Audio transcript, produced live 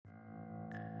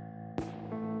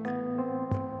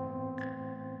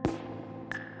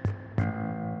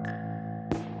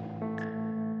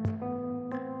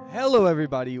Hello,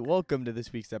 everybody. Welcome to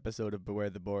this week's episode of Beware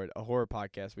the Board, a horror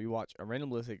podcast. We watch a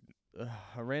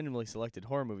randomly selected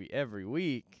horror movie every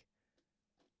week.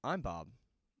 I'm Bob.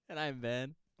 And I'm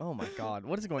Ben. Oh my God,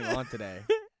 what is going on today?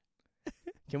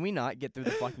 Can we not get through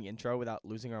the fucking intro without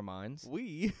losing our minds?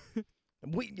 You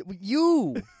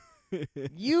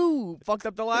fucked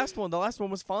up the last one. The last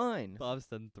one was fine. Bob's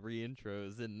done 3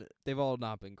 intros, and they've all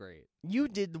not been great. You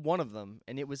did one of them,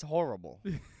 and it was horrible.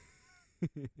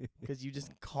 Because you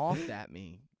just coughed at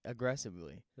me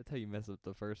aggressively. That's how you mess up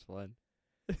the first one.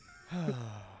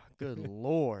 Good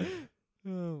Lord.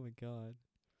 Oh, my God.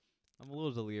 I'm a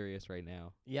little delirious right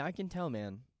now. Yeah, I can tell,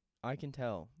 man. I can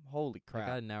tell. Holy crap.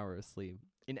 I got an hour of sleep.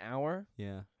 An hour?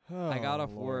 Yeah. Oh, I got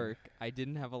off Lord. work. I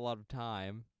didn't have a lot of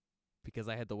time because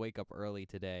I had to wake up early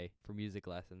today for music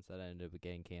lessons that ended up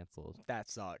getting canceled. That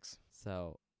sucks.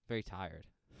 So, very tired.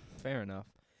 Fair enough.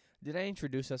 Did I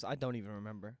introduce us? I don't even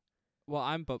remember. Well,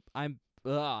 I'm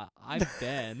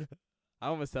Ben. I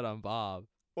almost said I'm Bob.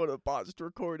 What a botched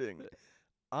recording.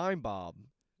 I'm Bob.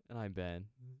 And I'm Ben.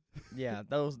 Yeah,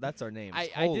 that's our names. I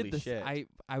Holy did this. shit.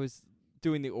 I was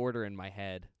doing the order in my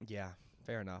head. Yeah,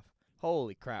 fair enough.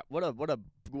 Holy crap. What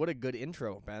a good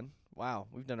intro, Ben. Wow,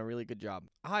 we've done a really good job.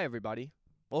 Hi, everybody.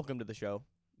 Welcome to the show.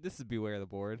 This is Beware the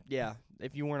Board. Yeah,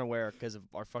 if you weren't aware because of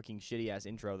our fucking shitty-ass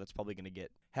intro, that's probably going to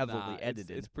get heavily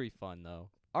edited. It's pretty fun, though.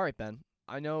 All right, Ben.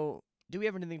 I know. Do we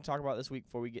have anything to talk about this week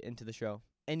before we get into the show?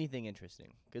 Anything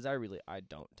interesting? Because I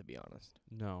don't, to be honest.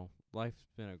 No. Life's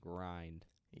been a grind.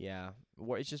 Yeah.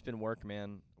 It's just been work,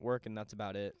 man. Work, and that's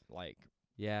about it. Like.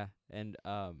 Yeah, and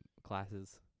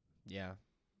classes. Yeah.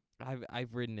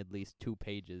 I've written at least 2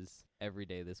 pages every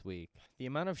day this week. The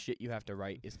amount of shit you have to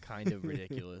write is kind of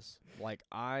ridiculous. Like,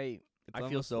 I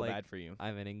feel so bad for you.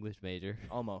 I'm an English major.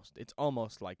 Almost. It's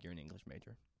almost like you're an English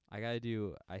major. I gotta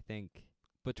do, I think,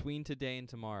 between today and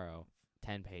tomorrow,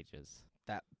 10 pages.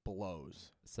 That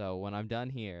blows. So when I'm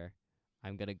done here,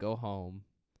 I'm gonna go home,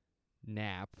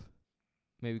 nap,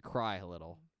 maybe cry a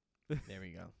little. There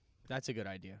we go. That's a good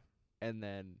idea. And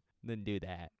then do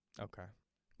that. Okay.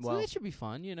 So that should be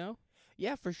fun, you know?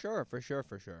 Yeah, for sure.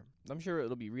 I'm sure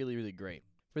it'll be really, really great.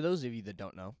 For those of you that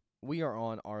don't know, we are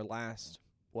on our last,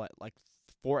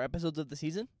 4 episodes of the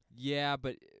season? Yeah,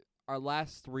 but our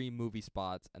last 3 movie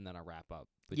spots and then a wrap-up.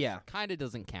 Which kind of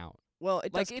doesn't count. Well,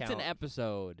 it does it's count. an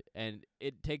episode, and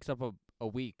it takes up a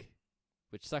week,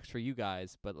 which sucks for you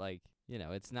guys, but,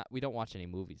 it's not. We don't watch any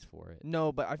movies for it.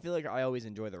 No, but I feel like I always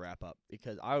enjoy the wrap-up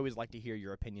because I always like to hear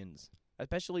your opinions,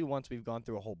 especially once we've gone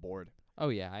through a whole board. Oh,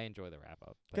 yeah, I enjoy the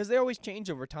wrap-up. Because they always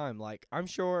change over time. Like, I'm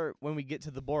sure when we get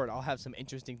to the board, I'll have some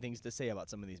interesting things to say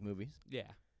about some of these movies. Yeah.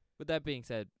 With that being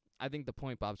said, I think the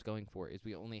point Bob's going for is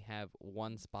we only have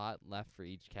 1 spot left for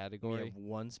each category. We have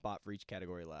 1 spot for each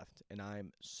category left, and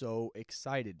I'm so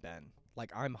excited, Ben.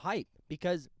 Like, I'm hyped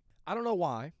because I don't know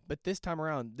why, but this time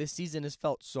around, this season has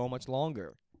felt so much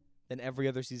longer than every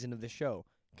other season of this show.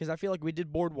 Because I feel like we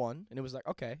did board 1, and it was like,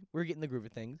 okay, we're getting the groove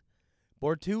of things.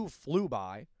 Board 2 flew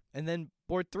by, and then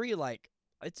board 3,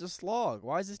 it's a slog.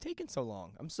 Why is this taking so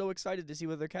long? I'm so excited to see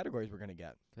what other categories we're going to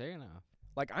get. Fair enough.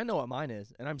 Like, I know what mine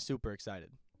is, and I'm super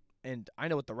excited. And I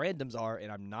know what the randoms are,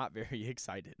 and I'm not very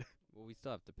excited. Well, we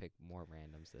still have to pick more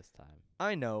randoms this time.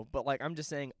 I know, but, I'm just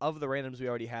saying, of the randoms we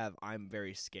already have, I'm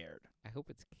very scared. I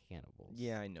hope it's cannibals.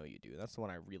 Yeah, I know you do. That's the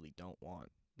one I really don't want.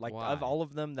 Like, Why? of all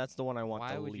of them, that's the one I want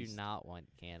the least. Why would you not want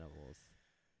cannibals?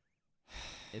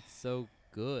 It's so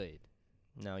good.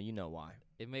 No, you know why.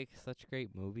 It makes such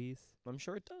great movies. I'm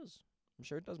sure it does. I'm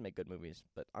sure it does make good movies,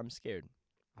 but I'm scared.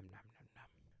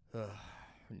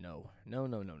 No.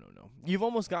 You've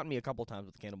almost gotten me a couple times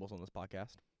with cannibals on this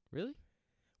podcast. Really?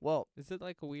 Well, is it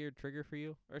like a weird trigger for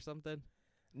you or something?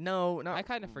 No, not. I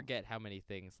kind of forget how many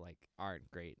things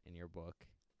aren't great in your book.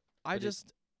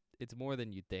 It's more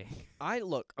than you'd think.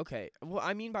 Okay. Well,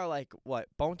 I mean by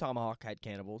Bone Tomahawk had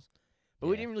cannibals, but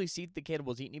we didn't really see the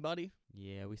cannibals eat anybody.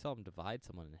 Yeah, we saw them divide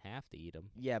someone in half to eat them.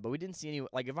 Yeah, but we didn't see any.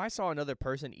 If I saw another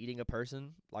person eating a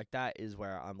person, that is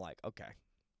where I'm like, okay.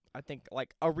 I think,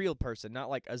 a real person,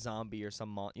 not a zombie or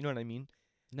some you know what I mean?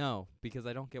 No, because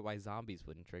I don't get why zombies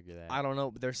wouldn't trigger that. I don't know,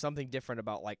 but there's something different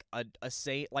about,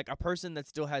 a person that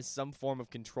still has some form of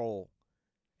control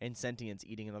and sentience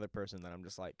eating another person that I'm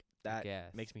just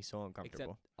that makes me so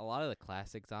uncomfortable. Except a lot of the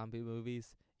classic zombie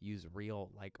movies use real,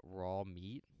 raw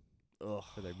meat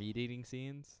for their meat-eating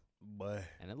scenes. But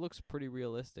and it looks pretty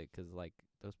realistic because,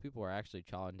 those people are actually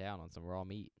chawing down on some raw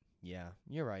meat. Yeah,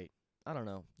 you're right. I don't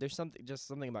know. There's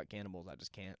something about cannibals I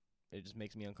just can't. It just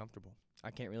makes me uncomfortable.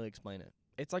 I can't really explain it.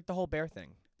 It's like the whole bear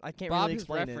thing. I can't really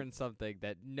explain it. Bob has referenced something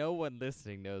that no one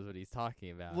listening knows what he's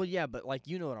talking about. Well, yeah, but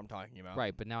you know what I'm talking about.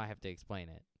 Right, but now I have to explain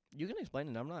it. You can explain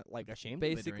it. I'm not like ashamed of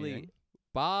it or Basically, anything.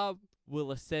 Bob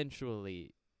will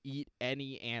essentially eat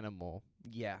any animal,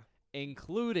 Yeah.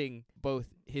 including both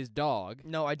his dog.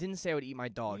 No, I didn't say I would eat my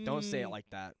dog. Don't say it like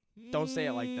that. Don't say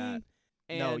it like that.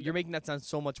 And, No, you're making that sound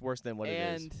so much worse than what it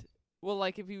is. And, well,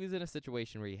 like if he was in a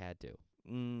situation where he had to.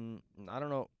 I don't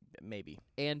know. Maybe.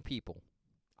 And people.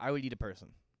 I would eat a person.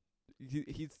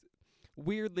 He's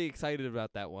weirdly excited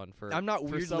about that one. I'm not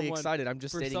weirdly someone, excited. I'm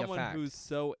just stating a fact. For someone who's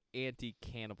so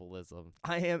anti-cannibalism.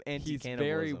 I am anti-cannibalism. He's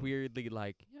very weirdly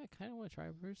like, yeah, I kind of want to try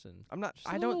a person. I'm not. Just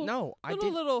I don't know. I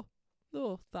did.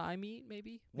 Little thigh meat,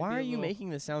 maybe. Why are you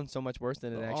making this sound so much worse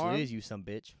than it actually is, you some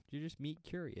bitch? You're just meat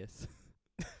curious.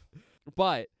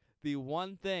 But the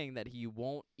one thing that he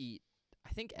won't eat, I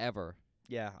think ever.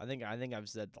 Yeah, I think I've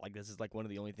said like this is like one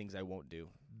of the only things I won't do.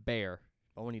 Bear.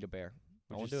 I won't eat a bear.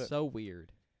 I won't Which do is it. so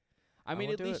weird. I mean,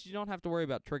 won't at do least you don't have to worry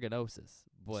about trichinosis.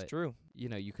 But It's true.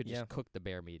 you could Yeah. just cook the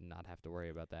bear meat and not have to worry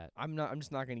about that. I'm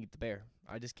just not gonna eat the bear.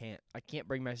 I just can't. I can't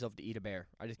bring myself to eat a bear.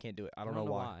 I just can't do it. I don't know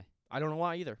why. I don't know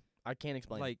why either. I can't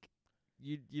explain. Like,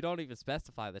 you don't even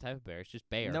specify the type of bear. It's just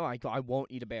bear. No, I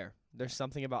won't eat a bear. There's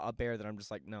something about a bear that I'm just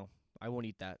like, no, I won't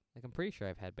eat that. Like, I'm pretty sure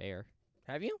I've had bear.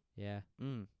 Have you? Yeah.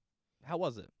 How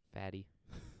was it? Fatty.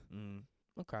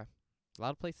 Okay. A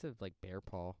lot of places have, like, bear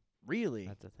paw. Really?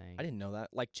 That's a thing. I didn't know that.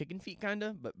 Like chicken feet,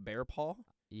 kinda, but bear paw.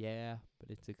 Yeah, but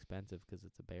it's expensive because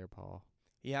it's a bear paw.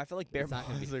 Yeah, I feel like bear It's not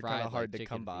gonna be paws are fried kind like of hard to chicken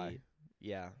come by. feet.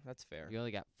 Yeah, that's fair. You only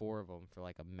got 4 of them for,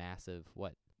 like, a massive,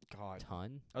 God,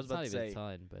 ton? I was It's about not to even say, a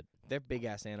ton, but... they're big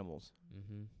ass animals.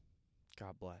 Mm-hmm.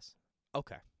 God bless.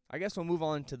 Okay, I guess we'll move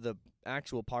on to the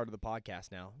actual part of the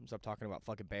podcast now. Stop talking about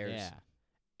fucking bears. Yeah.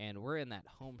 And we're in that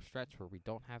home stretch where we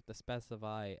don't have to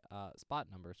specify spot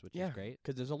numbers, which is great.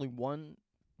 Because there's only one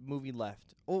movie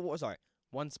left. Oh, sorry,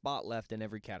 one spot left in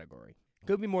every category.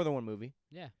 Could be more than one movie.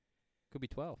 Yeah. Could be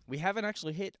 12. We haven't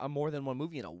actually hit a more than one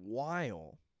movie in a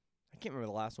while. I can't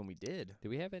remember the last one we did. Did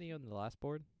we have any on the last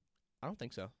board? I don't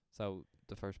think so. So,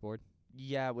 the first board?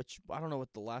 Yeah, which I don't know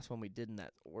what the last one we did in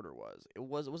that order was.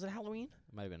 Was it Halloween?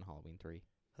 It might have been Halloween 3.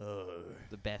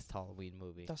 The best Halloween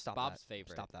movie. Stop Bob's that.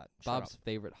 favorite. Stop that. Shut Bob's up.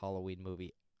 favorite Halloween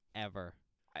movie ever.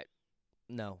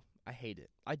 No, I hate it.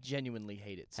 I genuinely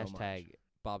hate it so Hashtag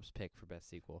Bob's pick for best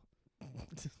sequel.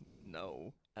 much.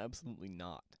 No, absolutely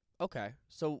not. Okay,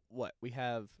 so what? We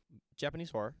have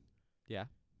Japanese horror. Yeah.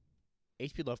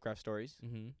 H.P. Lovecraft stories.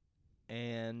 Mm-hmm.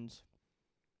 And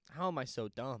how am I so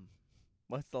dumb?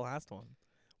 What's the last one?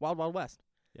 Wild Wild West.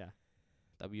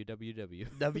 WWW.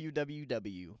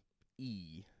 WWWE.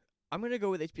 I'm going to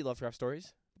go with H.P. Lovecraft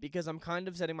stories because I'm kind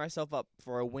of setting myself up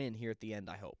for a win here at the end,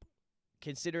 I hope.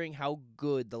 Considering how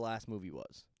good the last movie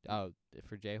was. Oh,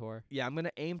 for J-horror? Yeah, I'm going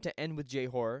to aim to end with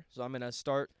J-horror. So I'm going to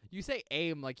start. You say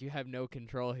aim like you have no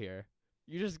control here.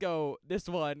 You just go this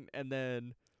one and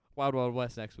then Wild Wild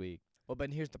West next week. Well,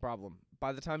 Ben, here's the problem.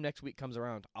 By the time next week comes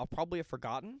around, I'll probably have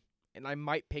forgotten, and I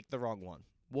might pick the wrong one.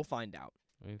 We'll find out.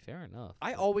 I mean, fair enough.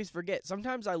 I always forget.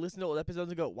 Sometimes I listen to old episodes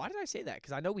and go, why did I say that?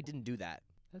 Because I know we didn't do that.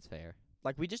 That's fair.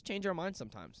 Like, we just change our minds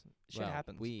sometimes. Shit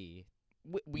happens. We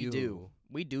We do.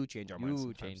 We do change our minds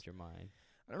sometimes. You change your mind.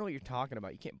 I don't know what you're talking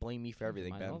about. You can't blame me for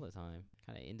everything, Mine Ben. all the time.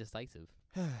 Kind of indecisive.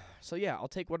 So, yeah, I'll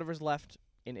take whatever's left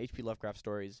in H.P. Lovecraft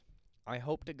stories. I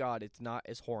hope to God it's not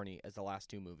as horny as the last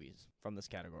 2 movies from this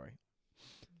category.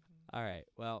 All right.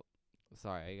 Well,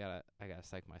 sorry. I gotta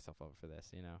psych myself up for this,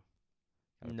 you know.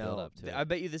 Gotta No, build up to I it.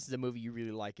 bet you this is a movie you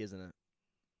really like, isn't it?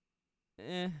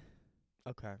 Eh.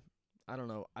 Okay. I don't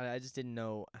know. I just didn't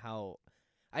know how.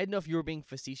 I didn't know if you were being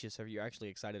facetious or if you're actually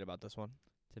excited about this one.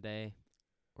 Today,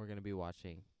 we're gonna be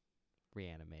watching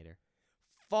Re-animator.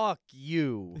 Fuck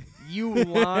you. You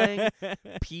lying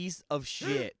piece of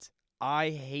shit. I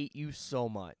hate you so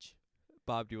much.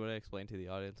 Bob, do you want to explain to the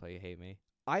audience why you hate me?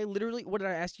 I literally, what did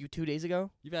I ask you 2 days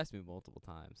ago? You've asked me multiple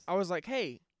times. I was like,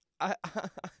 hey,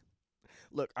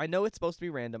 look, I know it's supposed to be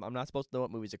random. I'm not supposed to know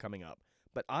what movies are coming up.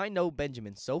 But I know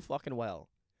Benjamin so fucking well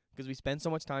because we spend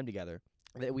so much time together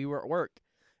that we were at work.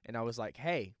 And I was like,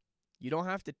 hey, you don't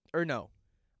have to, or no.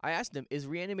 I asked him, is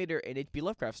Re-animator an H.P.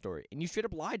 Lovecraft story? And you straight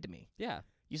up lied to me. Yeah.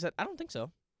 You said, I don't think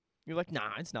so. You're like, nah,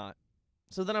 it's not.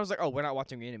 So then I was like, oh, we're not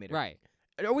watching Re-animator. Right.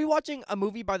 Are we watching a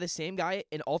movie by the same guy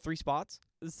in all 3 spots?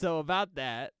 So about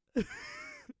that.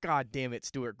 God damn it,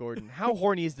 Stuart Gordon. How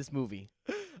horny is this movie?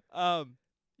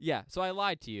 Yeah, so I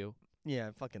lied to you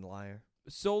Yeah, fucking liar.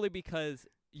 solely because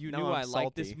you Now knew I'm I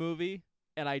liked this salty. movie,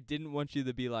 and I didn't want you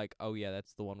to be like, oh yeah,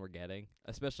 that's the one we're getting.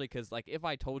 Especially 'cause like if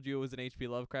I told you it was an H.P.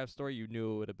 Lovecraft story, you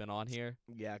knew it would have been on here.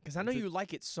 Yeah, because I know Is it- you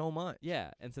like it so much.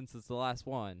 Yeah, and since it's the last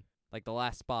one, like the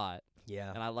last spot, Yeah.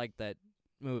 and I like that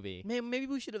movie. Man, maybe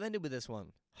we should have ended with this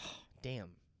one.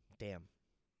 Damn.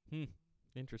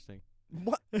 Interesting.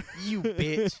 What? You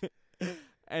bitch.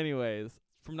 Anyways,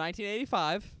 from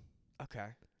 1985, Okay.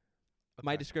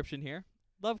 my description here: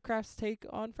 Lovecraft's take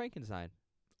on Frankenstein.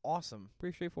 Awesome.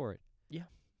 Pretty straightforward. Yeah.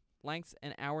 Length's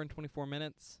an hour and 24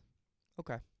 minutes.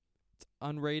 Okay. It's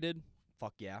unrated.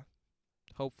 Fuck yeah.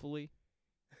 Hopefully.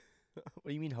 What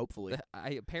do you mean, hopefully?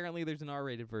 Apparently there's an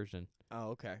R-rated version.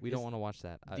 Oh, okay. We don't want to watch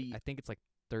that. I think it's like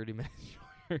 30 minutes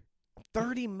shorter.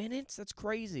 30 minutes? That's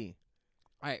crazy.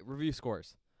 All right, review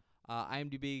scores.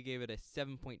 IMDb gave it a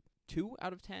 7.2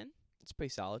 out of 10. It's pretty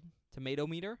solid. Tomato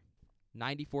meter,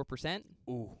 94%.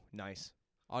 Ooh, nice.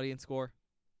 Audience score,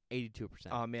 82%.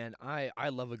 Oh, man, I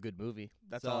love a good movie.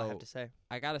 That's all I have to say.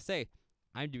 I got to say,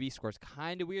 IMDb score's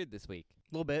kind of weird this week.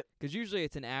 A little bit. Because usually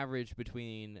it's an average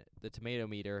between the tomato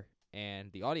meter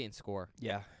and the audience score.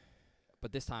 Yeah.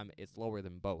 But this time it's lower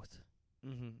than both,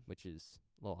 Mm-hmm. which is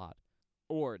a little odd.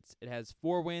 Awards. It has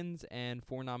 4 wins and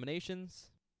 4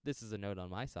 nominations. This is a note on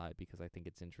my side because I think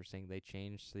it's interesting. They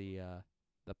changed the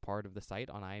part of the site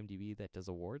on IMDb that does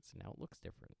awards, and now it looks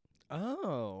different.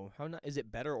 Oh, is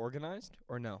it better organized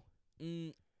or no?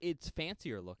 It's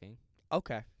fancier looking.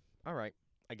 Okay. All right.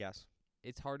 I guess.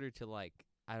 It's harder to,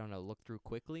 look through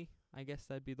quickly. I guess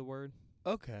that'd be the word.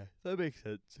 Okay. That makes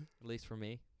sense. At least for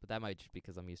me. But that might just be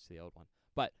because I'm used to the old one.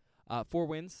 But 4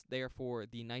 wins. They are for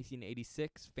the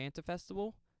 1986 Fanta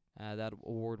Festival. That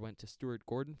award went to Stuart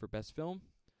Gordon for Best Film.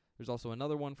 There's also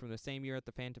another one from the same year at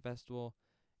the Fanta Festival,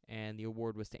 and the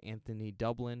award was to Anthony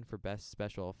Dublin for Best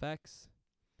Special Effects.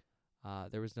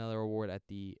 There was another award at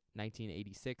the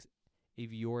 1986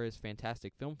 Aviora's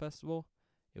Fantastic Film Festival.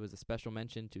 It was a special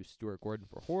mention to Stuart Gordon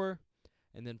for horror.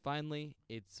 And then finally,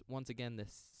 it's once again the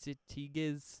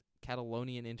Sitges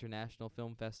Catalonian International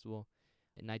Film Festival.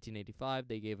 In 1985,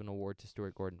 they gave an award to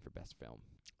Stuart Gordon for Best Film.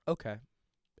 Okay.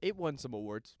 It won some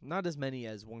awards. Not as many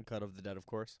as One Cut of the Dead, of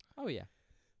course. Oh, yeah.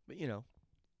 But,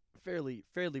 fairly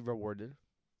rewarded.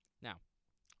 Now,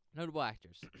 notable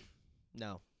actors.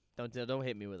 No. Don't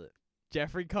hit me with it.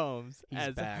 Jeffrey Combs He's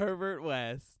as back. Herbert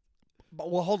West.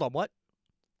 Well, hold on. What?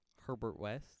 Herbert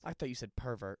West? I thought you said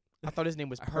pervert. I thought his name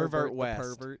was Herbert Pervert the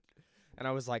West. Pervert. And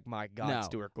I was like, my God, No.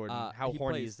 Stuart Gordon. How He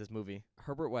horny plays- is this movie?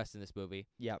 Herbert West in this movie.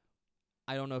 Yep.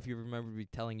 I don't know if you remember me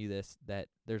telling you this, that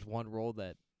there's one role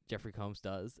that Jeffrey Combs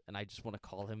does, and I just want to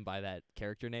call him by that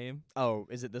character name. Oh,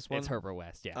 is it this one? It's Herbert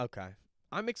West, yeah. Okay.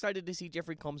 I'm excited to see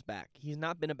Jeffrey Combs back. He's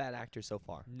not been a bad actor so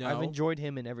far. No. I've enjoyed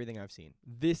him in everything I've seen.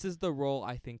 This is the role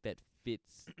I think that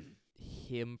fits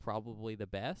him probably the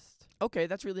best, Okay,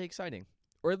 that's really exciting.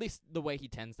 or at least the way he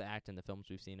tends to act in the films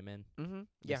we've seen him in. Mm-hmm.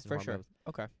 Yeah, Least in for horror sure. movies.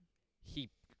 Okay. He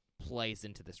plays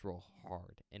into this role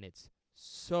hard, and it's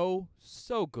so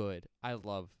good. I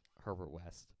love Herbert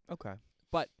West. Okay.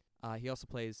 He also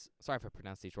plays, sorry if I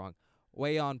pronounced these wrong,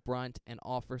 Wayon Brunt and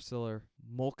Officer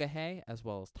Mulcahy, as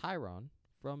well as Tyron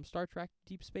from Star Trek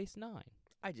Deep Space Nine.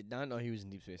 I did not know he was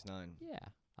in Deep Space Nine.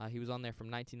 Yeah. He was on there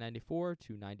from 1994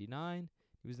 to 99.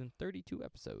 He was in 32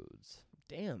 episodes.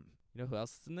 Damn. You know who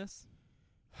else is in this?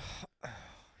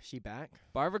 She back?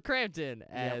 Barbara Crampton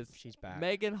as Yep, she's back.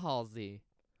 Megan Halsey.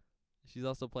 She's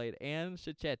also played Anne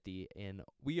Cicchetti in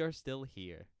We Are Still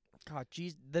Here. God,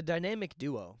 geez, the dynamic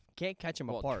duo. Can't catch them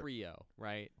Well, apart. trio,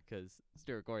 right? Because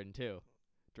Stuart Gordon, too,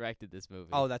 directed this movie.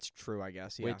 Oh, that's true, I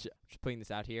guess, yeah. Which, just putting this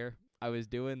out here, I was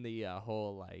doing the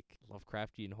whole,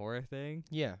 Lovecraftian horror thing.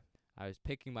 Yeah. I was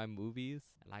picking my movies,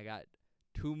 and I got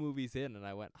 2 movies in, and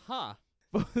I went,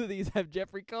 both of these have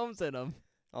Jeffrey Combs in them.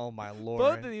 Oh, my Lord.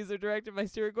 Both of these are directed by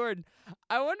Stuart Gordon.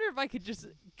 I wonder if I could just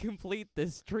complete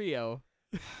this trio.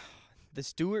 The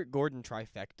Stuart Gordon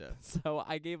trifecta. So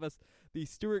I gave us the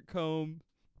Stuart Gordon,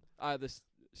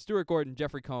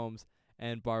 Jeffrey Combs,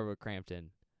 and Barbara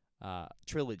Crampton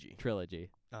Trilogy.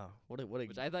 Oh, what a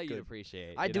which I thought good. you'd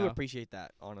appreciate. I you do know? appreciate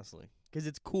that, honestly. Because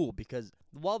it's cool, because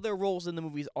while their roles in the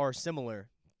movies are similar,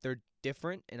 they're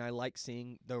different, and I like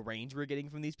seeing the range we're getting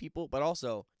from these people. But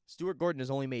also, Stuart Gordon has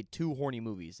only made 2 horny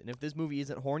movies, and if this movie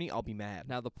isn't horny, I'll be mad.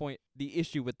 Now the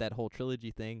issue with that whole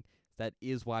trilogy thing, that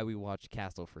is why we watch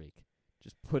Castle Freak.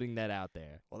 Just putting that out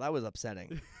there. Well, that was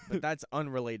upsetting, but that's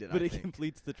unrelated, But I it think.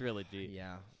 completes the trilogy.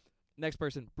 Yeah. Next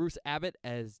person, Bruce Abbott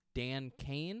as Dan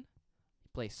Kane. He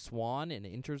plays Swan in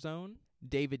Interzone.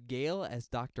 David Gale as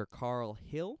Dr. Carl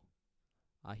Hill.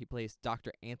 He plays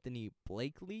Dr. Anthony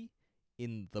Blakely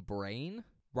in The Brain.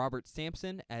 Robert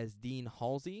Sampson as Dean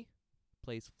Halsey.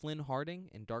 Plays Flynn Harding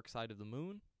in Dark Side of the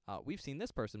Moon. We've seen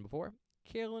this person before.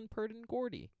 Carolyn Purdon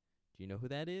Gordy. Do you know who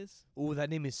that is? Ooh, that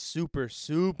name is super,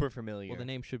 super familiar. Well, the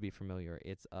name should be familiar.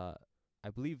 It's, I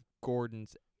believe,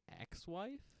 Gordon's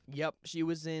ex-wife? Yep, she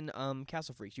was in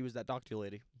Castle Freak. She was that doctor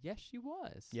lady. Yes, she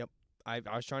was. Yep. I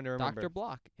was trying to remember. Dr.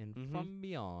 Block in Mhm. From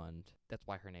Beyond. That's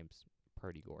why her name's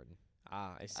Purdy Gordon.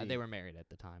 Ah, I see. They were married at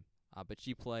the time. But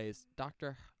she plays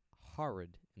Dr.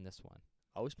 Harrod in this one.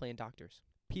 Always playing doctors.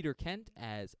 Peter Kent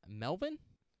as Melvin.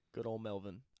 Good old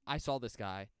Melvin. I saw this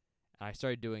guy, and I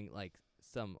started doing like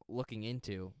some looking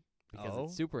into because Oh.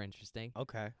 it's super interesting.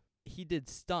 Okay. He did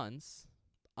stunts,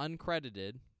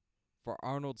 uncredited, for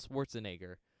Arnold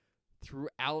Schwarzenegger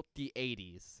throughout the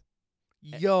 80s.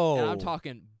 Yo. And I'm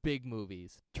talking big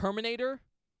movies. Terminator,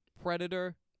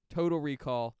 Predator, Total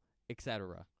Recall,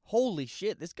 etc. Holy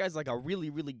shit, this guy's like a really,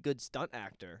 really good stunt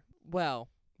actor. Well,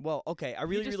 Well, okay, I he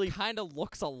really, just really kind of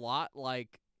looks a lot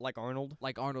like Arnold.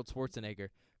 Arnold Schwarzenegger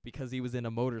because he was in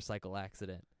a motorcycle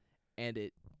accident and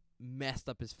it messed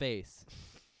up his face.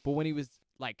 But when he was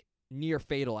like near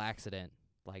fatal accident,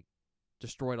 like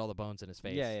destroyed all the bones in his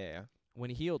face. Yeah. When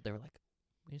he healed, they were like,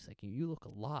 "Wait a second, you look a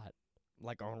lot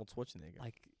Like Arnold Schwarzenegger.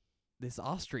 like this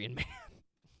Austrian man."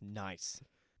 Nice.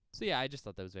 So yeah, I just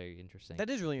thought that was very interesting. That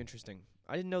is really interesting.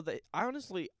 I didn't know that.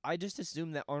 I just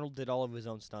assumed that Arnold did all of his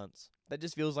own stunts. That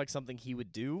just feels like something he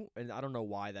would do, and I don't know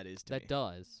why that is to That me.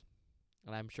 does.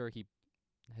 And I'm sure he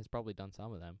has probably done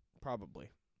some of them.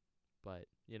 Probably. But,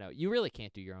 you really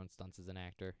can't do your own stunts as an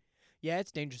actor. Yeah,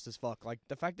 it's dangerous as fuck. Like,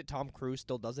 the fact that Tom Cruise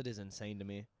still does it is insane to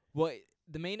me. Well,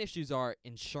 the main issues are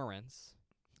insurance.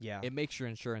 Yeah. It makes your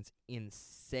insurance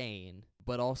insane.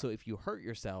 But also, if you hurt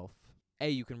yourself, A,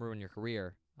 you can ruin your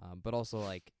career. But also,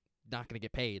 like, not going to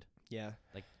get paid. Yeah.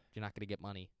 You're not going to get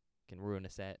money. Can ruin a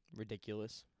set.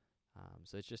 Ridiculous.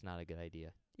 So it's just not a good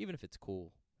idea. Even if it's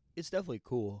cool. It's definitely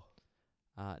cool.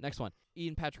 Next one.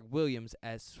 Ian Patrick Williams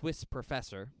as Swiss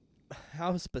Professor.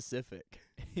 How specific.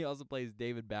 He also plays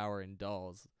David Bauer in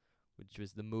Dolls, which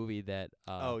was the movie that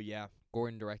Oh, yeah.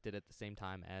 Gordon directed at the same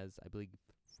time as, I believe,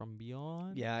 From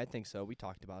Beyond. Yeah, I think so. We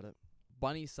talked about it.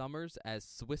 Bunny Summers as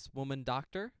Swiss Woman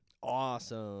Doctor.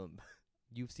 Awesome.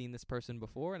 You've seen this person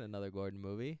before in another Gordon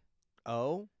movie.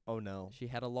 Oh? Oh, no. She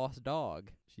had a lost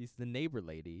dog. She's the neighbor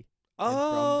lady.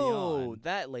 Oh, Beyond.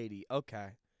 that lady. Okay.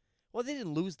 Well, they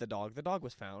didn't lose the dog. The dog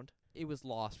was found. It was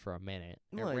lost for a minute.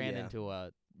 It Well, ran yeah.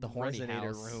 into the horny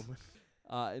Resonator house. room.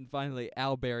 And finally,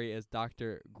 Al Berry as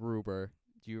Dr. Gruber.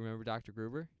 Do you remember Dr.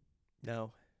 Gruber?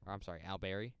 No. Or I'm sorry, Al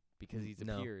Berry? Because he's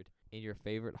No. appeared in your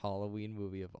favorite Halloween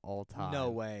movie of all time. No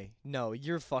way. No,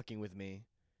 you're fucking with me.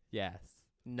 Yes.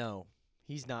 No.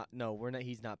 He's not. No, we're not.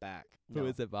 He's not back. Who No.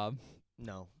 is it, Bob?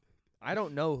 No. I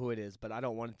don't know who it is, but I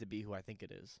don't want it to be who I think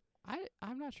it is.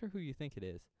 I'm not sure who you think it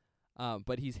is.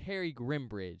 But he's Harry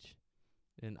Grimbridge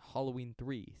in Halloween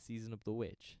 3, Season of the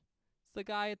Witch. It's the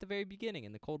guy at the very beginning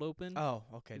in the cold open Oh,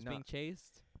 okay. who's Not being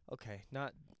chased. okay.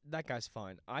 Not that guy's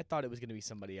fine. I thought it was gonna be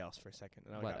somebody else for a second,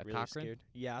 and I What, got a really Cochran? scared.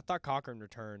 Yeah, I thought Cochran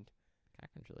returned.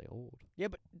 Cochran's really old. Yeah,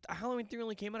 but Halloween 3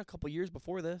 only came out a couple years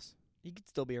before this. He could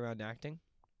still be around acting.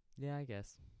 Yeah, I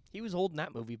guess. He was old in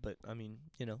that movie, but I mean,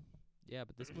 Yeah,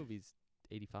 but this movie's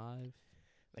 85.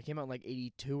 that came out in like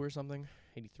 82 or something.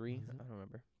 83. Was it? I don't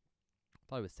remember.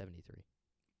 Thought it was 73.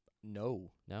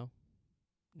 No. No?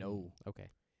 No. Okay.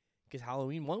 Because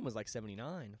Halloween 1 was like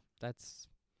 79. That's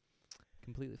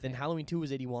completely Then fair. Halloween 2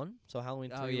 was 81. So Halloween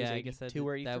 3 Oh, was yeah, I 82 guess that,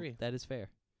 or 83. that is fair.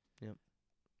 Yep.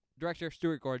 Director,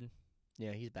 Stuart Gordon.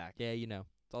 Yeah, he's back. Yeah,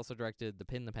 It's also directed The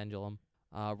Pin, the Pendulum.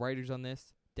 Writers on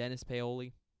this, Dennis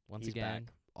Paoli, once He's again.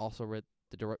 back. Also wrote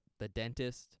The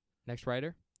Dentist. Next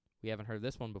writer, we haven't heard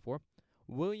this one before,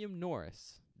 William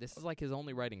Norris. This is like his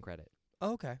only writing credit.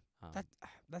 Oh, okay. Um,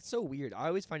 That's so weird. I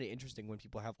always find it interesting when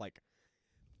people have like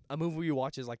a movie you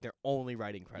watch is like their only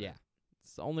writing credit. Yeah.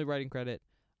 It's the only writing credit.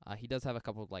 He does have a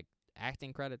couple of, like,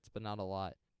 acting credits, but not a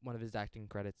lot. One of his acting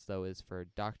credits, though, is for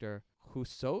Dr.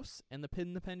 Husos and The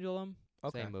Pin, the Pendulum.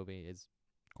 Okay. Same movie is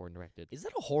Gordon directed. Is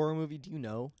that a horror movie? Do you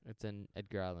know? It's an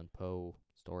Edgar Allan Poe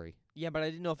story. Yeah, but I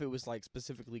didn't know if it was like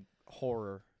specifically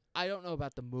horror. I don't know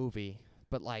about the movie,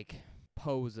 but, like,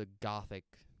 Poe's a gothic,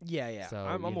 Yeah. So,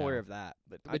 I'm you aware know, of that,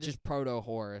 but which is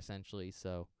proto-horror, essentially,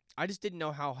 so I just didn't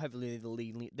know how heavily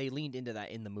they leaned into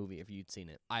that in the movie. If you'd seen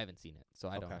it, I haven't seen it, so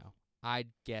I don't Okay. know. I'd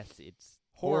guess it's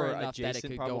Horror horror enough that it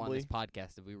adjacent, could go on this probably.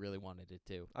 podcast if we really wanted it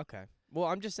to. okay. Well,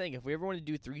 I'm just saying if we ever want to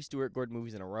do 3 Stuart Gordon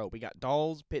movies in a row, we got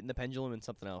Dolls, Pit and the Pendulum, and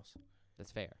something else.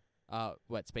 That's fair.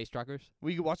 What, Space Truckers?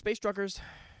 We could watch Space Truckers.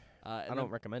 I I don't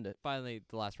recommend it. Finally,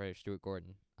 the last writer, Stuart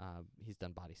Gordon. He's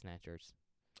done Body Snatchers.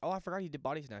 Oh, I forgot he did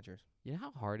Body Snatchers. You know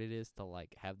how hard it is to,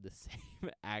 like, have the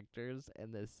same actors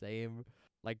and the same,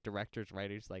 like, directors,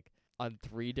 writers, like, on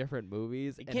 3 different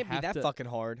movies? It and can't be have that to, fucking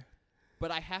hard. But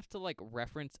I have to, like,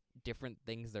 reference different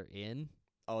things they're in.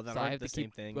 Oh, that So I aren't have the to same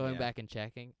keep thing. going yeah. back and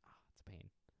checking. Oh, it's a pain.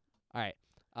 All right.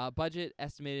 Budget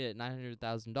estimated at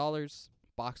 $900,000.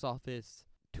 Box office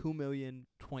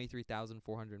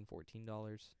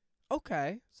 $2,023,414.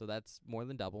 Okay. So that's more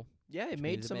than double. Yeah, it Which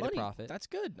made means it some made a money. profit. That's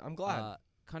good. I'm glad.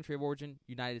 Country of origin,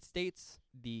 United States.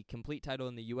 The complete title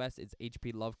in the U.S. is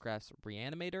H.P. Lovecraft's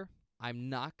Re-animator. I'm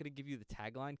not going to give you the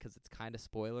tagline because it's kind of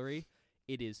spoilery.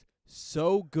 It is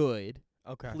so good.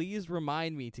 Okay. Please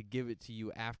remind me to give it to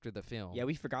you after the film. Yeah,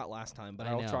 we forgot last time, but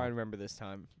I I'll know. try and remember this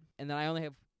time. And then I only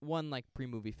have one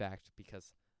pre-movie fact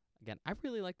because, again, I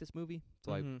really like this movie,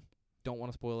 so I don't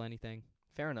want to spoil anything.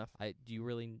 Fair enough. Do you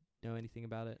really know anything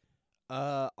about it?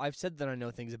 I've said that I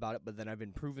know things about it, but then I've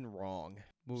been proven wrong.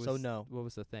 No. What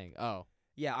was the thing? Oh.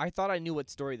 Yeah, I thought I knew what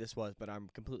story this was, but I'm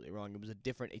completely wrong. It was a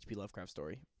different H.P. Lovecraft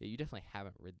story. Yeah, you definitely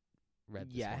haven't read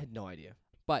this Yeah, one. I had no idea.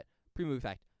 But, pre-movie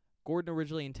fact, Gordon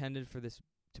originally intended for this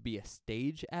to be a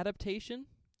stage adaptation.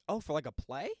 Oh, for like a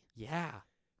play? Yeah.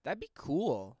 That'd be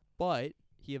cool. But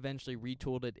he eventually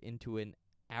retooled it into an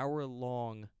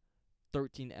hour-long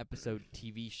 13-episode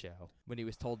TV show when he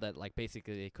was told that,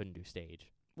 basically they couldn't do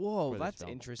stage. Whoa, for this that's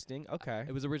film. interesting. Okay.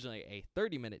 It was originally a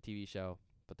 30-minute TV show,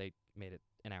 but they made it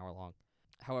an hour long.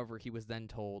 However, he was then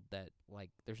told that,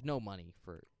 there's no money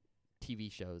for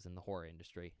TV shows in the horror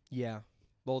industry. Yeah.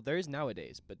 Well, there is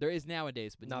nowadays, but There is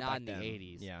nowadays, but not back in the then.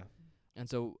 80s. Yeah. And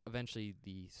so eventually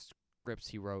the scripts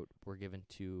he wrote were given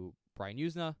to Brian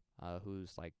Usna,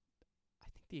 who's I think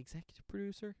the executive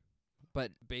producer.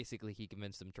 But basically he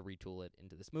convinced them to retool it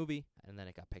into this movie, and then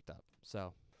it got picked up.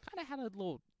 So kind of had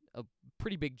a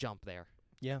pretty big jump there.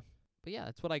 Yeah. But yeah,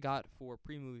 that's what I got for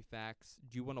pre-movie facts.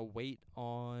 Do you want to wait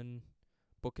on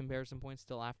book comparison points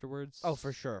till afterwards? Oh,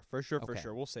 for sure. For sure. Okay.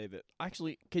 We'll save it.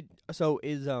 Actually,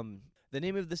 is the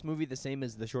name of this movie the same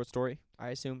as the short story, I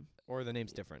assume? Or the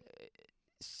name's different?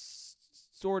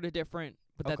 Sort of different,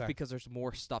 but that's Okay. because there's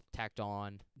more stuff tacked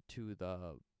on to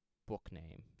the book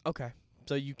name. Okay.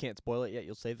 So you can't spoil it yet?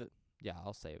 You'll save it? Yeah,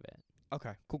 I'll save it.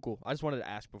 Okay. Cool. I just wanted to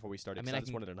ask before we started. I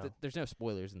just wanted to know. There's no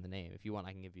spoilers in the name. If you want,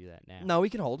 I can give you that now. No, we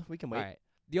can hold. We can wait. All right.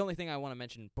 The only thing I want to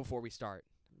mention before we start,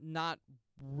 not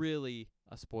really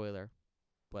a spoiler,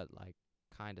 but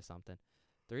kind of something.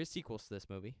 There is sequels to this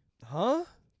movie. Huh?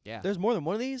 Yeah. There's more than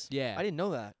one of these? Yeah. I didn't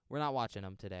know that. We're not watching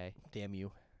them today. Damn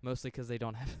you. Mostly because they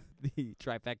don't have the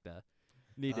trifecta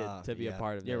needed to be a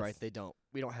part of this. You're right. They don't.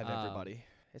 We don't have everybody.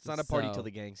 It's not a party till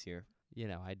the gang's here.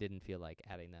 I didn't feel like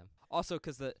adding them. Also,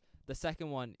 because the second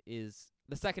one is...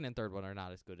 The second and third one are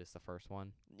not as good as the first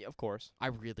one. Yeah, of course. I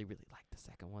really, really like the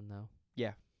second one, though.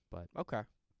 Yeah. But... Okay.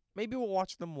 Maybe we'll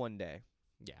watch them one day.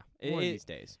 Yeah. One of these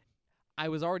days. I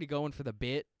was already going for the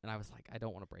bit, and I was like, I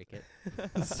don't want to break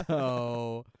it.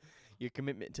 So... Your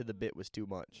commitment to the bit was too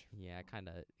much. Yeah, it kind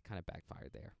of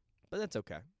backfired there. But that's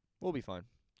okay. We'll be fine.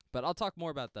 But I'll talk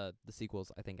more about the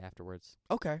sequels, I think, afterwards.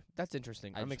 Okay. That's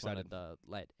interesting. I'm just excited. wanted to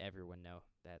let everyone know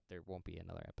that there won't be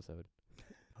another episode.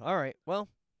 All right. Well,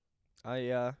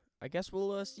 I guess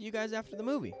we'll see you guys after the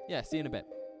movie. Yeah, see you in a bit.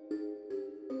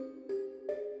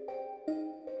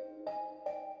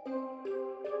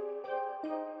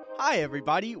 Hi,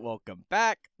 everybody. Welcome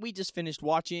back. We just finished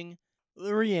watching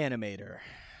The Re-animator.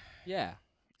 Yeah.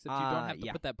 Except you don't have to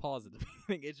yeah. put that pause at the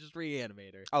beginning. It's just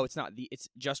Re-animator. Oh, it's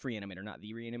just Re-animator, not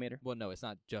The Re-animator? Well, no, it's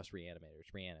not just Re-animator.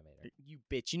 It's Re-animator. You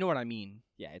bitch. You know what I mean.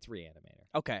 Yeah, it's Re-animator.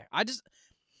 Okay.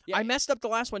 Yeah. I messed up the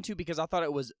last one, too, because I thought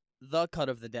it was The Cut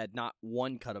of the Dead, not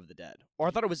One Cut of the Dead. Or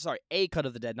I thought it was, A Cut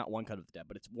of the Dead, not One Cut of the Dead,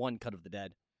 but it's One Cut of the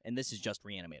Dead, and this is just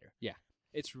Re-animator. Yeah.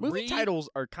 It's Movie titles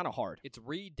are kind of hard. It's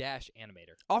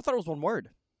Re-animator. Oh, I thought it was one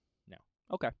word. No.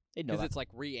 Okay. Didn't know Because that. it's like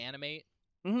reanimate.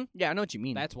 Mm-hmm. Yeah, I know what you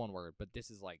mean. That's one word, but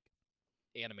this is like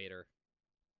animator,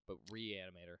 but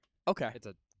Re-animator. Okay. It's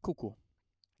a Cool.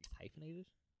 it's hyphenated.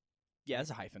 Yeah, it's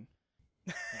a hyphen.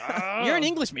 You're an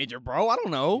English major, bro. I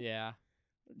don't know. Yeah,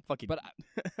 Fucking. but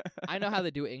I know how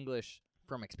to do English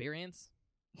from experience.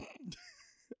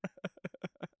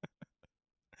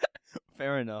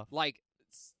 Fair enough.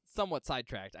 Somewhat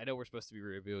sidetracked. I know we're supposed to be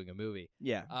reviewing a movie.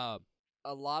 Yeah.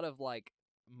 A lot of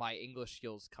my English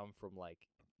skills come from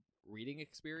reading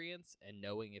experience and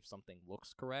knowing if something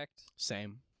looks correct.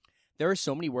 Same. There are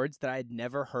so many words that I had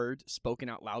never heard spoken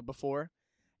out loud before,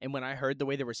 and when I heard the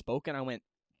way they were spoken, I went,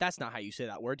 "That's not how you say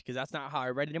that word," because that's not how I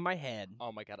read it in my head.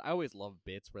 Oh my god, I always love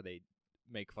bits where they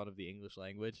make fun of the English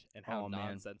language and how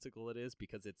nonsensical it is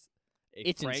because it's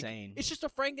insane. It's just a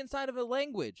Frankenstein of a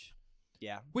language.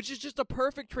 Yeah. Which is just a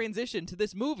perfect transition to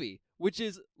this movie, which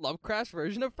is Lovecraft's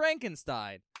version of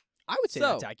Frankenstein. I would say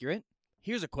that's accurate.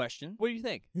 Here's a question. What do you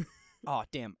think? Oh,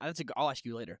 damn. I'll ask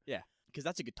you later. Yeah. Because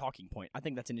that's a good talking point. I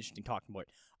think that's an interesting talking point.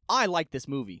 I like this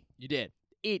movie. You did.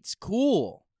 It's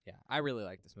cool. Yeah, I really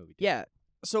like this movie too. Yeah.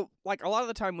 So, a lot of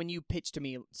the time when you pitch to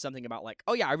me something about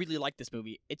oh yeah, I really like this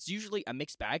movie, it's usually a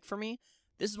mixed bag for me.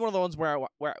 This is one of the ones where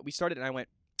we started and I went,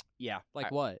 yeah.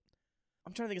 What?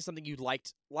 I'm trying to think of something you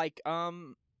liked. Like,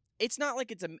 it's not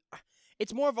like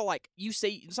it's more of a like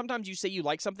sometimes you say you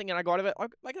like something and I go out of it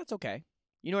like that's okay.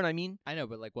 You know what I mean? I know,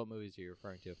 but like, what movies are you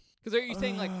referring to? Because are you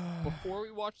saying like before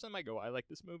we watch them, I go, I like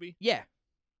this movie? Yeah.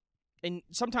 And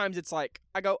sometimes it's like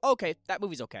I go, okay, that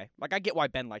movie's okay. Like I get why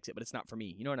Ben likes it, but it's not for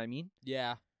me. You know what I mean?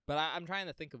 Yeah, but I'm trying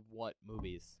to think of what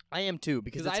movies. I am too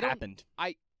because it's happened.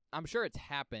 I'm sure it's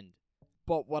happened,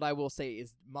 but what I will say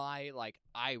is my like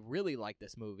I really like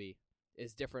this movie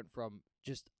is different from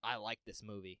just I like this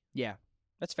movie. Yeah,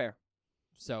 that's fair.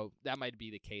 So that might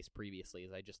be the case previously,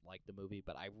 as I just like the movie,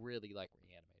 but I really like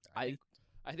Re-animator.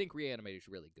 I think Re-animator is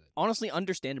really good. Honestly,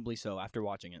 understandably so after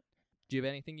watching it. Do you have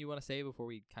anything you want to say before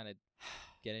we kind of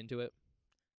get into it?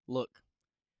 Look,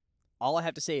 all I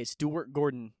have to say is Stuart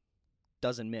Gordon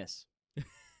doesn't miss.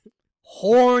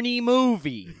 Horny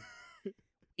movie.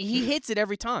 He hits it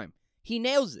every time. He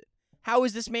nails it. How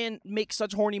is this man make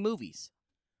such horny movies?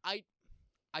 I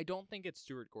don't think it's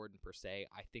Stuart Gordon per se.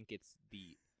 I think it's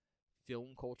the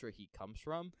film culture he comes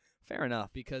from. Fair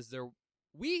enough. Because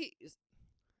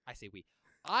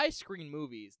I screen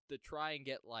movies to try and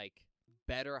get like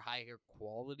better, higher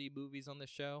quality movies on the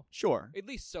show. Sure. At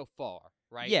least so far,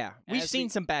 right? Yeah, we've seen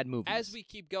some bad movies. As we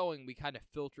keep going, we kind of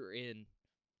filter in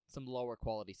some lower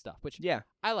quality stuff, which yeah,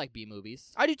 I like B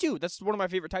movies. I do too. That's one of my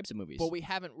favorite types of movies. But we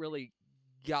haven't really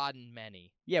gotten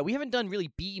many. Yeah, we haven't done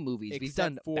really B movies. We've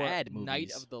done for bad movies.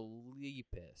 Night of the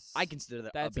Lepus. I consider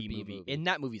that That's a B movie. And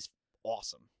that movie's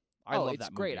awesome. I love that movie. It's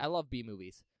great. I love B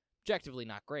movies. Objectively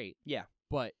not great. Yeah.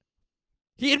 But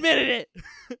he admitted it.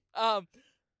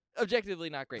 Objectively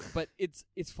not great, but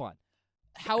it's fun.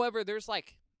 However, there's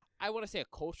like I want to say a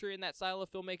culture in that style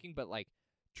of filmmaking, but like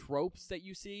tropes that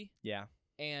you see. Yeah.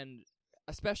 And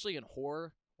especially in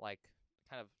horror, like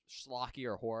kind of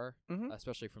schlockier horror,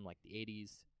 especially from like the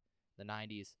 80s, the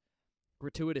 90s,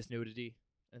 gratuitous nudity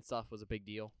and stuff was a big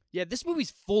deal. Yeah, this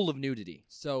movie's full of nudity.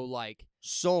 So like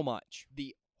so much.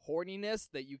 The horniness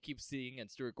that you keep seeing in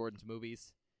Stuart Gordon's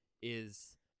movies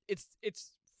is it's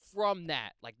from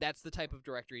that. Like that's the type of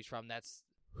director he's from. That's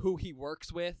who he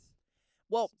works with.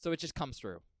 Well, so it just comes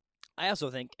through. I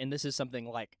also think, and this is something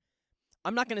like,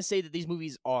 I'm not going to say that these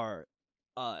movies are,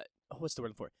 what's the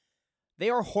word for it? They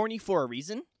are horny for a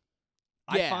reason.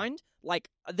 Yeah. I find like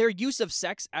their use of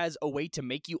sex as a way to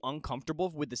make you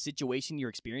uncomfortable with the situation you're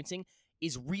experiencing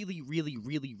is really, really,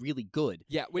 really, really good.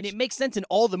 Yeah, and it makes sense in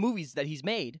all the movies that he's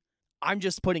made. I'm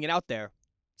just putting it out there.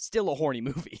 Still a horny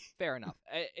movie. Fair enough.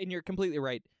 And you're completely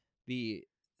right. The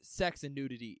sex and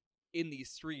nudity in these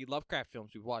 3 Lovecraft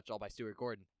films we've watched, all by Stuart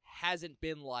Gordon, hasn't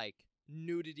been like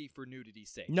nudity for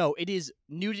nudity's sake. No, it is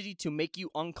nudity to make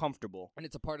you uncomfortable. And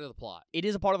it's a part of the plot. It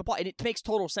is a part of the plot, and it makes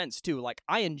total sense, too. Like,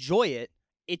 I enjoy it.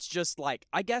 It's just, like,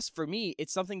 I guess for me,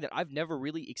 it's something that I've never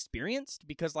really experienced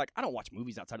because, like, I don't watch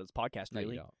movies outside of this podcast, really.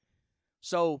 No, you don't.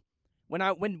 So,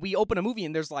 when we open a movie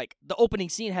and there's, like, the opening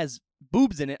scene has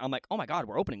boobs in it, I'm like, oh my god,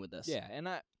 we're opening with this. Yeah, and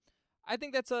I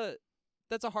think that's a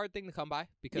hard thing to come by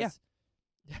because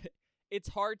it's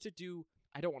hard to do.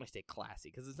 I don't want to say classy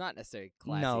because it's not necessarily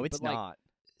classy. No, it's but not. Like,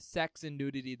 sex and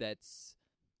nudity that's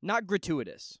not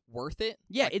gratuitous. Worth it?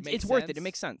 Yeah, like, it's worth it. It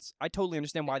makes sense. I totally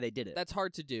understand why they did it. That's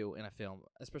hard to do in a film,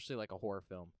 especially like a horror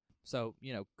film. So,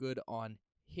 good on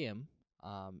him.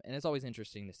 And it's always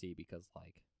interesting to see because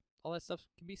like all that stuff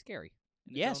can be scary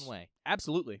in its own way.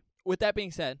 Absolutely. With that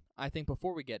being said, I think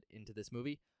before we get into this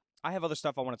movie, I have other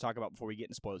stuff I want to talk about before we get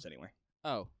into spoilers anyway.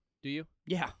 Oh, do you?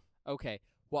 Yeah. Okay.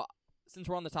 Well, since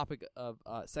we're on the topic of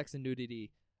sex and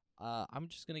nudity, I'm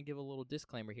just going to give a little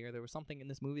disclaimer here. There was something in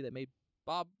this movie that made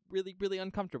Bob really, really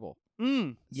uncomfortable.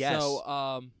 Yes.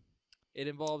 So, it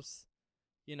involves,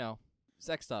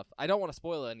 sex stuff. I don't want to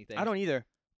spoil anything. I don't either.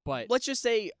 But let's just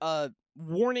say,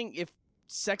 warning if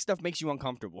sex stuff makes you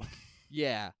uncomfortable.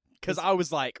 Yeah. Because I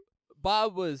was like,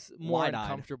 Bob was more wide-eyed.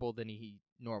 Uncomfortable than he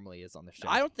normally is on the show.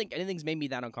 I don't think anything's made me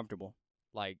that uncomfortable.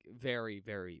 Like, very,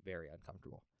 very, very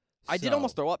uncomfortable. I did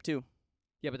almost throw up, too.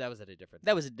 Yeah, but that was at a different time.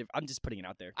 That was a I'm just putting it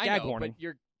out there. I Gag know, warning.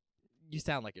 But you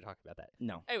sound like you're talking about that.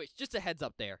 No. Anyways, just a heads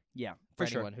up there. Yeah, for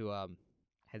sure. anyone who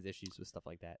has issues with stuff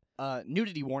like that.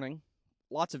 Nudity warning.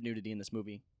 Lots of nudity in this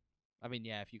movie. I mean,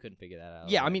 yeah, if you couldn't figure that out.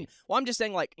 Yeah, already. I mean, well, I'm just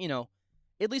saying, like,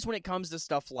 at least when it comes to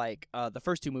stuff like the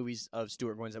first 2 movies of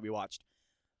Stuart Gordon's that we watched,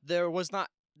 there was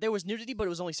nudity, but it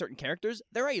was only certain characters.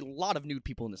 There are a lot of nude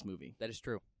people in this movie. That is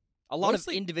true. A lot of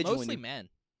individual mostly men.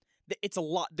 It's a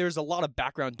lot. There's a lot of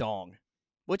background dong,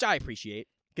 which I appreciate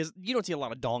because you don't see a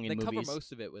lot of dong in movies. They cover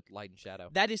most of it with light and shadow.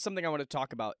 That is something I want to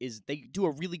talk about. Is they do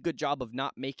a really good job of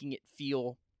not making it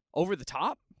feel over the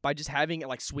top, by just having it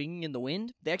like swinging in the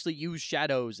wind. They actually use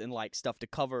shadows and like stuff to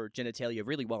cover genitalia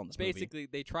really well in this movie. Basically,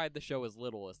 they tried to show as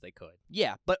little as they could.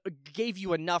 Yeah, but it gave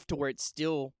you enough to where it's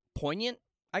still poignant,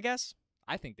 I guess.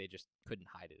 I think they just couldn't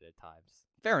hide it at times.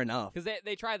 Fair enough. Because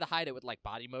they tried to hide it with like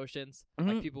body motions.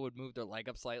 Like people would move their leg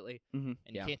up slightly. And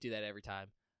you can't do that every time.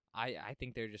 I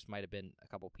think there just might have been a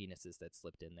couple penises that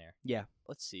slipped in there. Yeah.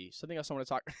 Let's see. Something else I want to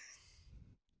talk.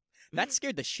 That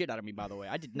scared the shit out of me, by the way.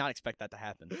 I did not expect that to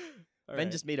happen. Ben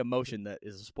just made a motion that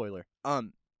is a spoiler.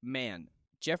 Man,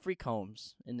 Jeffrey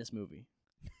Combs in this movie.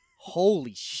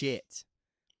 Holy shit.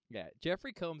 Yeah,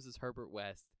 Jeffrey Combs is Herbert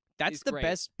West. That's the great.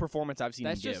 best performance I've seen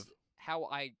him give. That's just how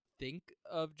I think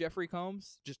of Jeffrey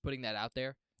Combs, just putting that out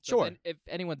there. Sure. So if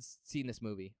anyone's seen this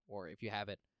movie, or if you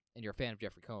haven't, and you're a fan of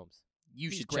Jeffrey Combs, You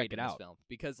he's should great check it in this out. film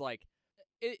because, like,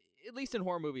 at least in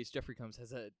horror movies, Jeffrey Combs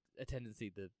has a tendency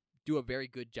to do a very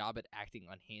good job at acting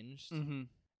unhinged. Mm-hmm.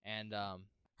 And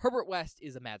Herbert West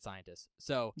is a mad scientist,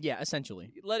 so Yeah,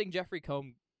 essentially. letting Jeffrey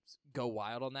Combs go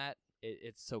wild on that,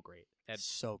 it's so great. And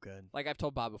So good. like I've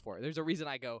told Bob before, there's a reason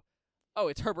I go, oh,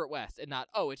 it's Herbert West, and not,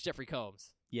 oh, it's Jeffrey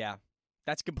Combs. Yeah,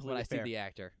 that's completely When I fair. see the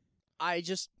actor.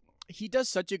 He does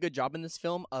such a good job in this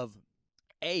film of,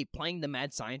 A, playing the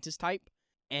mad scientist type,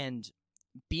 and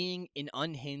being an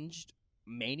unhinged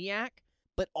maniac,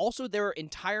 but also there are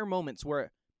entire moments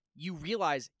where you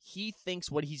realize he thinks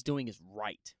what he's doing is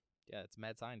right. Yeah, it's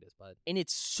mad scientist, bud. And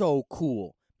it's so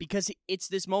cool, because it's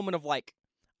this moment of like,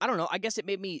 I don't know, I guess it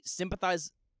made me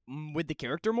sympathize with the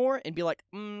character more, and be like,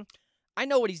 I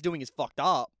know what he's doing is fucked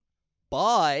up,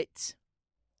 but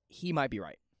he might be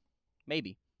right.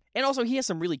 Maybe. And also, he has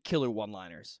some really killer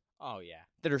one-liners Oh, yeah.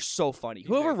 that are so funny. He's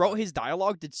Whoever very wrote funny. his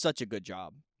dialogue did such a good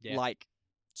job. Yeah. Like,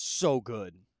 so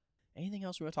good. Anything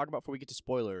else we want to talk about before we get to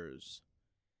spoilers?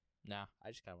 No, I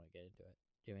just kind of want to get into it.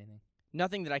 Do you have anything?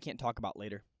 Nothing that I can't talk about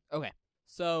later. Okay.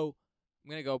 So, I'm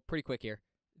going to go pretty quick here.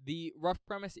 The rough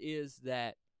premise is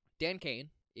that Dan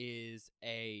Kane is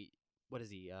what is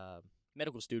he?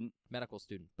 Medical student. Medical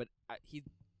student. But he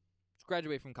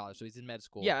graduated from college, so he's in med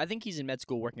school. Yeah, I think he's in med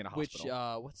school working at a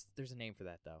hospital. Which, there's a name for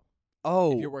that, though.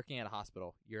 Oh. If you're working at a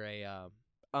hospital, you're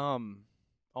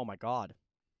Oh my god.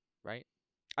 right?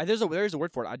 There's a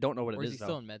word for it. I don't know what Or it is is, he though.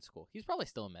 still in med school? He's probably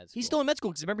still in med school. He's still in med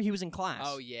school, because remember, he was in class.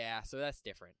 Oh, yeah, so that's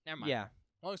different. Never mind. Yeah.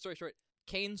 Long story short,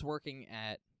 Kane's working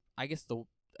at, I guess,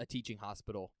 a teaching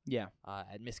hospital Yeah.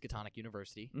 at Miskatonic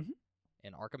University Mhm.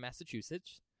 in Arkham,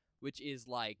 Massachusetts, which is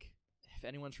like, if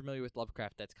anyone's familiar with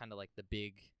Lovecraft, that's kind of like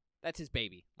that's his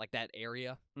baby. Like that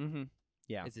area Mm-hmm.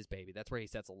 Yeah. is his baby. That's where he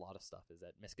sets a lot of stuff, is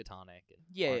at Miskatonic. And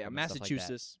Yeah, Arkham yeah. and stuff like that.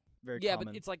 Massachusetts. Very Yeah, common.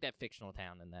 but it's like that fictional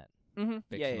town in that Mm-hmm. Yeah,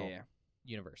 fictional yeah.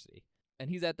 university. And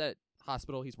he's at that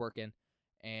hospital, he's working,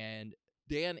 and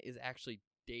Dan is actually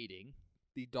dating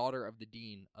the daughter of the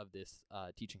dean of this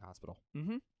teaching hospital,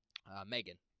 Mm-hmm.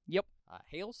 Megan. Yep.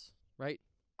 Hales, right?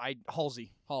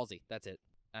 Halsey. Halsey, that's it.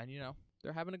 And,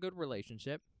 they're having a good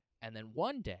relationship. And then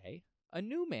one day, a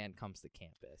new man comes to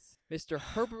campus, Mr.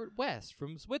 Herbert West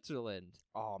from Switzerland,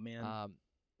 Oh, man.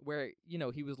 where,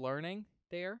 he was learning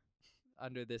there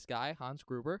under this guy, Hans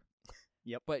Gruber.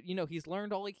 Yep. But, he's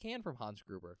learned all he can from Hans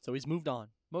Gruber, So he's moved on.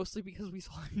 mostly because we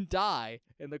saw him die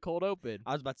in the cold open.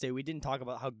 I was about to say, we didn't talk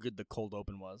about how good the cold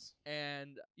open was.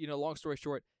 And, long story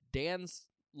short, Dan's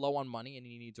low on money and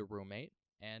he needs a roommate.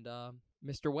 And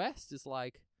Mr. West is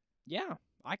like, Yeah,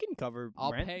 I can cover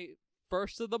I'll rent. pay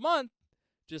first of the month.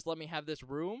 Just let me have this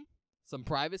room, some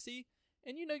privacy,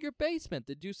 and, your basement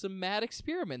to do some mad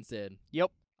experiments in.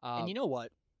 Yep. Uh, And you know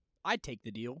what? I'd take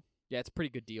the deal. yeah, it's a pretty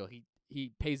good deal.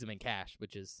 He pays him in cash,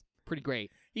 which is pretty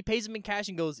great. He pays him in cash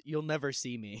and goes, "You'll never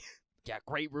see me." Yeah,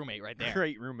 great roommate right there.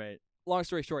 Great roommate. Long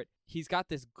story short, he's got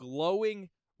this glowing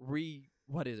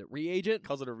reagent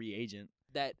Calls it a reagent.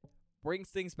 that brings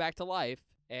things back to life,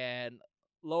 and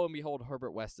lo and behold,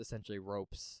 Herbert West essentially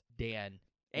ropes Dan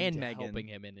And into Megan. helping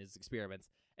him in his experiments.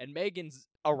 And Megan's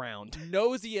Around.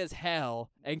 nosy as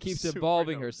hell and keeps Super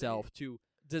involving nosy. herself to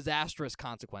disastrous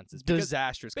consequences. Because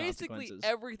Disastrous basically consequences.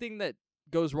 everything that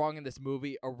goes wrong in this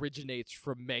movie originates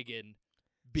from Megan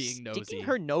being nosy. Sticking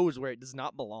her nose where it does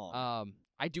not belong.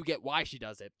 I do get why she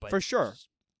does it, but For sure.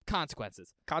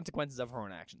 consequences. Consequences of her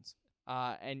own actions.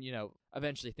 And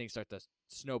eventually things start to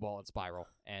snowball and spiral,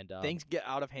 and Things get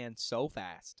out of hand so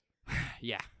fast.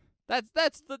 yeah, that's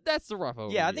the rough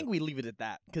overview. Yeah, I think we leave it at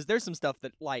that. Because there's some stuff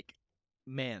that, like,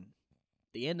 man,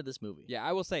 the end of this movie. Yeah,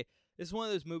 I will say this is one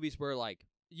of those movies where like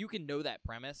you can know that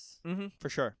premise, Mm-hmm. For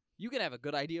sure. you can have a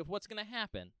good idea of what's gonna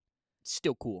happen,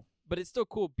 Still cool. but it's still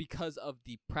cool because of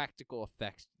the practical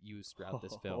effects used throughout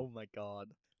this Oh film. my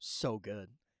god. So good.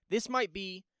 This might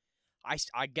be,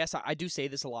 I guess I do say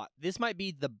this a lot, this might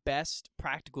be the best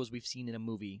practicals we've seen in a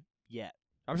movie yet.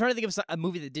 I'm trying to think of a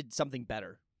movie that did something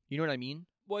better. You know what I mean?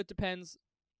 Well, it depends.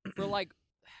 For like,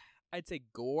 I'd say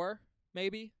gore,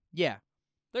 maybe. Yeah.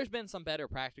 There's been some better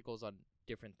practicals on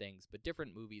different things, but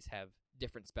different movies have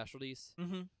different specialties.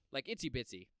 Mm-hmm. Like Itsy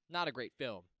Bitsy, not a great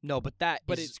film. No, but that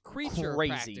But is its creature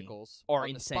crazy practicals or on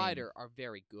insane. the spider are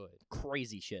very good.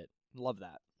 Crazy shit. Love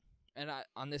that. And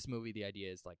on this movie, the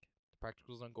idea is like the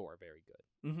practicals on gore are very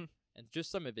good. Mm-hmm. And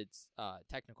just some of its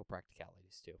technical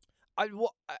practicalities too.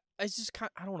 It's just kind.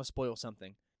 I don't want to spoil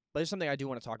something, but there's something I do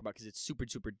want to talk about because it's super,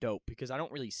 super dope. Because I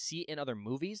don't really see it in other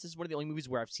movies. This is one of the only movies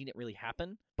where I've seen it really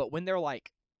happen. But when they're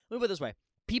like, let me put it this way: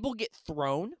 people get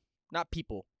thrown, not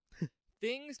people,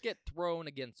 Things get thrown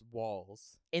against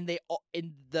walls. and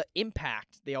the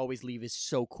impact they always leave is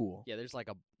so cool. Yeah, there's like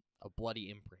a bloody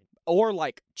imprint. Or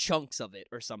like chunks of it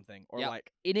or something. Or Yep.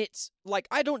 like, and it's like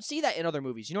I don't see that in other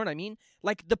movies. You know what I mean?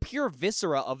 Like the pure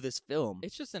viscera of this film.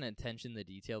 It's just an attention to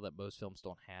detail that most films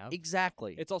don't have.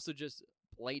 Exactly. It's also just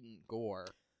blatant gore,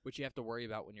 which you have to worry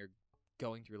about when you're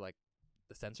going through like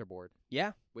the censor board.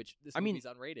 Yeah. Which this I mean, movie's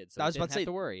unrated, so I I was about didn't to say, have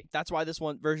to worry. That's why this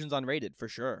one version's unrated for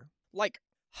sure. Like,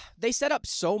 they set up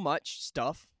so much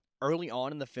stuff early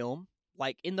on in the film,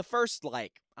 like in the first,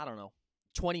 like, I don't know,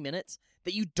 20 minutes,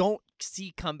 that you don't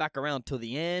see come back around till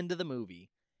the end of the movie.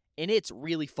 And it's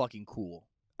really fucking cool.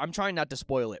 I'm trying not to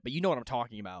spoil it, but you know what I'm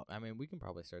talking about. I mean, we can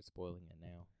probably start spoiling it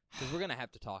now because we're gonna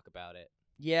have to talk about it.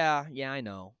 Yeah, I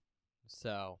know.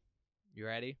 So, you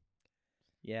ready?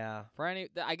 Yeah. For any,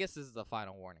 I guess this is the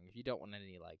final warning. If you don't want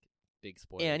any like big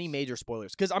spoilers, Yeah, any major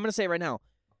spoilers. Because I'm going to say it right now,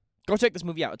 go check this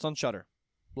movie out. It's on Shudder.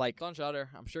 Like, it's on Shudder.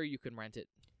 I'm sure you can rent it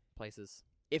places.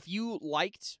 if you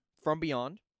liked From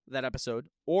Beyond, that episode,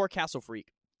 or Castle Freak,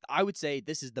 I would say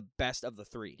this is the best of the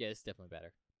three. Yeah, it's definitely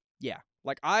better. Yeah.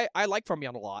 Like, I like From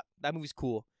Beyond a lot. That movie's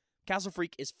cool. Castle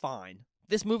Freak is fine.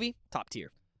 This movie, top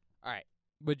tier. All right,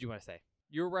 what did you want to say?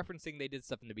 You were referencing they did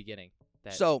stuff in the beginning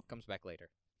that So- comes back later.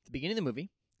 At the beginning of the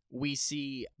movie, we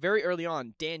see very early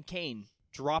on Dan Kane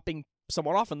dropping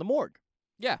someone off in the morgue.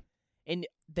 Yeah. And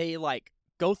they, like,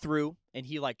 go through, and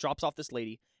he, like, drops off this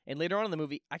lady. And later on in the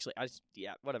movie, actually,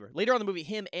 whatever. Later on in the movie,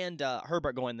 him and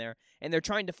Herbert go in there, and they're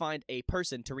trying to find a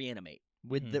person to reanimate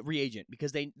with the reagent.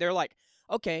 Because they're like,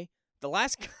 okay, the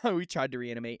last guy we tried to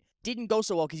reanimate didn't go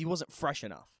so well because he wasn't fresh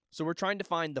enough. So we're trying to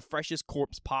find the freshest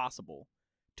corpse possible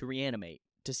to reanimate,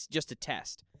 just to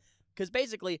test. Because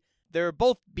basically, they're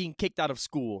both being kicked out of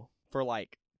school for,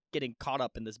 like, getting caught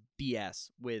up in this BS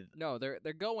with... No, they're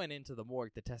going into the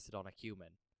morgue to test it on a human.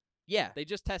 Yeah. They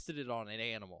just tested it on an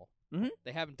animal. Mhm.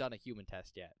 They haven't done a human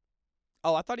test yet.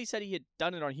 Oh, I thought he said he had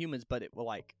done it on humans, but it, well,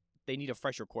 like, they need a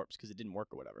fresher corpse because it didn't work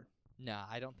or whatever. Nah,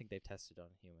 I don't think they've tested it on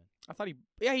a human. I thought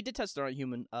he did test it on a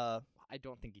human. I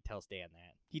don't think he tells Dan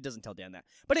that. He doesn't tell Dan that.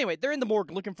 But anyway, they're in the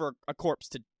morgue looking for a corpse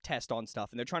to test on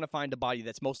stuff, and they're trying to find a body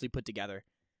that's mostly put together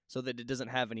so that it doesn't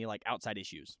have any, like, outside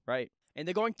issues, right? And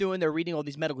they're going through and they're reading all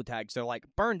these medical tags. They're like,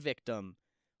 burn victim,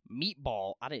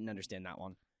 meatball. I didn't understand that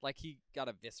one. Like he got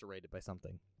eviscerated by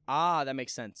something. Ah, that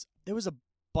makes sense. There was a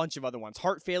bunch of other ones.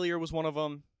 Heart failure was one of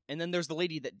them. And then there's the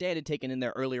lady that Dan had taken in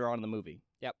there earlier on in the movie.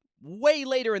 Yep. Way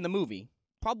later in the movie.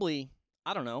 Probably,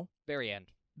 I don't know, Very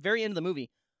end. very end of the movie.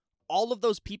 All of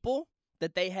those people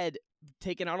that they had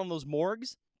taken out on those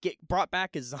morgues get brought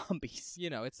back as zombies. You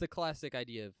know, it's the classic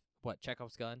idea of, what,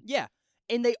 Chekhov's gun? Yeah.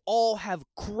 And they all have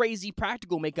crazy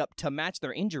practical makeup to match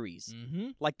their injuries. Mm-hmm.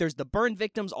 Like, there's the burn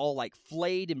victims all, like,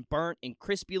 flayed and burnt and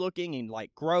crispy looking and,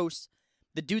 like, gross.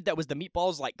 The dude that was the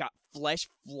meatballs, like, got flesh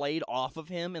flayed off of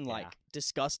him and, like,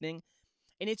 disgusting.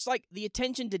 And it's, like, the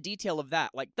attention to detail of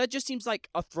that. Like, that just seems like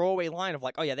a throwaway line of,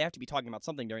 like, oh, yeah, they have to be talking about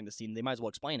something during the scene. They might as well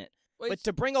explain it. Well, But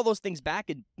to bring all those things back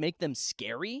and make them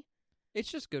scary,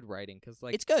 it's just good writing, because,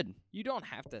 like, it's good. you don't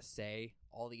have to say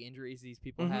all the injuries these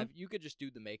people Mhm. have. You could just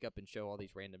do the makeup and show all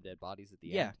these random dead bodies at the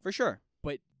Yeah, end. for sure.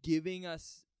 But giving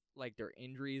us, like, their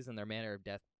injuries and their manner of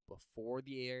death before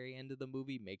the very end of the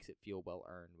movie makes it feel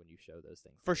well-earned when you show those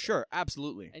things. For later. sure.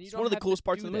 Absolutely. And you It's don't one of the have to coolest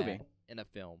parts do of the movie. that in a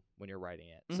film when you're writing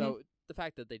it. Mhm. So the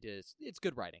fact that they did it's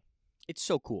good writing. It's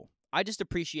so cool. I just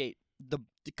appreciate the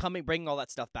bringing all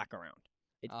that stuff back around.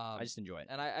 I just enjoy it.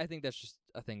 And I think that's just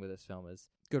a thing with this film is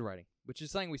good writing, which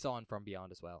is something we saw in From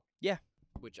Beyond as well. Yeah.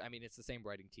 Which, I mean, it's the same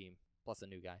writing team plus a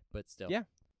new guy, but still. Yeah.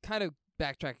 Kind of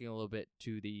backtracking a little bit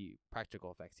to the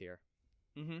practical effects here.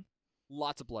 Mm-hmm.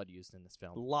 Lots of blood used in this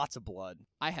film. Lots of blood.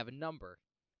 I have a number.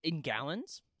 In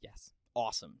gallons? Yes.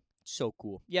 Awesome. So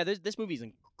cool. Yeah, this movie is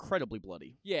incredibly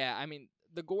bloody. Yeah, I mean,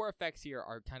 the gore effects here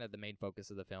are kind of the main focus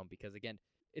of the film because, again,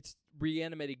 it's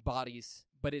reanimating bodies,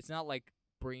 but it's not like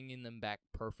bringing them back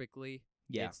perfectly.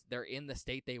 Yeah. They're in the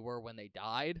state they were when they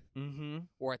died, Mm-hmm.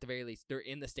 or at the very least, they're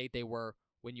in the state they were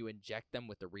when you inject them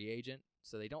with the reagent,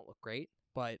 so they don't look great.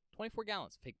 but 24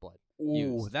 gallons of fake blood. Ooh,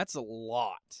 used. that's a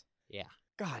lot. Yeah.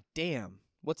 God damn.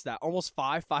 What's that? Almost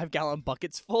 5 gallon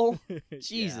buckets full?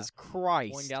 Jesus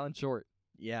Christ. 1 gallon short.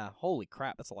 Yeah, holy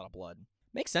crap, that's a lot of blood.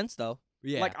 Makes sense, though.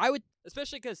 Yeah. Like, I would...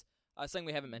 Especially because, something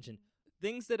we haven't mentioned,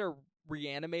 things that are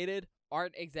reanimated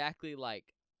aren't exactly, like,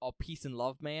 all peace and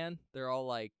love, man. They're all,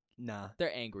 like... Nah.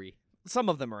 They're angry. Some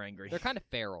of them are angry. They're kind of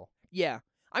feral. Yeah.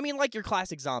 I mean, like your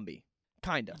classic zombie.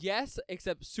 Kinda. Yes,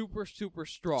 except super, super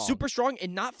strong. Super strong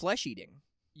and not flesh-eating.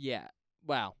 Yeah.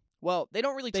 Wow. Well, they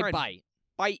don't really They try and bite.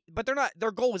 bite, but they're not...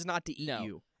 Their goal is not to eat No.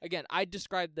 you. Again, I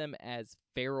describe them as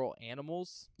feral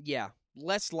animals. Yeah.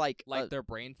 Less like... Their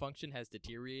brain function has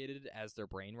deteriorated as their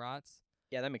brain rots.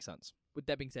 Yeah, that makes sense. With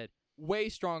that being said, way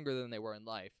stronger than they were in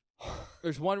life.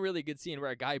 There's one really good scene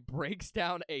where a guy breaks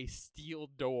down a steel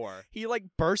door. He, like,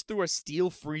 burst through a steel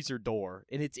freezer door,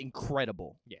 and it's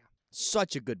incredible. Yeah.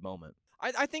 Such a good moment.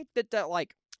 I think that,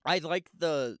 like, I like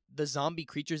the zombie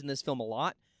creatures in this film a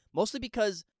lot, mostly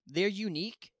because they're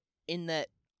unique in that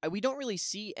we don't really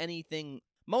see anything...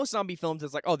 Most zombie films,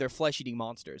 it's like, oh, they're flesh-eating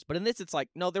monsters. But in this, it's like,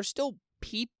 no, they're still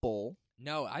people.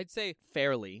 No, I'd say...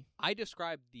 Fairly. I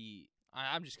describe the...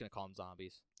 I'm just going to call them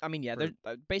zombies. I mean, yeah, they're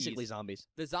basically ease. zombies.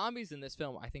 The zombies in this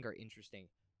film, I think, are interesting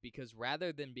because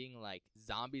rather than being like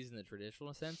zombies in the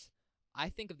traditional sense, I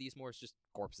think of these more as just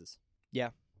corpses. Yeah.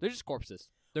 They're just corpses.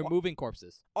 They're Well, moving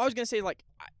corpses. I was going to say, like,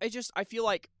 I feel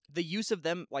like the use of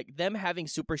them, like, them having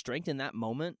super strength in that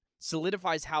moment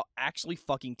solidifies how actually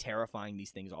fucking terrifying these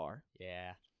things are.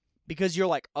 Yeah. Because you're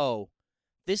like, oh,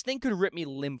 this thing could rip me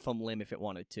limb from limb if it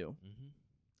wanted to. Mm-hmm.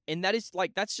 And that is,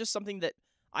 like, that's just something that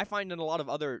I find in a lot of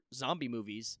other zombie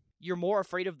movies. You're more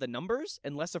afraid of the numbers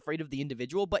and less afraid of the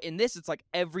individual. But in this, it's like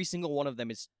every single one of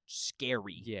them is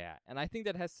scary. Yeah, and I think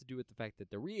that has to do with the fact that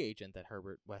the reagent that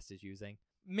Herbert West is using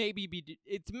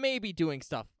it's maybe doing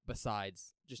stuff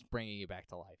besides just bringing you back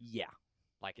to life. Yeah.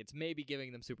 Like, it's maybe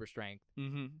giving them super strength.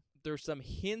 Mm-hmm. There's some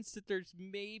hints that there's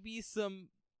maybe some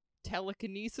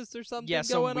telekinesis or something Yeah,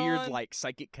 some going weird, on. like,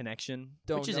 psychic connection,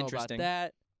 Don't which is know interesting. about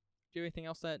that. Do you have anything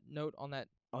else that note on that?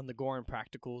 On the gore and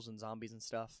practicals and zombies and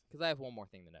stuff. Because I have one more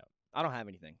thing to note. I don't have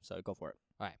anything, so go for it.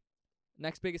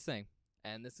 Next biggest thing,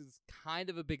 and this is kind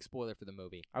of a big spoiler for the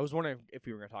movie. I was wondering if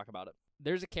we were going to talk about it.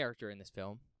 There's a character in this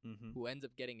film Mm-hmm. who ends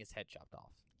up getting his head chopped off.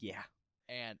 Yeah.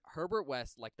 And Herbert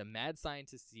West, like the mad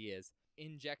scientist he is,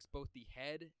 injects both the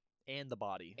head And the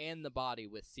body. and the body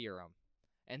with serum.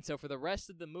 And so for the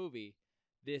rest of the movie,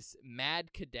 this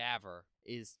mad cadaver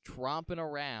is tromping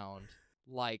around,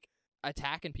 like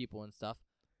attacking people and stuff,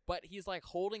 but he's like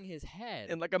holding his head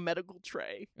In, like, a medical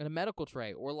tray. in a medical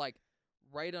tray or like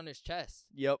right on his chest.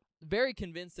 Yep. Very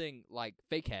convincing, like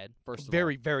fake head, first of all.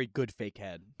 Very, very good fake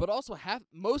head. But also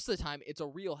most of the time it's a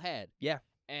real head. Yeah.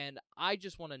 And I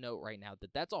just want to note right now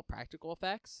that that's all practical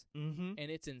effects, Mm-hmm.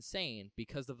 and it's insane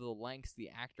because of the lengths the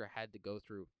actor had to go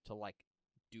through to like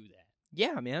do that.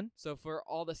 Yeah, man. So for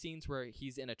all the scenes where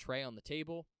he's in a tray on the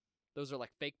table, those are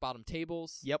like fake bottom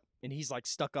tables. Yep. And he's, like,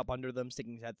 stuck up under them,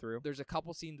 sticking his head through. There's a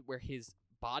couple scenes where his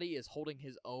body is holding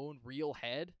his own real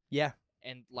head Yeah.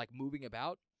 and like moving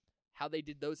about. How they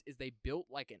did those is they built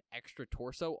like an extra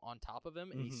torso on top of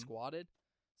him and he Mhm. squatted.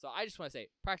 So I just want to say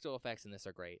practical effects in this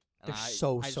are great. And They're I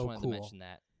so just wanted cool. to mention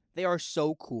that. They are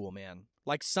so cool, man.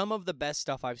 Like, some of the best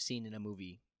stuff I've seen in a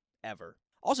movie ever.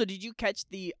 Also, did you catch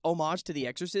the homage to The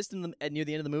Exorcist near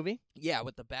the end of the movie? Yeah,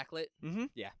 with the backlit. Mm-hmm.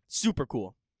 Yeah. Super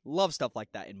cool. Love stuff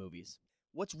like that in movies.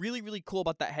 What's really, really cool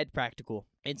about that head practical,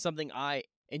 and something I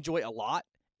enjoy a lot,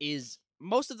 is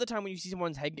most of the time when you see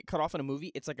someone's head get cut off in a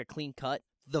movie, it's like a clean cut.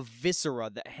 The viscera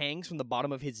that hangs from the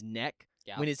bottom of his neck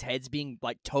Yeah. when his head's being,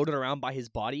 like, toted around by his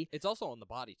body. It's also on the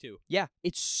body too. Yeah,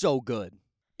 it's so good.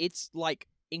 It's, like,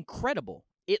 incredible.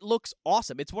 It looks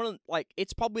awesome. It's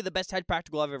it's probably the best head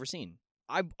practical I've ever seen.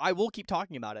 I will keep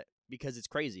talking about it because it's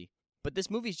crazy. But this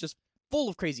movie's just full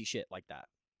of crazy shit like that,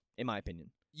 in my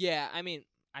opinion. Yeah, I mean,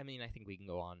 I think we can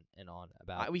go on and on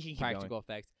about We can keep practical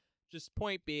effects. Just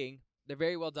point being, they're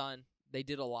very well done. They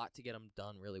did a lot to get them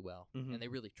done really well, Mhm. and they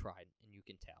really tried, and you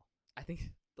can tell. I think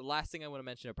the last thing I want to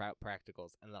mention about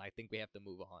practicals, and then I think we have to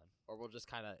move on, or we'll just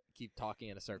kind of keep talking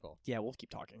in a circle, Yeah, we'll keep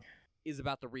talking. is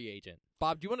about the reagent.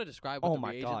 Bob, do you want to describe what Oh the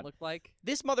my reagent God. looked like?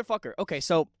 This motherfucker. Okay,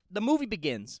 so the movie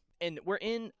begins, and we're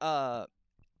in, oh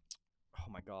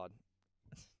my God.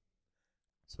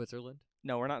 Switzerland?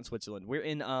 No, we're not in Switzerland. We're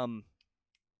in, how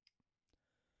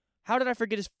did I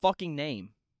forget his fucking name?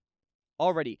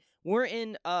 Already. We're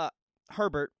in,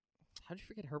 Herbert. How did you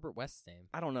forget Herbert West's name?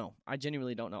 I don't know. I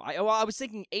genuinely don't know. I was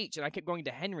thinking H, and I kept going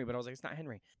to Henry, but I was like, it's not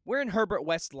Henry. We're in Herbert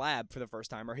West's lab for the first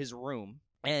time, or his room.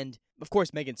 And, of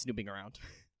course, Megan's snooping around.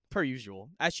 Per usual.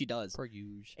 As she does. Per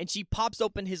usual. And she pops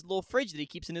open his little fridge that he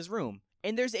keeps in his room.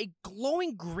 and there's a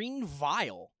glowing green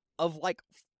vial of like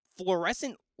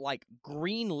fluorescent like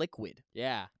green liquid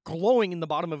Yeah. glowing in the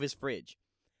bottom of his fridge.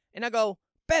 And I go,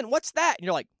 Ben, what's that? And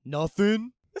you're like,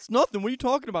 nothing. That's nothing. What are you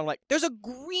talking about? I'm like, there's a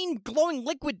green glowing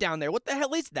liquid down there. What the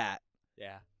hell is that?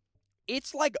 Yeah.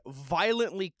 It's like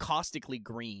violently caustically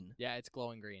green. Yeah, it's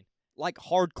glowing green. Like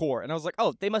hardcore. And I was like,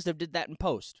 oh, they must have did that in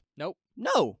post. Nope.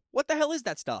 No. What the hell is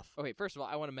that stuff? Okay, first of all,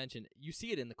 I want to mention, you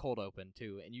see it in the cold open,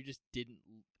 too, and you just didn't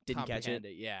Didn't catch comprehend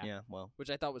it. Yeah. Yeah, well. Which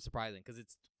I thought was surprising, because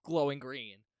it's glowing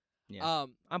green. Yeah.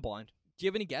 I'm blind. Do you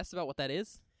have any guess about what that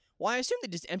is? Well, I assume they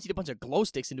just emptied a bunch of glow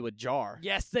sticks into a jar.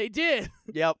 Yes, they did!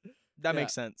 Yep. That Yeah.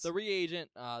 makes sense. The reagent,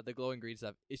 the glowing green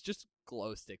stuff, it's just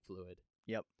glow stick fluid.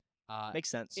 Yep. Makes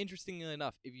sense. Interestingly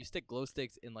enough, if you stick glow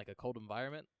sticks in like a cold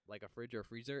environment, like a fridge or a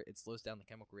freezer, it slows down the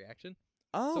chemical reaction.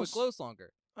 Oh. So it glows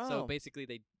longer. Oh. So basically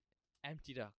they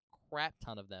emptied a crap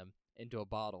ton of them into a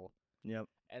bottle. Yep.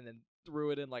 And then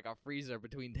threw it in like a freezer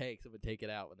between takes and would take it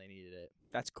out when they needed it.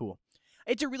 That's cool.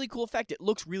 It's a really cool effect. It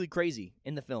looks really crazy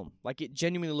in the film. Like, it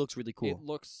genuinely looks really cool. It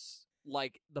looks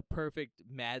like the perfect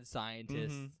mad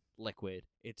scientist liquid.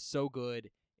 It's so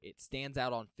good. It stands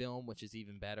out on film, which is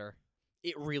even better.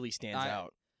 It really stands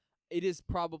out. It is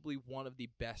probably one of the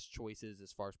best choices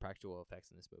as far as practical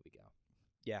effects in this movie go.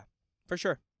 Yeah, for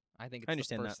sure. I think I it's the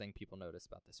understand first thing people notice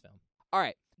about this film. All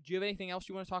right. Do you have anything else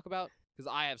you want to talk about?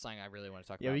 Because I have something I really want to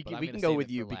talk about. Yeah, but I'm we gonna can go save with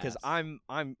it you for because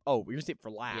last. Oh, we're gonna save it for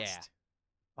last. Yeah.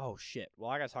 Oh shit. Well,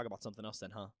 I gotta talk about something else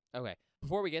then, huh? Okay.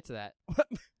 Before we get to that,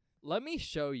 let me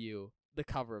show you the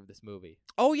cover of this movie.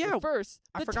 Oh yeah. But first,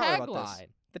 I the forgot about this. tagline.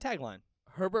 The tagline.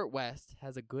 Herbert West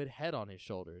has a good head on his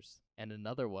shoulders and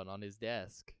another one on his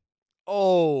desk.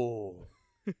 Oh,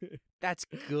 that's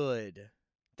good.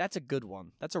 That's a good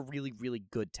one. That's a really, really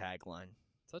good tagline.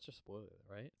 Such a spoiler,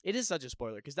 right? It is such a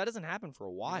spoiler because that doesn't happen for a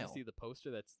You while. see the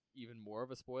poster that's even more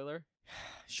of a spoiler?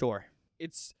 Sure.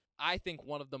 It's, I think,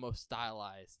 one of the most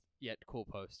stylized yet cool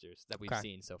posters that we've Okay.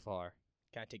 seen so far.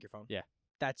 Can I take your phone? Yeah.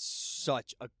 That's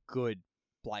such a good,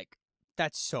 like,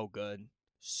 that's so good.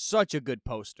 Such a good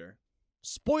poster.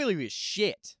 Spoilery as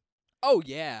shit. Oh,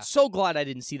 yeah. So glad I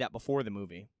didn't see that before the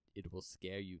movie. It will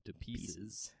scare you to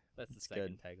pieces. That's the That's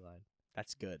second tagline.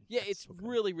 That's good. Yeah, That's it's so good.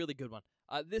 really, really good one.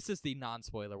 This is the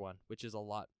non-spoiler one, which is a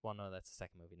lot. Well, no, that's the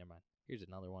second movie. Never mind. Here's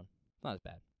another one. Not as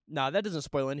bad. Nah, that doesn't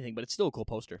spoil anything, but it's still a cool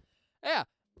poster. Yeah,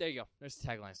 there you go. There's the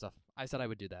tagline stuff. I said I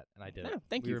would do that, and I did Yeah, it.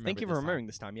 thank We you. Thank you for remembered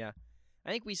this time. remembering this time, yeah.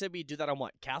 I think we said we'd do that on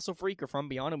what? Castle Freak or From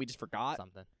Beyond, and we just forgot?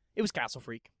 Something. It was Castle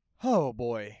Freak. Oh,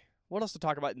 boy. What else to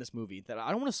talk about in this movie? That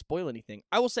I don't want to spoil anything.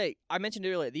 I will say, I mentioned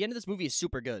earlier, the end of this movie is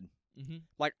super good. Mm-hmm.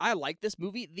 Like, I like this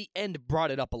movie. The end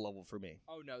brought it up a level for me.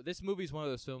 Oh, no. This movie's one of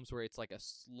those films where it's like a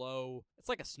slow... It's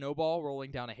like a snowball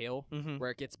rolling down a hill Mm-hmm.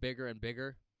 where it gets bigger and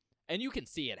bigger. And you can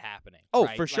see it happening. Oh,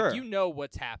 right? for sure. Like, you know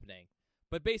what's happening.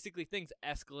 But basically, things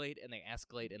escalate, and they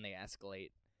escalate, and they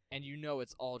escalate. And you know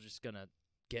it's all just going to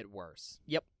get worse.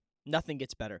 Nothing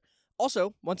gets better.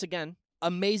 Also, once again,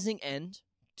 amazing end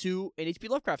to an H.P.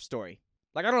 Lovecraft story.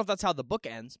 Like, I don't know if that's how the book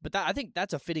ends, but I think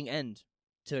that's a fitting end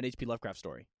to an H.P. Lovecraft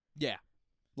story. Yeah.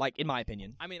 Like, in my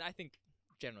opinion. I mean, I think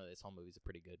generally this whole movie's a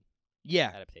pretty good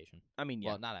Yeah. adaptation. I mean, yeah.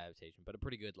 Well, not adaptation, but a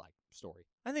pretty good, like, story.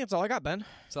 I think that's all I got, Ben.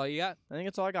 That's all you got? I think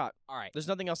that's all I got. All right. There's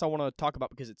nothing else I want to talk about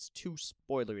because it's too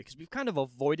spoilery. Because we've kind of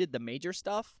avoided the major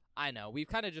stuff. I know. We've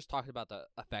kind of just talked about the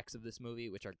effects of this movie,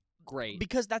 which are great.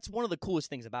 Because that's one of the coolest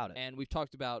things about it. And we've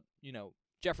talked about,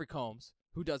 Jeffrey Combs,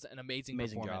 who does an amazing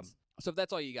performance. job. So if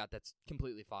that's all you got, that's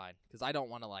completely fine. Because I don't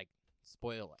want to, like,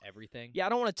 spoil everything. Yeah, I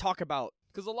don't want to talk about...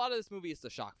 Because a lot of this movie is the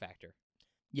shock factor.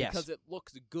 Yes. Because it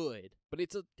looks good, but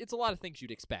it's a lot of things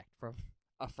you'd expect from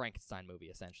a Frankenstein movie,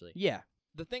 essentially. Yeah.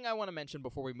 The thing I want to mention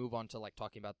before we move on to, like,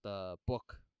 talking about the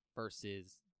book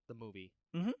versus the movie,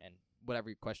 Mhm. and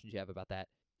whatever questions you have about that,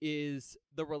 is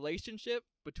the relationship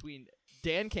between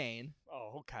Dan Kane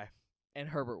Oh, okay. and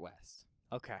Herbert West.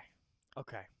 Okay.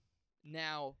 Okay.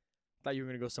 Now, Thought you were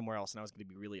going to go somewhere else, and I was going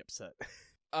to be really upset.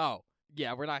 oh,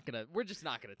 yeah, we're just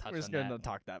not gonna touch We're just on going that. to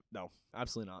talk that. No,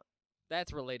 absolutely not.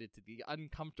 That's related to the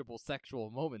uncomfortable sexual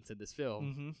moments in this film.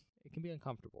 Mm-hmm. It can be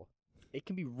uncomfortable. It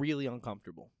can be really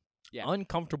uncomfortable. Yeah.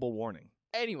 Uncomfortable warning.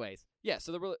 Anyways, yeah,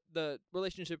 so the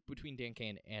relationship between Dan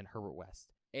Kane and Herbert West.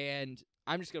 And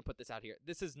I'm just going to put this out here.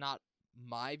 This is not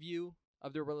my view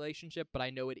of their relationship, but I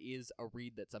know it is a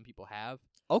read that some people have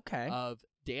Okay. of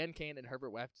Dan Kane and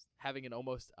Herbert West having an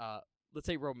almost, let's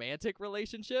say, romantic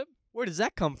relationship. Where does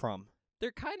that come from?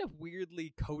 They're kind of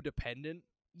weirdly codependent.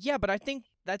 Yeah, but I think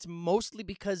that's mostly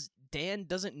because Dan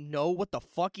doesn't know what the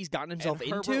fuck he's gotten himself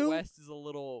and into. Herbert West is a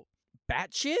little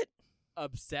Batshit?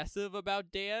 obsessive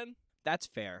about Dan That's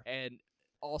fair. and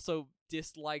also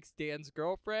dislikes Dan's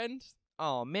girlfriend.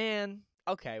 Oh, man.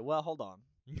 Okay, well, hold on.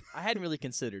 I hadn't really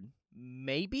considered.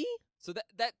 Maybe So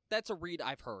that's a read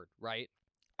I've heard, right?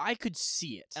 I could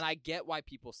see it. And I get why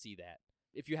people see that.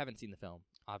 If you haven't seen the film,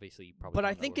 obviously you probably but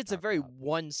don't I know think what it's a we're very talking about.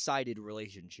 one-sided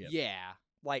relationship. Yeah.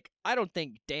 Like, I don't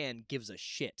think Dan gives a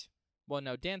shit. Well,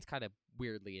 no, Dan's kind of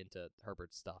weirdly into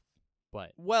Herbert's stuff,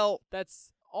 but Well,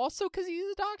 that's also because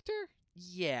he's a doctor.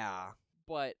 yeah,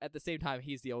 But at the same time,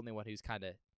 he's the only one who's kind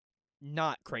of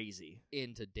not crazy.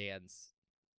 into Dan's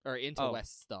or into Oh.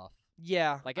 West's stuff.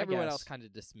 Yeah, Like I everyone guess. else kind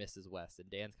of dismisses West, and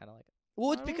Dan's kind of like,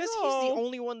 Well, it's I don't because he's know. the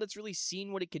only one that's really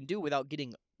seen what it can do without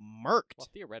getting murked. well,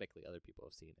 theoretically, other people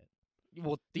have seen it.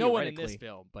 Well, No one in theoretically. this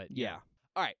film, but Yeah.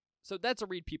 All right, so that's a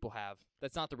read people have.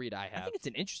 That's not the read I have. I think it's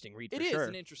an interesting read for It is sure.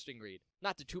 an interesting read.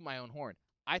 Not to toot my own horn,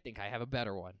 I think I have a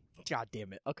better one. God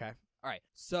damn it. Okay. All right,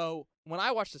 so when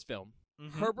I watch this film,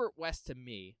 Mhm. Herbert West to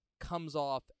me comes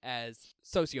off as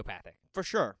sociopathic. For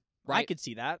sure. I Right? could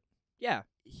see that. Yeah.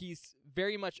 He's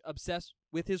very much obsessed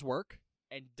with his work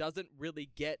and doesn't really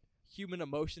get human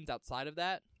emotions outside of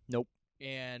that. Nope.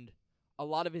 And a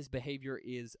lot of his behavior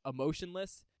is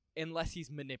emotionless unless he's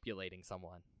manipulating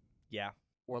someone Yeah.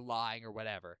 or lying or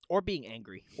whatever Or being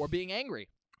angry. or being angry.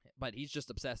 But he's just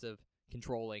obsessive,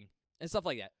 controlling, and stuff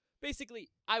like that. Basically,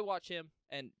 I watch him,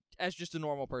 and as just a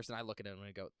normal person, I look at him and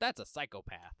I go, that's a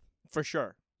psychopath. For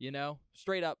sure. You know?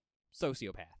 Straight up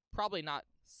sociopath. Probably not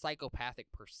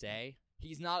psychopathic per se.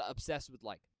 He's not obsessed with,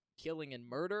 like, killing and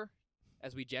murder,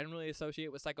 as we generally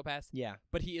associate with psychopaths, Yeah.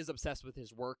 but he is obsessed with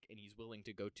his work, and he's willing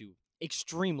to go to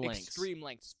Extreme lengths. extreme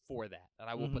lengths for that. And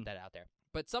I will Mhm. put that out there.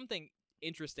 But something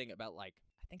interesting about, like,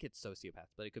 I think it's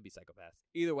sociopaths, but it could be psychopaths.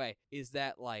 Either way, is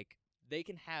that, like, they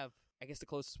can have, I guess the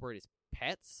closest word is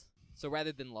pets. So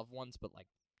rather than loved ones, but, like,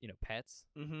 you know, pets.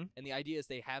 Mm-hmm. And the idea is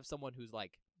they have someone who's,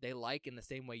 like, they like in the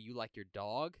same way you like your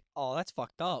dog. Oh, that's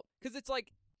fucked up. Because it's like,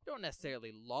 you don't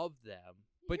necessarily love them,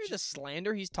 But but you're the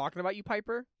slander he's talking about, you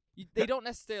Piper? they don't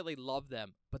necessarily love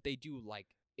them, but they do,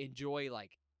 like, enjoy,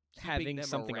 like, keeping Having them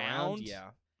something around.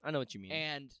 Yeah. I know what you mean.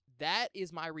 And that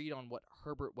is my read on what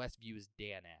Herbert West views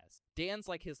Dan as. Dan's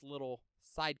like his little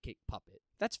sidekick puppet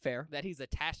That's fair. that he's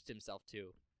attached himself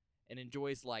to and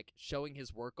enjoys, like, showing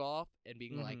his work off and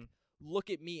being like, Mhm. look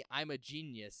at me, I'm a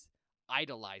genius,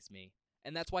 idolize me.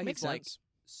 And that's why Makes he's, like, sense.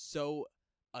 so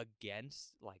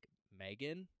against, like,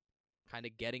 Megan kind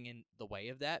of getting in the way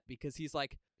of that because he's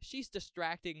like, she's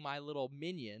distracting my little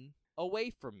minion away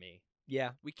from me.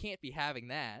 Yeah. We can't be having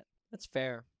that. That's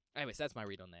fair. Anyways, that's my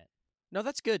read on that. No,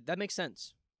 that's good. That makes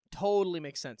sense. Totally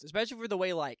makes sense. Especially for the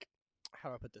way, like, how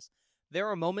do I put this? There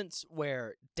are moments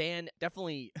where Dan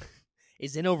definitely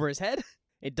is in over his head.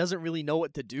 It doesn't really know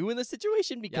what to do in the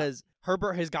situation because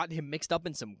Herbert has gotten him mixed up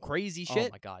in some crazy shit.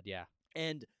 Oh my god, yeah.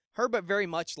 And Herbert very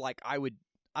much like I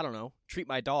don't know, treat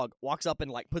my dog, walks up and,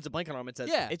 like, puts a blanket on him and says,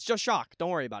 Yeah. it's just shock.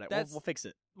 Don't worry about it. That's- We'll fix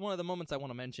it. One of the moments I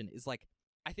want to mention is, like,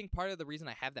 I think part of the reason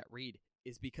I have that read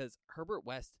is because Herbert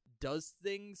West does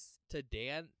things to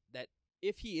Dan that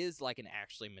if he is, like, an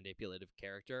actually manipulative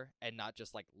character and not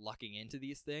just, like, lucking into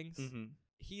these things, Mm-hmm.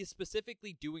 he is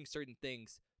specifically doing certain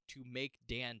things to make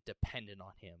Dan dependent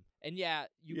on him. And yeah,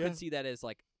 you Yeah. could see that as,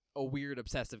 like, a weird,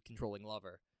 obsessive, controlling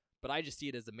lover. But I just see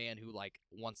it as a man who, like,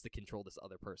 wants to control this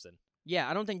other person. Yeah,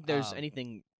 I don't think there's Um,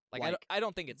 anything Like, like... I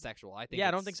don't think it's sexual. I think Yeah,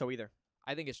 I don't it's- think so either.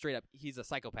 I think it's straight up, he's a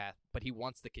psychopath, but he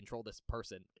wants to control this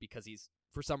person because he's,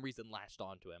 for some reason, latched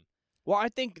onto him. Well, I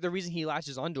think the reason he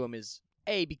latches onto him is,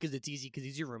 A, because it's easy because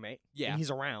he's your roommate. Yeah. And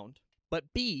he's around.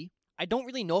 But B, I don't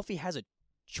really know if he has a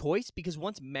choice because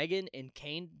once Megan and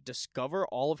Kane discover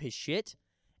all of his shit,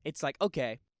 it's like,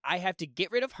 okay, I have to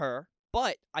get rid of her,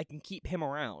 but I can keep him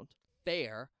around.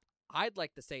 Fair. I'd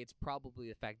like to say it's probably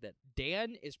the fact that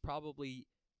Dan is probably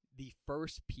the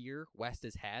first peer West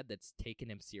has had that's taken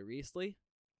him seriously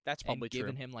That's probably and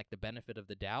given true. him, like, the benefit of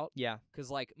the doubt. Yeah.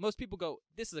 Because, like, most people go,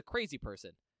 this is a crazy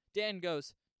person. Dan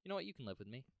goes, you know what, you can live with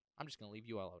me. I'm just going to leave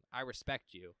you alone. I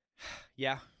respect you.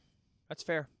 Yeah. That's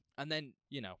fair. And then,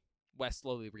 you know, West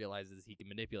slowly realizes he can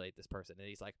manipulate this person. And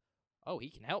he's like, oh, he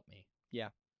can help me. Yeah.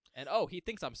 And, oh, he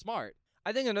thinks I'm smart.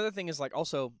 I think another thing is, like,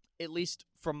 also, at least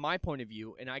from my point of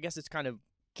view, and I guess it's kind of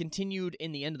continued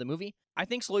in the end of the movie, I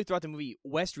think slowly throughout the movie,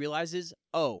 West realizes,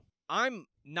 oh, I'm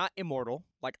not immortal.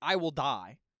 Like, I will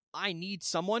die. I need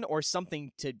someone or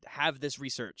something to have this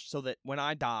research so that when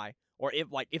I die, or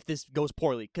if this goes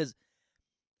poorly, because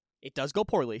it does go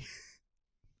poorly,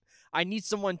 I need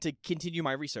someone to continue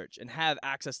my research and have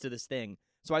access to this thing.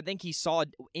 So I think he saw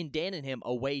in Dan and him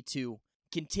a way to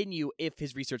continue if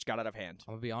his research got out of hand.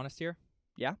 I'm going to be honest here.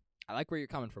 Yeah? I like where you're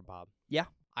coming from, Bob. Yeah.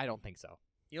 I don't think so.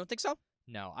 You don't think so?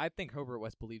 No, I think Herbert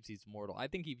West believes he's immortal. I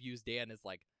think he views Dan as,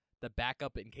 like, the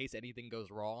backup in case anything goes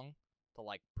wrong to,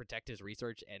 like, protect his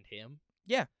research and him.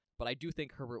 Yeah. But I do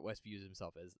think Herbert West views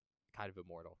himself as kind of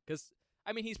immortal. Because,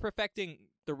 I mean, he's perfecting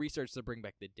the research to bring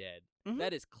back the dead. Mhm.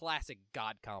 That is classic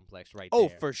God complex right Oh,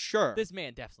 there. for sure. This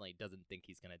man definitely doesn't think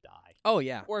he's going to die. Oh,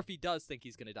 yeah. Or if he does think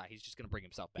he's going to die, he's just going to bring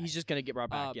himself back. He's just going to get brought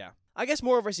back, Um, yeah. I guess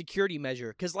more of a security measure,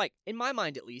 because, like, in my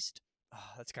mind at least,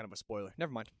 that's kind of a spoiler.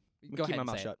 Never mind. Go keep ahead my and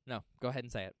mouth say shut. it. No, go ahead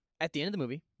and say it. At the end of the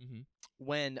movie, Mm-hmm.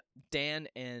 when Dan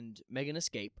and Megan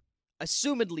escape,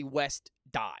 assumedly West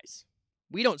dies.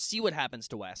 We don't see what happens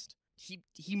to West.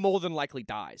 He more than likely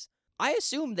dies. I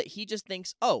assume that he just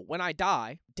thinks, oh, when I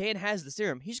die, Dan has the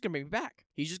serum. He's just going to bring me back.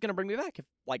 He's just going to bring me back if,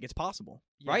 like, it's possible.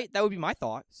 Yeah. Right? That would be my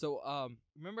thought. So,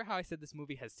 remember how I said this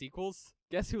movie has sequels?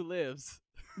 Guess who lives?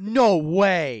 No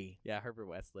way. Yeah, Herbert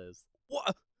West lives.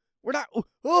 What? We're not...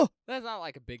 Oh! That's not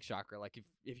like a big shocker, like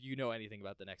if you know anything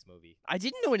about the next movie. I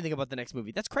didn't know anything about the next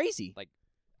movie. That's crazy.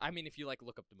 I mean, if you like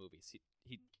look up the movies,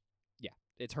 yeah,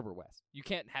 it's Herbert West. You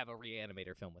can't have a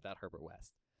Re-animator film without Herbert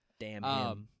West. Damn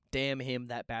him. Damn him,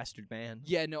 that bastard man.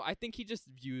 Yeah, no, I think he just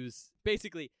views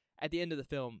basically at the end of the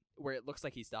film where it looks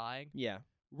like he's dying. Yeah.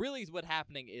 Really, what's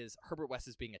happening is Herbert West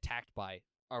is being attacked by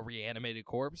a reanimated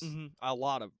corpse, Mm-hmm. A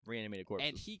lot of reanimated corpses.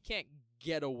 and he can't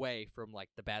get away from like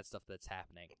the bad stuff that's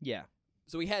happening. Yeah.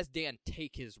 So he has Dan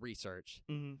take his research.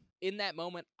 Mm-hmm. In that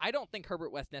moment, I don't think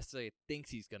Herbert West necessarily thinks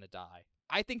he's gonna die.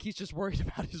 I think he's just worried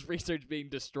about his research being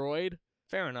destroyed,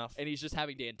 Fair enough. and he's just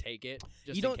having Dan take it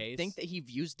just You don't in case. think that he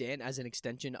views Dan as an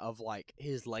extension of, like,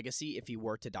 his legacy if he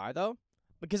were to die, though?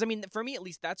 Because, I mean, for me, at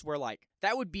least, that's where, like,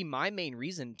 that would be my main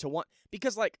reason to want...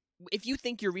 Because, like, if you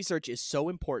think your research is so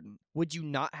important, would you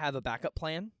not have a backup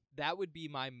plan? That would be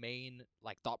my main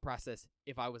like thought process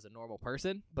if I was a normal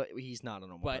person. But he's not a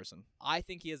normal But- person. I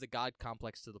think he has a God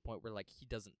complex to the point where like he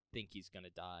doesn't think he's gonna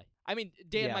die. I mean,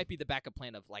 Dan Yeah. might be the backup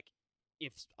plan of like,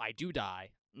 if I do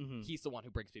die, Mm-hmm. he's the one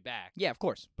who brings me back. Yeah, of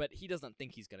course. But he doesn't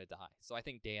think he's gonna die. So I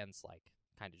think Dan's like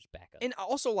kind of just backup. And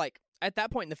also, like, at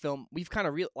that point in the film, we've kind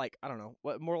of I don't know,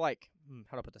 what more like,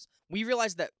 how do I put this? We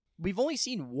realized that we've only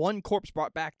seen one corpse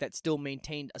brought back that still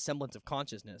maintained a semblance of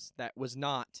consciousness, that was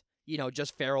not,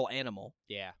 just feral animal.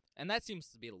 Yeah, and that seems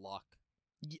to be luck.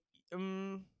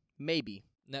 Maybe.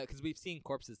 No, because we've seen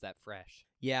corpses that fresh.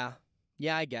 Yeah.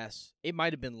 Yeah, I guess. It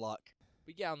might have been luck.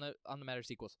 But yeah, on the matter of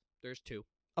sequels, there's two.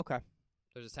 Okay.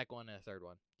 There's a second one and a third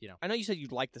one. I know you said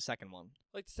you'd like the second one.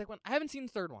 Like the second one, I haven't seen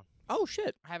the third one. Oh,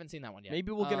 shit. I haven't seen that one yet.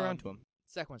 Maybe we'll get around to him.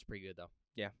 Second one's pretty good though.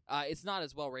 Yeah. It's not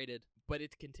as well rated, but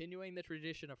it's continuing the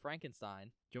tradition of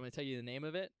Frankenstein. Do you want me to tell you the name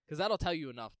of it? Because that'll tell you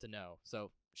enough to know.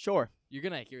 So Sure. you're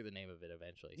gonna hear the name of it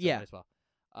eventually. So Yeah. might as well.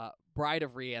 Bride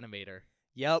of Re-animator,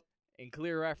 Yep. in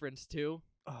clear reference to.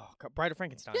 Oh, Bride of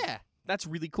Frankenstein. Yeah. That's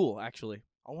really cool, actually.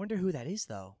 I wonder who that is,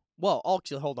 though. Well,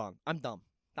 actually, hold on. I'm dumb.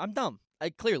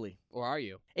 Clearly. Or are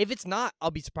you? If it's not, I'll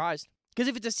be surprised. Because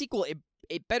if it's a sequel,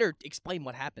 it better explain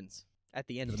what happens at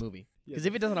the end of the movie. Because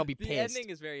if it doesn't, I'll be The pissed. ending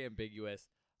is very ambiguous.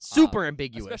 Super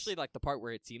ambiguous. Especially like the part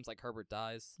where it seems like Herbert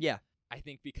dies. Yeah. I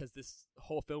think because this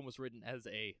whole film was written as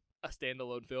a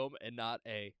standalone film and not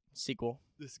a sequel.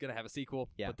 this is gonna have a sequel.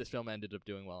 Yeah. But this film ended up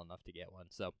doing well enough to get one.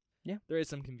 So yeah, there is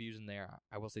some confusion there.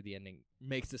 I will say the ending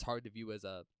makes this hard to view as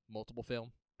a multiple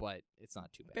film, but it's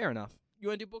not too bad. Fair enough. You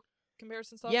want to do book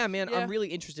comparison stuff? Yeah, man. I'm really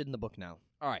interested in the book now.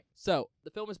 All right. So the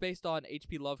film is based on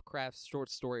H.P. Lovecraft's short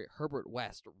story Herbert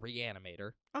West,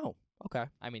 Re-animator. Oh, okay.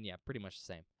 I mean, yeah, pretty much the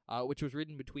same. Which was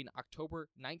written between October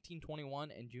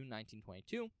 1921 and June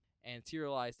 1922, and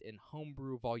serialized in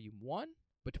Homebrew Volume 1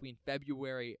 between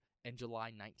February and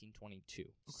July 1922. Okay.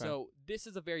 So this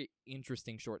is a very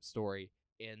interesting short story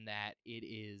in that it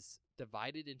is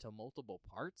divided into multiple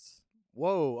parts.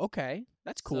 Whoa, okay.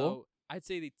 That's cool. So I'd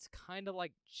say it's kind of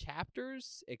like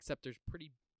chapters, except there's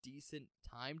pretty decent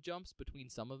time jumps between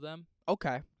some of them.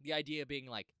 Okay. The idea being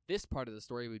like this part of the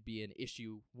story would be in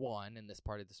issue 1 and this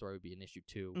part of the story would be in issue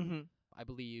 2. Mm-hmm. I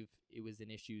believe it was in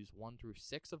issues 1 through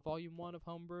 6 of Volume 1 of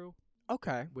Homebrew,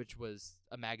 Okay. which was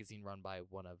a magazine run by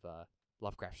one of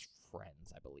Lovecraft's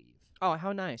friends, I believe. Oh,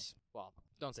 how nice. Well,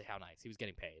 don't say how nice. He was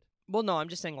getting paid. Well, no, I'm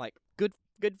just saying, like, good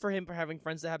for him for having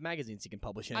friends that have magazines he can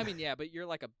publish in. I mean, yeah, but you're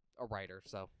like a writer,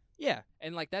 so. yeah.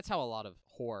 And like that's how a lot of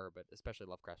horror, but especially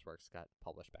Lovecraft's works got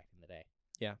published back in the day.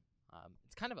 Yeah.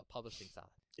 It's kind of a publishing style.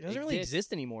 It doesn't really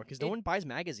exist anymore because no one buys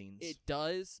magazines. It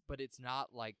does, but it's not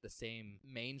like the same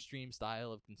mainstream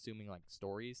style of consuming like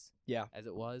stories. Yeah. As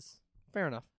it was. Fair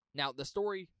enough. Now the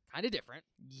story kind of different.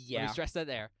 Yeah. Let me stress that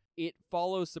there. It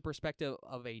follows the perspective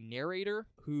of a narrator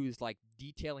who's like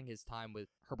detailing his time with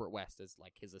Herbert West as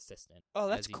like his assistant. Oh,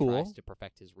 that's as he cool. tries to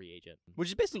perfect his reagent. Which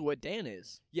is basically what Dan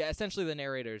is. Yeah, essentially the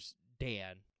narrator's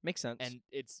Dan, Makes sense. and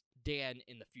it's Dan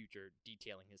in the future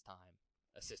detailing his time.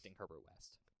 assisting Herbert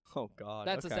West. Oh, God.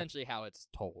 That's okay. essentially how it's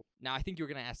told. Now, I think you're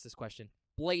going to ask this question.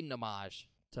 Blatant homage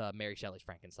to Mary Shelley's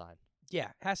Frankenstein. Yeah,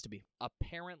 has to be.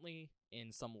 Apparently,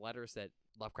 in some letters that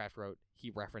Lovecraft wrote, he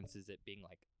references it being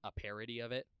like a parody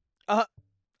of it.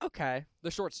 Okay.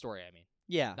 The short story, I mean.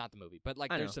 Yeah. Not the movie. But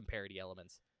like I there's know. some parody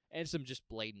elements. And some just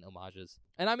blatant homages.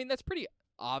 And I mean, that's pretty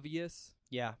obvious.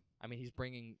 Yeah. I mean, he's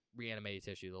bringing reanimated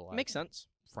tissue to life. Makes sense.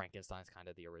 Frankenstein's kind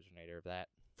of the originator of that.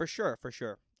 For sure, for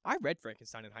sure. I read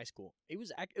Frankenstein in high school. It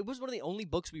was one of the only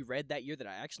books we read that year that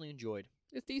I actually enjoyed.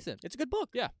 It's decent. It's a good book.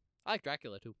 I like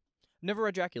Dracula, too. Never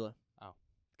read Dracula.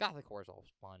 Gothic horror is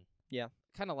always fun. Yeah.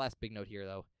 Kind of last big note here,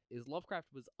 though, is Lovecraft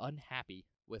was unhappy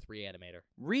with Re-animator.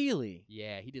 Really?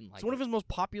 Yeah, he didn't like It's one it. of his most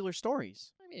popular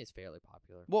stories. I mean, it's fairly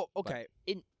popular. Well, okay.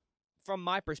 From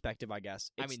my perspective, I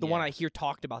guess, I it's mean, the one yeah. I hear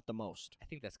talked about the most. I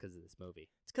think that's because of this movie.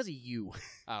 It's because of you.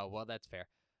 Oh, well, that's fair.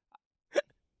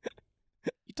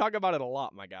 You talk about it a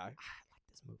lot, my guy. I like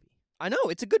this movie. I know.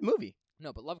 It's a good movie.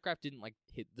 No, but Lovecraft didn't like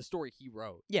the story he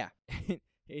wrote. Yeah. And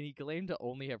he claimed to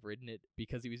only have written it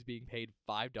because he was being paid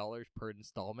 $5 per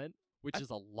installment, which is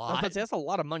a I was lot. about to say, that's a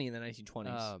lot of money in the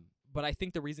 1920s. But I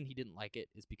think the reason he didn't like it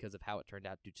is because of how it turned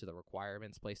out due to the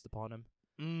requirements placed upon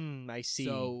him. I see.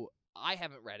 So I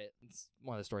haven't read it. It's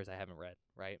one of the stories I haven't read,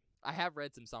 right? I have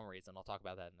read some summaries, and I'll talk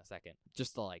about that in a second,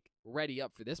 just to like ready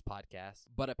up for this podcast.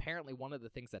 But apparently one of the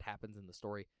things that happens in the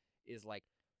story is like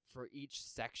for each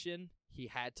section, he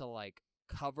had to like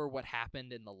cover what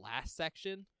happened in the last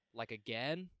section, like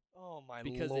again. Oh, my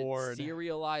because Lord. it's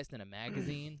serialized in a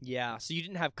magazine. Yeah, so you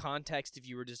didn't have context if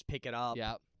you were just pick it up.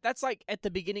 Yeah. That's like at the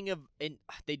beginning of, and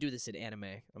they do this in anime.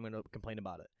 I'm going to complain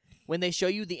about it. When they show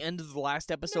you the end of the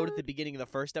last episode at the beginning of the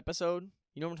first episode,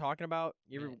 you know what I'm talking about?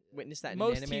 You ever witnessed that in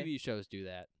Most anime? TV shows do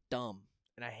that. Dumb,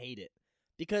 and I hate it.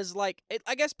 Because, like,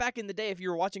 I guess back in the day, if you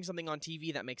were watching something on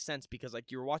TV, that makes sense because,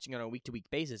 like, you were watching on a week-to-week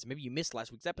basis. Maybe you missed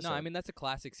last week's episode. No, I mean, that's a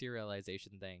classic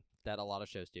serialization thing that a lot of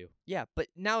shows do. Yeah, but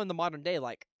now in the modern day,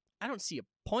 like, I don't see a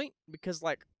point because,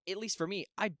 like, at least for me,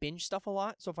 I binge stuff a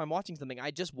lot. So if I'm watching something,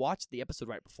 I just watch the episode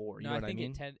right before. You know what I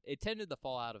mean? it tended to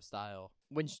fall out of style.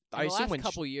 When In I the assume last when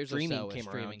couple years streaming or so, came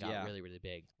streaming around, got yeah. really, really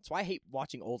big. That's why I hate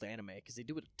watching old anime because they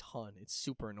do it a ton. It's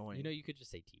super annoying. You know, you could just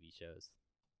say TV shows.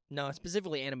 No,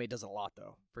 specifically anime does a lot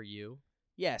though. For you,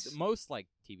 Yes. most like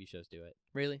TV shows do it.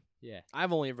 Really? Yeah,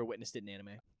 I've only ever witnessed it in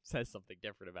anime. says something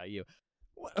different about you.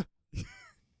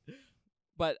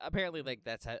 But apparently, like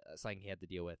that's something he had to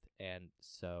deal with, and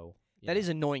so That is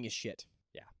annoying as shit.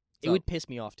 Yeah. It So, would piss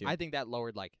me off too. I think that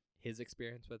lowered like his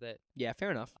experience with it. Yeah, fair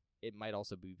enough. It might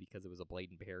also be because it was a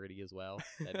blatant parody as well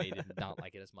that made him not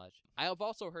like it as much. I have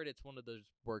also heard it's one of those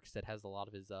works that has a lot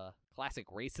of his classic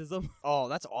racism. Oh,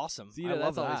 that's awesome. So, you I know,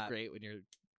 love that's always that. great when you're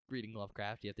reading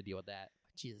Lovecraft. You have to deal with that.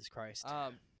 Jesus Christ.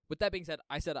 With that being said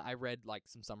I read like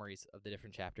some summaries of the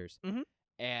different chapters, Mhm.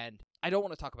 and I don't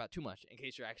want to talk about too much in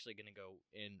case you're actually going to go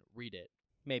and read it.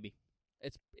 Maybe.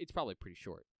 It's probably pretty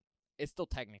short. It's still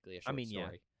technically a short yeah.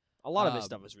 story. A lot of his Um,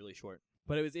 stuff is really short.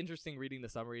 But it was interesting reading the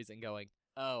summaries and going,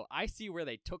 oh, I see where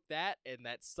they took that and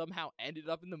that somehow ended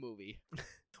up in the movie.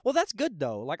 Well, that's good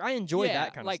though. Like I enjoy Yeah,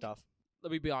 that kind like- of stuff.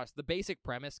 Let me be honest. The basic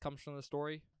premise comes from the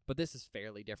story, but this is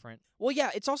fairly different. Well, yeah,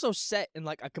 it's also set in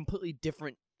like a completely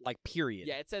different like period.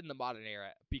 Yeah, it's set in the modern era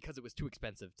because it was too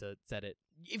expensive to set it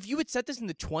If you would set this in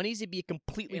the 20s, it'd be a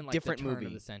completely in like different the turn movie.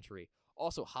 of the century.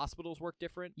 Also, hospitals work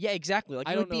different. Yeah, exactly. Like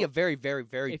I it don't would be know a very, very,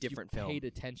 very if different you film. paid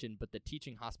attention, but the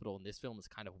teaching hospital in this film is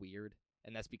kind of weird,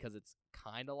 and that's because it's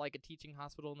kind of like a teaching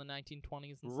hospital in the 1920s.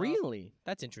 And stuff. Really?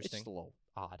 That's It's interesting. just a little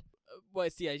odd. Well,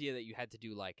 it's the idea that you had to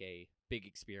do like a big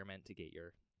experiment to get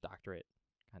your doctorate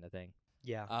kind of thing.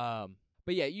 Yeah.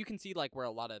 But yeah, you can see like where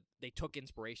they took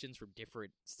inspirations from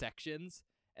different sections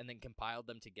and then compiled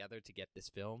them together to get this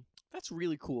film, That's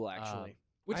really cool, actually.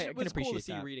 which I was can cool to appreciate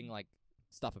see that. reading like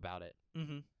stuff about it.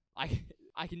 Mm-hmm.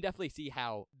 I can definitely see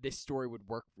how this story would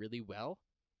work really well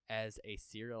as a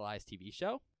serialized TV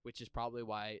show, which is probably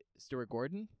why Stuart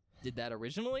Gordon did that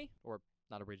originally, or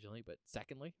not originally, but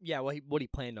secondly. Yeah, what he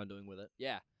planned on doing with it.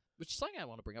 Yeah, which is something I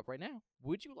want to bring up right now.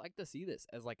 Would you like to see this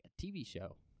as like a TV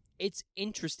show? It's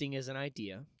interesting as an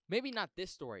idea. Maybe not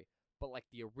this story, but like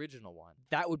the original one.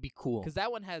 That would be cool. Because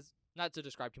that one has, not to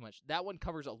describe too much, that one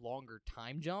covers a longer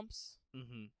time jumps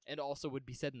Mm-hmm. and also would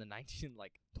be set in the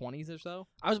 1920s or so.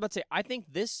 I was about to say, I think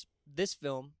this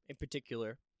film in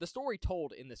particular The story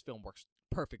told in this film works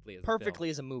perfectly as a perfectly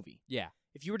as a movie. Yeah.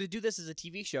 If you were to do this as a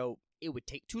TV show, it would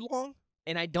take too long,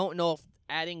 and I don't know if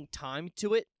adding time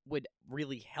to it would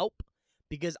really help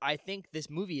because I think this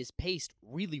movie is paced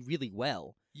really, really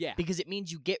well Yeah. because it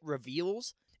means you get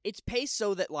reveals. It's paced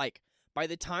so that, like, by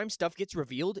the time stuff gets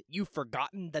revealed, you've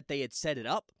forgotten that they had set it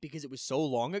up because it was so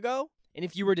long ago, And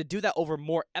if you were to do that over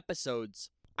more episodes,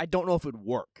 I don't know if it would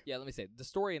work. Yeah, let me say, the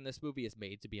story in this movie is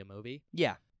made to be a movie.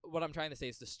 Yeah. What I'm trying to say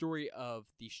is the story of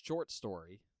the short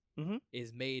story Mhm.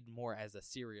 is made more as a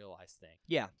serialized thing.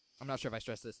 Yeah. I'm not sure if I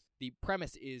stressed this. The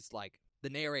premise is, like, the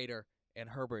narrator and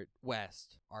Herbert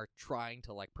West are trying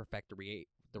to, like, perfect the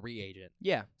reagent.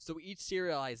 Yeah. So each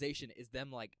serialization is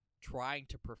them, like, trying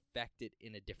to perfect it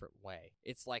in a different way.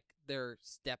 It's like their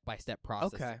step-by-step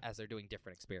process Okay. as they're doing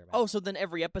different experiments. Oh, so then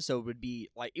every episode would be,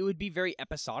 like, it would be very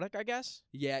episodic, I guess?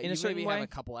 yeah, in a you certain maybe way? have a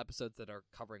couple episodes that are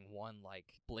covering one, like,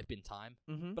 blip in time.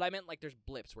 Mm-hmm. But I meant, like, there's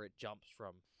blips where it jumps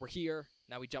from, we're here,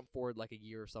 now we jump forward, like, a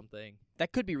year or something.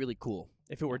 That could be really cool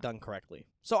if it were done correctly.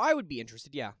 So I would be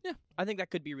interested, yeah. Yeah. I think that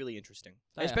could be really interesting.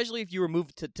 Oh, yeah. Especially if you were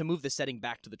moved to move the setting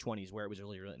back to the 20s where it was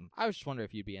really written. I was just wondering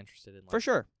if you'd be interested in, like, For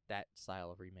sure. that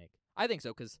style of remake. I think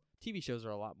so, because TV shows are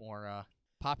a lot more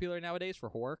popular nowadays for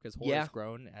horror, because horror has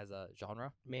grown as a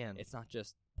genre. Man. It's not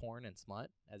just porn and smut,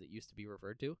 as it used to be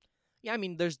referred to. Yeah, I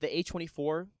mean, there's the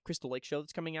A24 Crystal Lake show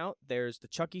that's coming out. There's the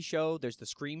Chucky show. There's the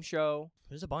Scream show.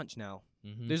 There's a bunch now.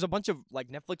 Mm-hmm. There's a bunch of, like,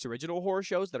 Netflix original horror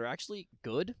shows that are actually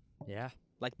good. Yeah.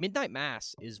 Like, Midnight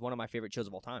Mass is one of my favorite shows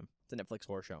of all time. It's a Netflix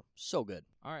horror show. So good.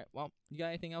 All right, well, you got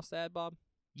anything else to add, Bob?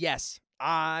 Yes.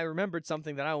 I remembered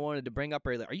something that I wanted to bring up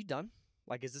earlier. Are you done?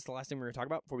 Like, is this the last thing we're going to talk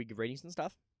about before we give ratings and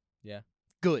stuff? Yeah.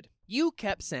 Good. You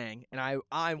kept saying, and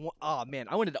oh man,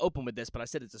 I wanted to open with this, but I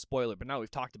said it's a spoiler, but now we've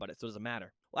talked about it, so it doesn't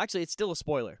matter. Well, actually, it's still a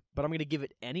spoiler, but I'm going to give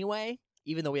it anyway,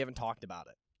 even though we haven't talked about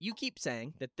it. You keep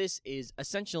saying that this is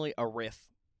essentially a riff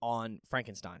on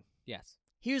Frankenstein. Yes.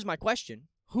 Here's my question.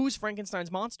 Who's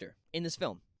Frankenstein's monster in this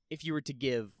film, if you were to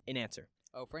give an answer?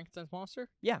 Oh, Frankenstein's monster?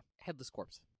 Yeah. Headless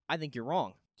corpse. I think you're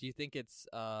wrong. Do you think it's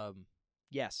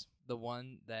Yes. the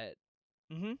one that...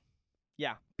 Mm-hmm.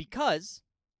 Yeah, because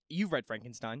you've read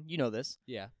Frankenstein. You know this.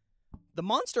 Yeah. The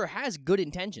monster has good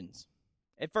intentions.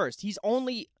 At first, he's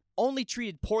only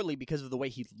treated poorly because of the way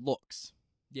he looks,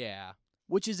 Yeah.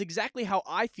 which is exactly how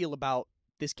I feel about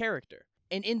this character.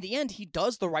 And in the end, he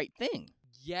does the right thing.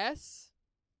 Yes.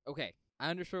 Okay, I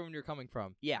understand where you're coming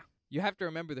from. Yeah. You have to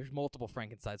remember there's multiple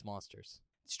Frankenstein's monsters.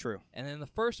 It's true. And then the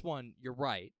first one, you're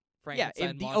right. Yeah,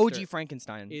 Frankenstein the monster OG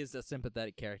Frankenstein. is a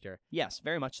sympathetic character. Yes,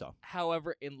 very much so.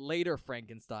 However, in later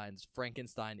Frankensteins,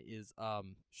 Frankenstein is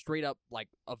straight up like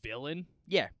a villain.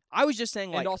 Yeah, I was just saying,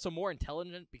 like... And also more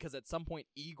intelligent, because at some point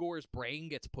Igor's brain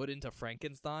gets put into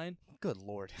Frankenstein. Good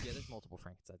lord. Yeah, there's multiple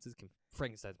Frankensteins.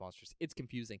 Frankenstein's monsters. It's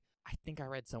confusing. I think I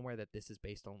read somewhere that this is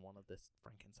based on one of the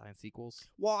Frankenstein sequels.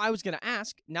 Well, I was going to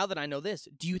ask, now that I know this,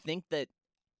 do you think that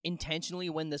intentionally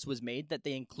when this was made that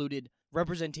they included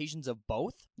representations of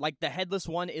both? Like the headless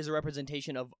one is a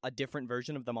representation of a different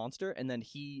version of the monster, and then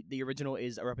the original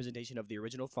is a representation of the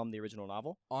original from the original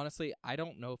novel? Honestly, I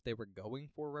don't know if they were going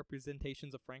for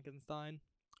representations of Frankenstein.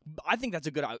 I think that's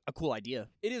a cool idea.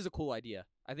 It is a cool idea.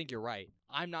 I think you're right.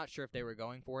 I'm not sure if they were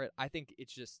going for it. I think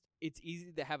it's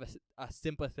easy to have a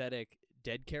sympathetic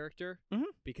dead character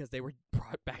because they were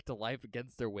brought back to life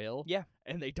against their will. Yeah.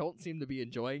 And they don't seem to be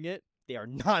enjoying it. They are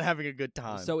not having a good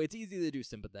time. So it's easy to do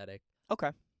sympathetic. Okay.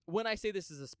 When I say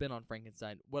this is a spin on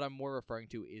Frankenstein, what I'm more referring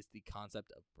to is the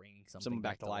concept of bringing something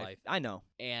back to life. I know.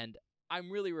 And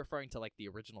I'm really referring to like the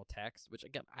original text, which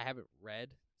again, I haven't read,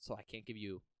 so I can't give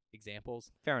you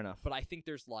examples. Fair enough. But I think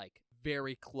there's like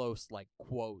very close like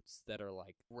quotes that are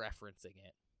like referencing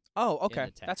it. Oh, okay.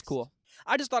 text. That's cool.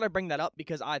 I just thought I'd bring that up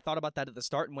because I thought about that at the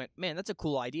start and went, man, that's a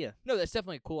cool idea. No, that's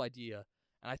definitely a cool idea.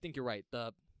 And I think you're right.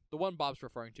 The one Bob's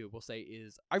referring to, we'll say,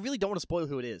 is I really don't want to spoil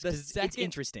who it is the because it's second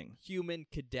interesting. human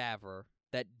cadaver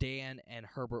that Dan and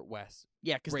Herbert West.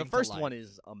 Yeah, because the bring to first life. one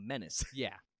is a menace.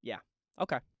 Yeah.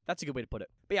 Okay, that's a good way to put it.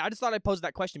 But yeah, I just thought I'd pose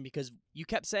that question because you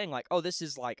kept saying like, oh, this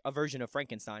is like a version of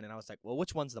Frankenstein, and I was like, well,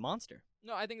 which one's the monster?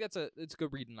 No, I think it's a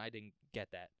good read, and I didn't get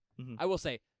that. Mhm. I will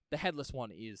say the headless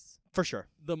one is For sure.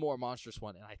 the more monstrous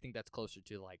one, and I think that's closer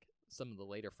to like some of the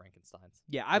later Frankensteins.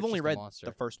 Yeah, I've It's only just a read monster.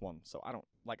 the first one, so I don't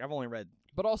like. I've only read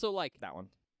But also, like, that one.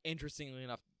 interestingly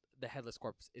enough, the headless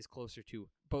corpse is closer to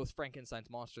both Frankenstein's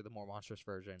monster, the more monstrous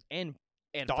version, And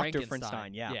and Dr. Frankenstein.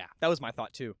 Frankenstein, yeah. Yeah. That was my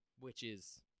thought too. Which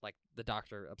is like the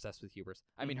doctor obsessed with hubris.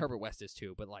 I mean, Mhm. Herbert West is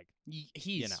too, but like, He's,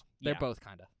 you know, they're yeah. both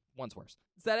kind of. One's worse.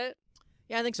 Is that it?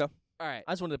 Yeah, I think so. All right.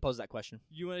 I just wanted to pose that question.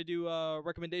 You want to do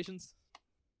recommendations?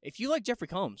 If you like Jeffrey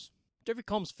Combs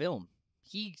film,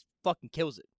 he fucking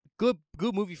kills it. Good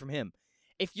movie from him.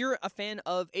 If you're a fan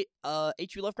of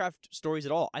H.P. Lovecraft stories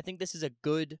at all, I think this is a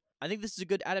good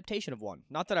adaptation of one.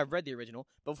 Not that I've read the original,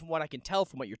 but from what I can tell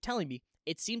from what you're telling me,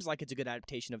 it seems like it's a good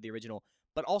adaptation of the original.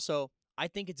 But also, I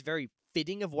think it's very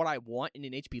fitting of what I want in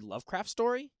an H.P. Lovecraft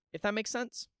story, if that makes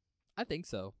sense. I think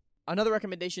so. Another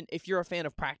recommendation, if you're a fan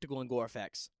of practical and gore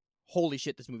effects, holy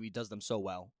shit, this movie does them so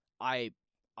well. I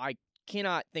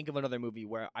cannot think of another movie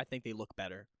where I think they look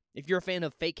better. If you're a fan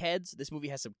of fake heads, this movie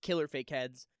has some killer fake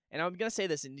heads. And I'm going to say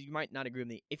this, and you might not agree with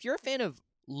me. If you're a fan of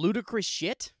ludicrous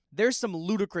shit, there's some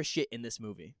ludicrous shit in this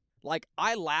movie. Like,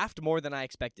 I laughed more than I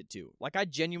expected to. Like, I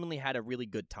genuinely had a really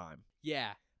good time.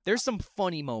 Yeah. There's some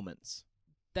funny moments.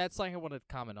 That's something I wanted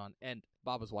to comment on. And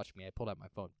Bob was watching me. I pulled out my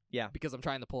phone. Yeah. Because I'm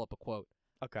trying to pull up a quote.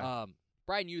 Okay.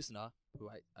 Brian Usna, who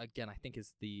I think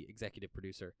is the executive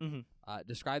producer,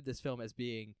 described this film as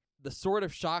being the sort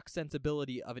of shock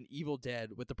sensibility of an Evil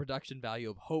Dead with the production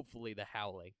value of hopefully The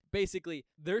Howling. Basically,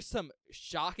 there's some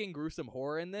shocking, gruesome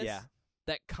horror in this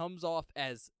that comes off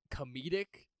as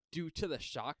comedic due to the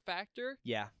shock factor.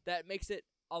 Yeah. That makes it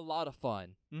a lot of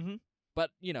fun. Mm-hmm.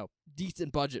 But,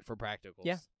 decent budget for practicals.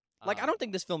 Yeah. Like, I don't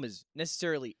think this film is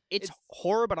necessarily... It's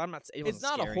horror, but I'm not... It's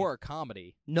not scary. A horror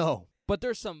comedy. No. But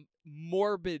there's some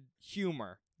morbid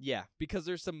humor. Yeah. Because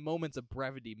there's some moments of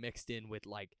brevity mixed in with,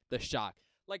 like, the shock.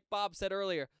 Like Bob said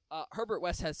earlier, Herbert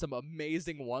West has some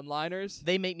amazing one-liners.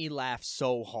 They make me laugh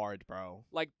so hard, bro.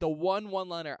 Like, the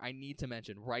one-liner I need to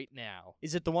mention right now...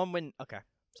 Is it the one when... Okay,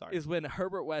 sorry. Is when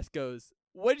Herbert West goes,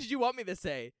 "What did you want me to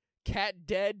say? Cat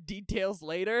dead, details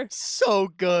later?" So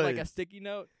good. Like a sticky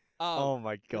note. Oh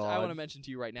my god. Which I want to mention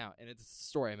to you right now, and it's a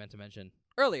story I meant to mention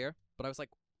earlier, but I was like,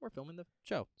 we're filming the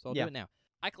show, so I'll do it now.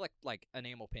 I collect, like,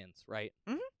 enamel pins, right?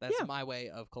 Mm-hmm. That's my way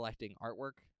of collecting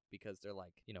artwork, because they're,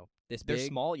 like, this they're big.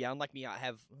 Small, yeah, unlike me, I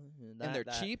have... and they're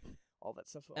cheap. All that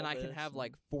stuff. And I can have,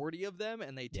 like, 40 of them,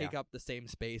 and they take up the same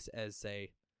space as,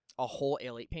 say... A whole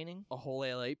AL8 painting? A whole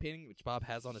AL8 painting, which Bob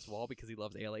has on his wall because he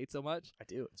loves AL8 so much. I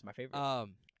do. It's my favorite.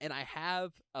 And I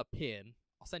have a pin...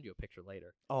 I'll send you a picture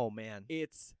later. Oh man,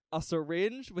 it's a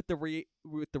syringe with the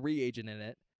reagent in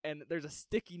it, and there's a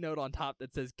sticky note on top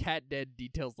that says "Cat dead,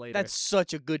 details later." That's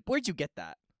such a good. Where'd you get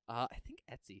that? I think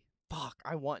Etsy. Fuck,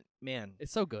 I want man.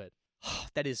 It's so good.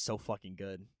 That is so fucking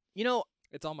good.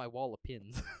 It's on my wall of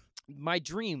pins. My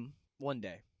dream one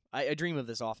day. I dream of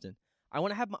this often. I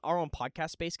want to have our own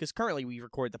podcast space because currently we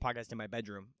record the podcast in my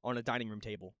bedroom on a dining room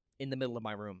table in the middle of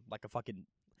my room, like a fucking.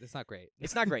 It's not great.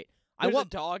 It's not great. There's a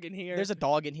dog in here. There's a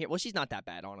dog in here. Well, she's not that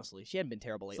bad, honestly. She hadn't been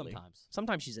terrible lately.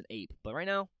 Sometimes she's an ape, but right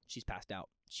now she's passed out.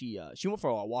 She went for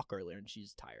a walk earlier and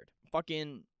she's tired.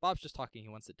 Fucking Bob's just talking. He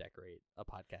wants to decorate a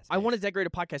podcast space. I want to decorate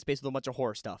a podcast space with a bunch of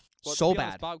horror stuff. Well, so to be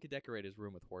honest, bad. Bob could decorate his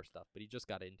room with horror stuff, but he just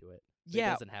got into it. So yeah,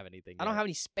 he doesn't have anything. I don't have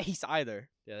any space either.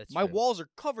 Yeah, that's my true. walls are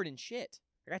covered in shit.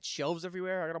 I got shelves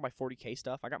everywhere. I got all my 40K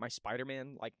stuff. I got my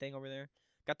Spider-Man like thing over there.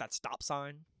 Got that stop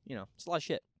sign. It's a lot of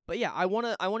shit. But yeah, I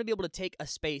wanna be able to take a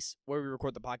space where we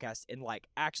record the podcast and like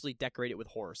actually decorate it with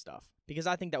horror stuff because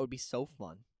I think that would be so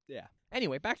fun. Yeah.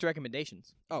 Anyway, back to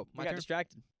recommendations. Oh, I got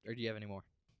distracted. Or do you have any more?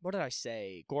 What did I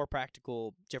say? Gore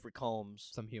practical, Jeffrey Combs,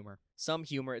 Some humor.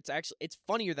 It's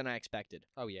funnier than I expected.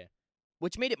 Oh yeah.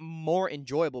 Which made it more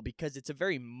enjoyable because it's a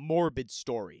very morbid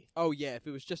story. Oh yeah, if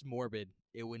it was just morbid,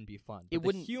 it wouldn't be fun. But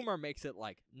the humor makes it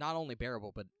like not only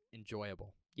bearable but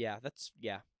enjoyable. Yeah,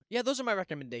 Yeah, those are my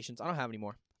recommendations. I don't have any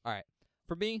more. All right.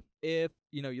 For me, if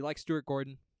you like Stuart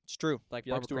Gordon, it's true. Like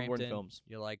you Barbara like Stuart Crampton, Gordon films.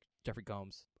 You like Jeffrey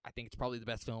Combs. I think it's probably the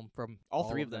best film from all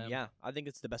three of them. Yeah, I think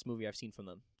it's the best movie I've seen from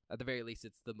them. At the very least,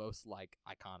 it's the most like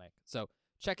iconic. So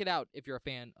check it out if you're a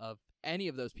fan of any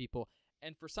of those people.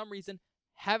 And for some reason,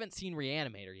 haven't seen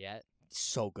Re-animator yet.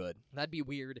 So good. That'd be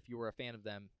weird if you were a fan of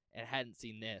them and hadn't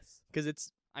seen this. Because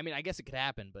it's... I mean, I guess it could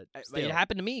happen, but still. It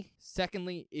happened to me.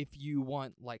 Secondly, if you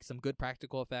want like some good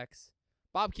practical effects,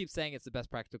 Bob keeps saying it's the best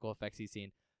practical effects he's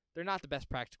seen. They're not the best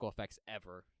practical effects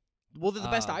ever. Well, they're the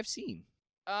best I've seen.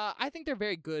 I think they're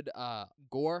very good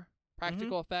gore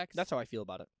practical effects. That's how I feel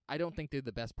about it. I don't think they're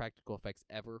the best practical effects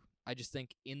ever. I just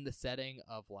think in the setting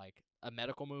of like a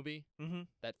medical movie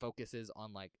that focuses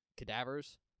on like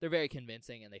cadavers, they're very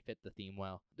convincing and they fit the theme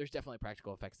well. There's definitely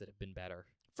practical effects that have been better.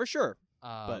 For sure.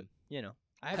 But,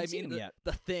 I haven't seen them yet.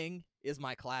 The Thing is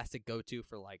my classic go-to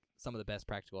for like some of the best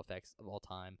practical effects of all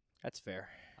time. That's fair.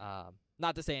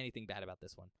 Not to say anything bad about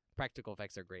this one. Practical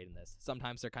effects are great in this.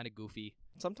 Sometimes they're kind of goofy.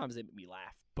 Sometimes they make me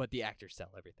laugh. But the actors sell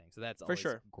everything, so that's for always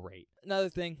sure great. Another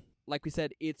thing, like we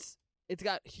said, it's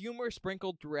got humor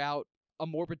sprinkled throughout a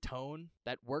morbid tone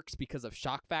that works because of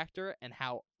shock factor and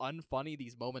how unfunny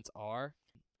these moments are.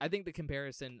 I think the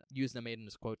comparison Usna made in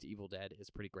his quote to Evil Dead is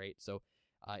pretty great. So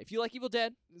if you like Evil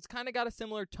Dead, it's kind of got a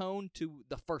similar tone to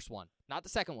the first one. Not the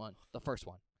second one, the first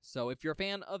one. So if you're a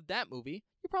fan of that movie,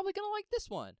 you're probably going to like this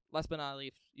one. Last but not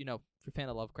least, if you're a fan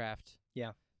of Lovecraft,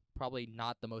 probably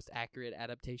not the most accurate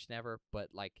adaptation ever, but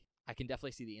like I can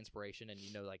definitely see the inspiration and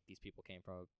like these people came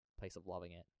from a place of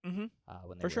loving it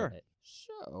when they wrote it.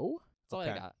 So that's all I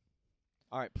got.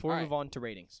 All right, before we move on to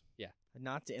ratings. Yeah.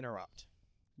 Not to interrupt.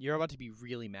 You're about to be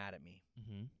really mad at me.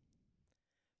 Mm-hmm.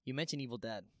 You mentioned Evil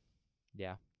Dead.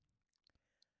 Yeah.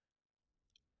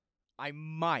 I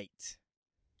might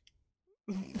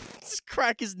just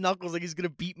crack his knuckles like he's gonna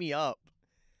beat me up.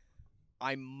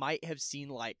 I might have seen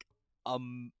like a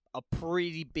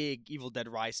pretty big Evil Dead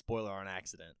Rise spoiler on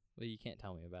accident. Well, you can't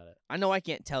tell me about it. I know I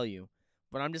can't tell you,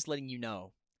 but I'm just letting you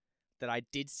know that I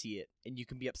did see it, and you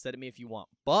can be upset at me if you want,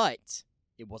 but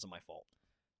it wasn't my fault.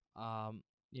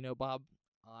 Bob,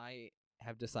 I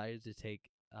have decided to take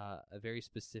a very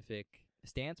specific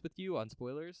stance with you on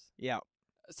spoilers. Yeah.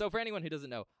 So for anyone who doesn't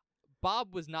know,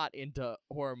 Bob was not into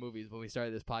horror movies when we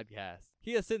started this podcast.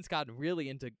 He has since gotten really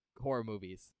into horror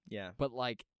movies. Yeah. But,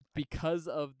 because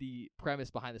of the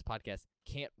premise behind this podcast,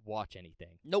 can't watch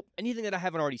anything. Nope. Anything that I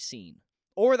haven't already seen.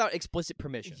 Or without explicit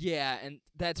permission. Yeah, and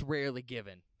that's rarely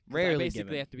given. Rarely I basically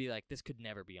given. have to be like, this could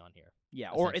never be on here.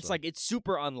 Yeah, or it's like, it's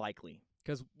super unlikely.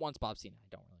 Because once Bob's seen it,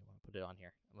 I don't really want to put it on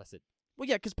here. Unless it Well,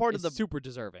 yeah, because part is of the super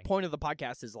deserving. point of the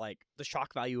podcast is, like, the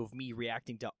shock value of me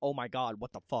reacting to, oh my god,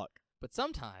 what the fuck? But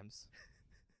sometimes,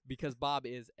 because Bob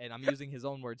is, and I'm using his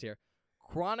own words here,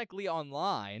 chronically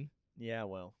online, Yeah,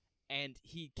 well. and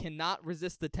he cannot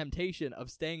resist the temptation of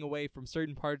staying away from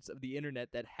certain parts of the internet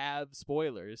that have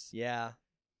spoilers. Yeah.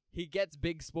 He gets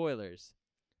big spoilers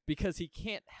because he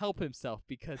can't help himself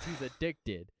because he's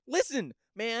addicted. Listen,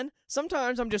 man,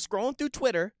 sometimes I'm just scrolling through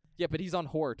Twitter. Yeah, but he's on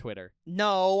horror Twitter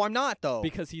No, I'm not, though.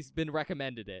 because he's been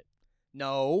recommended it.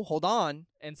 No, hold on.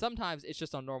 And sometimes it's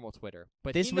just on normal Twitter.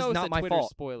 But This he was knows not that my Twitter's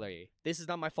fault. spoilery. This is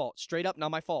not my fault. Straight up, not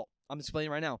my fault. I'm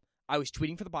explaining right now. I was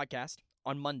tweeting for the podcast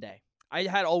on Monday. I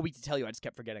had all week to tell you. I just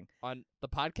kept forgetting. On the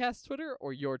podcast Twitter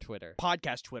or your Twitter?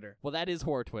 Podcast Twitter. Well, that is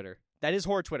horror Twitter. That is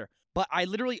horror Twitter. But I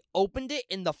literally opened it,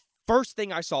 and the first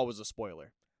thing I saw was a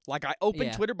spoiler. Like, I opened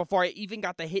Yeah. Twitter before I even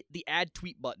got to hit the add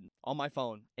tweet button on my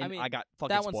phone, and I mean, I got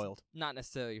fucking that one's spoiled. not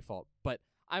necessarily your fault, but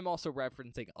I'm also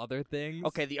referencing other things.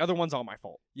 Okay, the other one's all my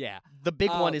fault. Yeah. The big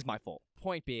one is my fault.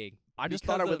 Point being, I just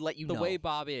because thought I would of let you the know. way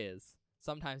Bob is,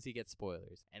 sometimes he gets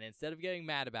spoilers. And instead of getting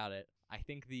mad about it, I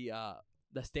think the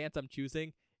stance I'm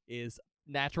choosing is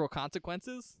natural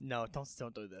consequences. No, don't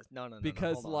do this. No.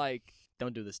 Because, hold on.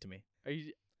 Don't do this to me. are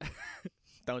you...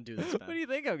 Don't do this, What do man. you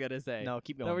think I'm going to say? No,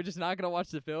 keep No, going. we're just not going to watch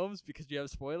the films because you have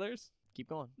spoilers? Keep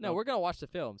going. No, we're going to watch the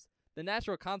films. The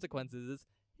natural consequences is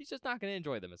he's just not going to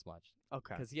enjoy them as much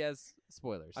okay. because he has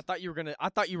spoilers. I thought you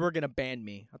were gonna ban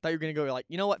me. I thought you were gonna go like,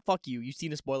 you know what? Fuck you. You've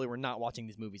seen a spoiler. We're not watching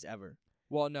these movies ever.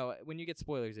 Well, no, when you get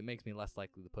spoilers, it makes me less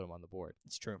likely to put them on the board.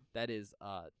 It's true. That is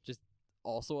just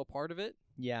also a part of it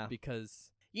Yeah.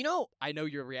 because You know. I know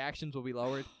your reactions will be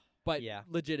lowered, but Yeah.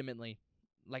 legitimately,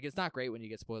 it's not great when you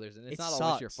get spoilers, and it's It not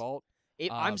always your sucks. fault.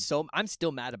 I'm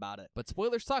still mad about it. But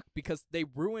spoilers suck because they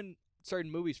ruin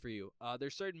certain movies for you.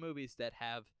 There's certain movies that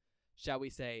have, shall we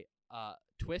say,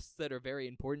 twists that are very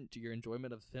important to your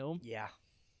enjoyment of the film. Yeah.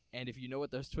 And if you know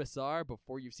what those twists are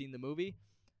before you've seen the movie,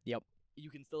 Yep. you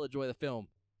can still enjoy the film,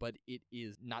 but it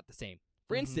is not the same.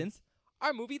 For Mhm. instance,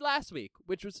 our movie last week,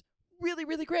 which was really,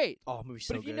 really great. Oh, movie's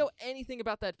But so if you good. know anything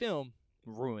about that film,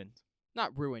 Ruined.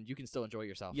 not ruined, you can still enjoy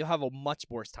yourself. You'll have a much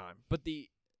worse time. But the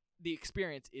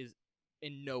experience is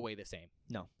in no way the same.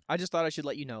 No. I just thought I should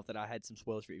let you know that I had some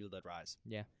spoilers for Evil Dead Rise.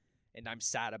 Yeah. And I'm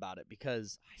sad about it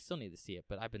because I still need to see it,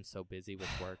 but I've been so busy with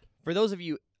work. for those of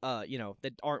you,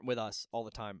 that aren't with us all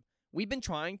the time, we've been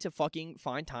trying to fucking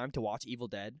find time to watch Evil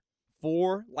Dead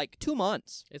for like 2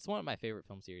 months It's one of my favorite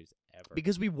film series ever.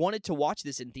 because we wanted to watch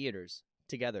this in theaters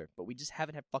together, but we just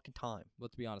haven't had fucking time. Well,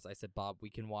 to be honest, I said, Bob, we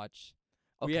can watch.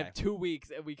 Okay. We have 2 weeks,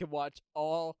 and we can watch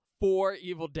all 4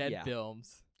 Evil Dead Yeah.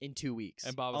 films, In 2 weeks.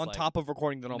 And Bob was on like, top of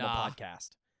recording the normal "Nah."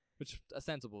 podcast. which a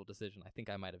sensible decision. I think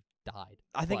I might have died.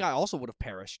 I think But, I also would have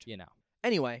perished. you know.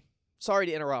 Anyway, sorry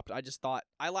to interrupt. I just thought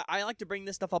I like to bring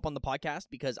this stuff up on the podcast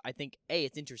because I think A,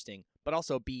 it's interesting, but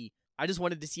also B, I just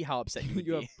wanted to see how upset you would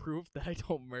You be. have proof that I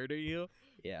don't murder you.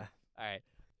 Yeah. All right.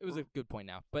 It was a good point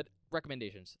now. But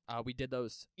recommendations. We did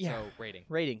those. Yeah. So rating.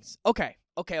 Ratings. Okay.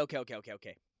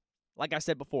 Like I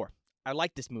said before, I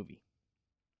like this movie.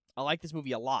 I like this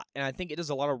movie a lot, and I think it does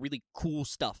a lot of really cool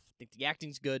stuff. I think the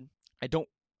acting's good. I don't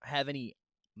have any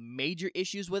major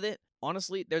issues with it.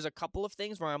 Honestly, there's a couple of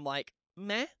things where I'm like,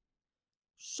 meh.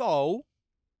 So,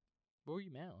 What were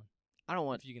you mad on? I don't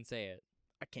want. If you can say it.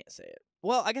 I can't say it.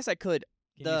 Well, I guess I could.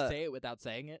 Can The- you say it without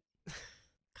saying it?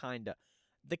 Kinda.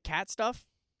 The cat stuff.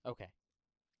 Okay.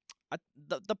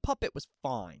 The puppet was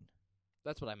fine.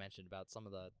 That's what I mentioned about some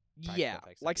of the practical Yeah,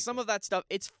 effects. like some of that stuff,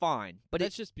 it's fine, but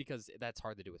That's just because that's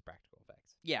hard to do with practical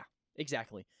effects.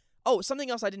 exactly. Oh, something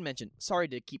else I didn't mention. Sorry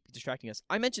to keep distracting us.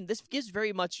 I mentioned this gives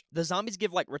very much the zombies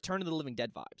give like Return of the Living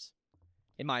Dead vibes,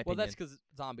 in my Well, opinion. that's because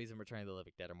zombies in Return of the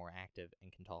Living Dead are more active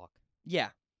and can talk. Yeah,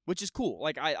 which is cool.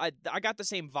 Like I got the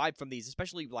same vibe from these,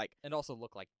 especially like And also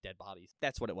look like dead bodies.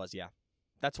 that's what it was. Yeah,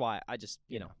 that's why I just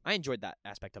Yeah. I enjoyed that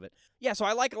aspect of it. Yeah, so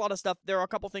I like a lot of stuff. There are a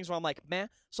couple things where I'm like, man,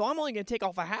 so I'm only gonna take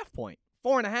off a half point,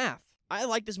 4.5. I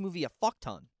like this movie a fuck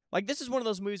ton. Like this is one of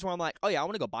those movies where I'm like, oh yeah, I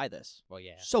want to go buy this. Well,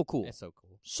 yeah. So cool, It's so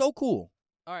cool. so cool.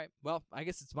 All right. Well, I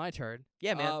guess it's my turn.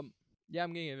 Yeah, man. Yeah, I'm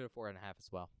gonna give it a 4.5 as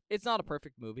well. It's not a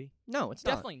perfect movie. No, it's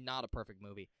Definitely not a perfect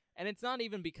movie. And it's not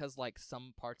even because like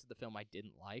some parts of the film I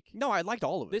didn't like. No, I liked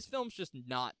all of it. This film's just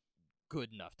not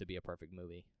good enough to be a perfect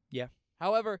movie. Yeah.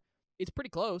 However, it's pretty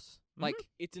close. Like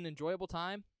it's an enjoyable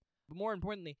time, but more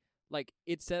importantly, like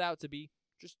it set out to be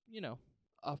just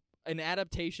an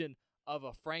adaptation of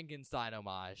a Frankenstein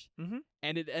homage,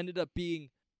 and it ended up being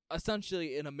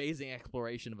essentially an amazing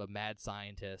exploration of a mad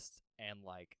scientist and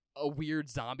like a weird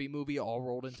zombie movie all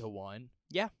rolled into one.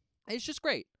 Yeah. It's just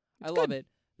great. I love it.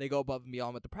 They go above and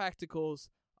beyond with the practicals.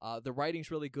 The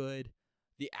writing's really good.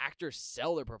 The actors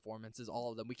sell their performances,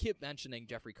 all of them. We keep mentioning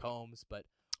Jeffrey Combs, but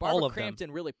Barbara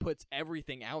Crampton really puts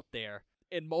everything out there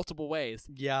in multiple ways.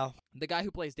 Yeah. The guy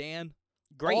who plays Dan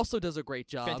Great. also does a great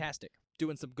job. Fantastic.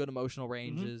 Doing some good emotional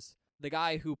ranges. The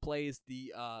guy who plays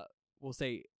the, we'll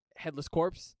say, Headless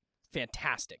Corpse.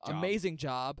 Fantastic job. Amazing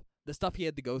job. The stuff he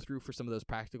had to go through for some of those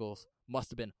practicals must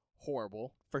have been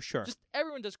horrible. For sure. Just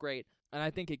everyone does great, and I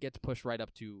think it gets pushed right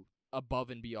up to above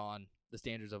and beyond the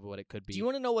standards of what it could be. Do you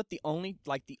want to know what the only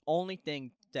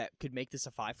thing that could make this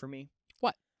a 5 for me?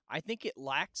 What? I think it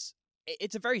lacks.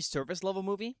 It's a very surface level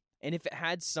movie, and if it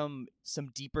had some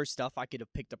deeper stuff I could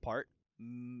have picked apart,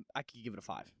 I could give it a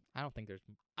 5. I don't think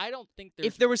there's.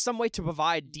 If there was some way to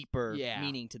provide deeper Yeah.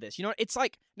 meaning to this, it's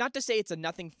like not to say it's a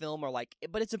nothing film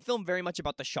but it's a film very much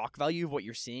about the shock value of what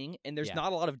you're seeing, and there's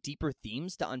not a lot of deeper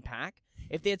themes to unpack.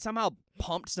 If they had somehow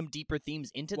pumped some deeper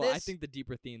themes into this, I think the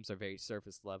deeper themes are very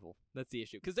surface level. That's the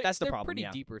issue because That's the they're problem, pretty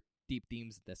yeah. deep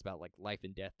themes in this about like life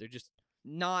and death. They're just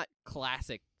not.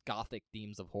 classic gothic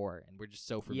themes of horror, and we're just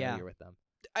so familiar with them.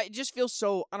 It just feels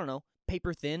so, I don't know,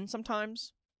 paper thin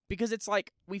sometimes. Because it's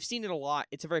like, we've seen it a lot.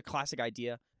 It's a very classic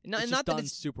idea. It's Not just that done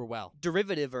it's super well.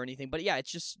 derivative or anything, but yeah,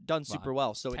 it's just done super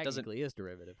well. So it doesn't. Technically is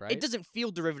derivative, right? It doesn't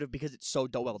feel derivative because it's so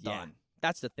well Yeah. done.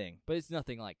 That's the thing. but it's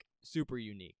nothing like super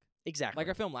unique. Exactly. Like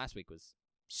our film last week was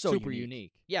so super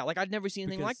unique. Yeah, like I'd never seen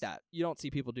anything like because that. You don't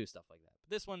see people do stuff like that.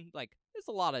 But this one, like, it's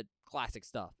a lot of classic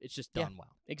stuff. It's just done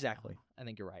well. Exactly. I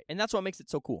think you're right. And that's what makes it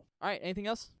so cool. All right, anything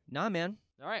else? Nah, man.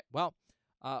 All right, well,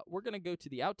 we're gonna go to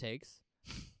the outtakes.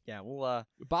 Yeah, we'll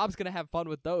Bob's gonna have fun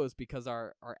with those because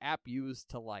our app used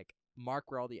to like mark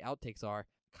where all the outtakes are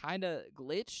kind of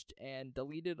glitched and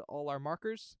deleted all our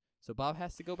markers. So Bob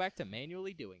has to go back to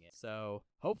manually doing it. So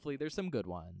hopefully there's some good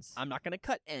ones. I'm not gonna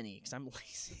cut any because I'm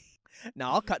lazy. No,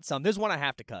 I'll cut some. There's one I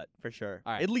have to cut for sure.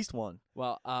 All right. At least one.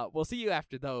 Well, we'll see you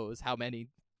after those. How many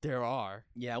there are?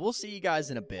 Yeah, we'll see you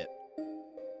guys in a bit.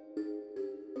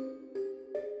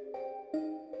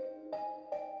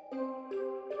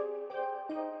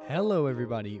 Hello,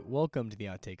 everybody. Welcome to the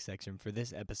outtake section for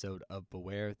this episode of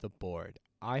Beware the Board.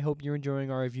 I hope you're enjoying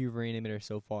our review of Re-animator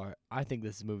so far. I think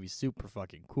this movie's super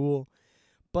fucking cool,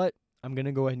 but I'm going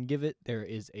to go ahead and give it. There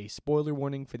is a spoiler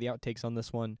warning for the outtakes on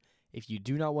this one. If you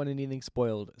do not want anything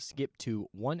spoiled, skip to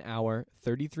 1 hour,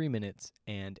 33 minutes,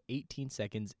 and 18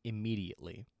 seconds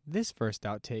immediately. This first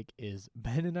outtake is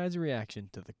Ben and I's reaction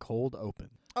to the cold open.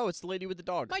 Oh, it's the lady with the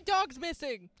dog. My dog's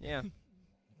missing. Yeah,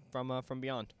 from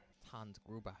Beyond. Hans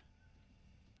Gruber.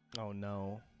 Oh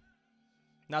no,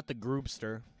 not the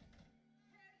Groupster.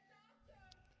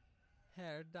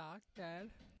 Herr Doctor.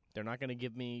 They're not gonna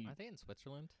give me. Are they in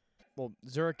Switzerland? Well,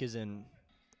 Zurich is in.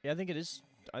 Yeah, I think it is.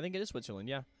 I think it is Switzerland.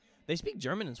 Yeah, they speak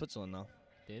German in Switzerland though.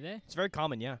 Do they? It's very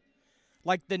common. Yeah,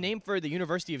 like the name for the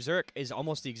University of Zurich is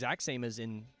almost the exact same as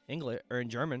in English or in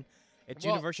German. It's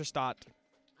Well- Universität.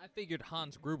 I figured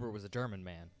Hans Gruber was a German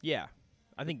man. Yeah,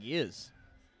 I think he is.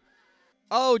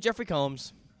 Oh, Jeffrey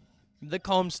Combs, the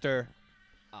Combster,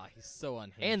 Ah, he's so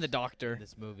unhinged. and the in Doctor.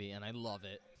 this movie, and I love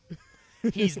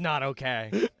it. He's not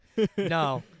okay.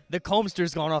 No, the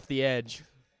Combster's gone off the edge.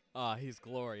 Ah, he's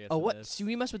glorious. Oh, in what? this. See,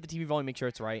 we mess with the TV volume, make sure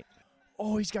it's right.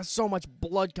 Oh, he's got so much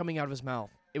blood coming out of his mouth.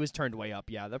 It was turned way up.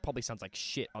 Yeah, that probably sounds like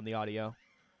shit on the audio.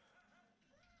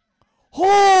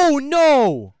 Oh,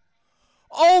 no!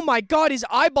 Oh, my God, his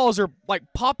eyeballs are, like,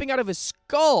 popping out of his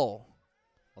skull.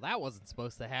 Well, that wasn't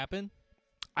supposed to happen.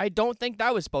 I don't think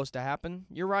that was supposed to happen.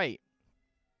 You're right.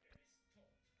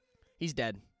 He's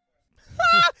dead.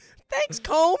 Thanks,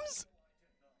 Combs!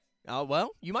 Oh,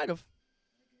 well, you might have.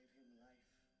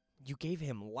 You gave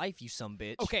him life, you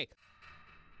sumbitch. Okay.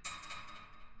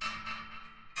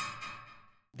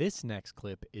 This next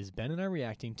clip is Ben and I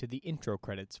reacting to the intro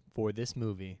credits for this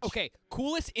movie. Okay,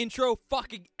 coolest intro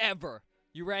fucking ever.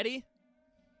 You ready?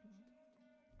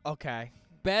 Okay.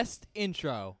 Best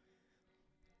intro.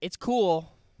 It's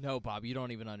cool. No, Bob, you don't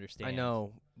even understand. I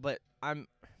know, but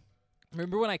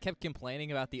Remember when I kept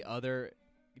complaining about the other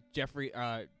Jeffrey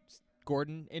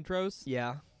Gordon intros?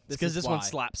 Yeah. This Because is this one why.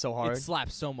 slaps so hard. It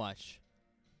slaps so much.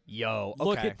 Yo, okay.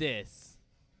 Look at this.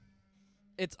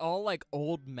 It's all like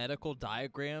old medical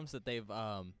diagrams that they've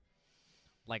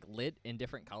like lit in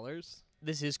different colors.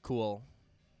 This is cool.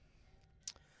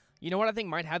 You know what I think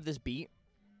might have this beat?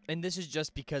 And this is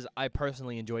just because I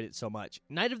personally enjoyed it so much.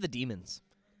 Night of the Demons.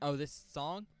 Oh, this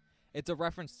song? It's a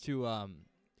reference to What?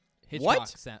 Hitchcock.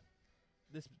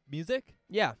 This music?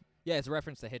 Yeah. Yeah, it's a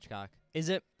reference to Hitchcock. Is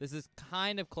it? This is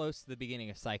kind of close to the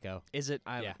beginning of Psycho. Is it?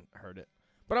 I Yeah. haven't heard it.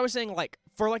 But I was saying, like,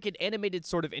 for like an animated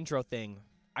sort of intro thing,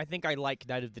 I think I like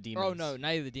Night of the Demons. Oh, no,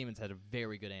 Night of the Demons had a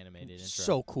very good animated intro.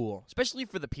 So cool. Especially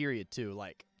for the period, too.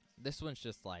 Like, This one's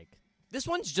just like... this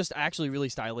one's just actually really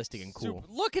stylistic and cool.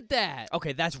 Look at that!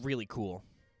 Okay, that's really cool.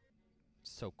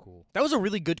 So cool. That was a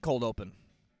really good cold open.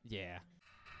 Yeah.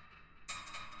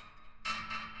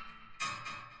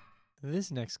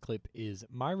 This next clip is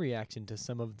my reaction to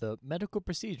some of the medical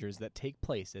procedures that take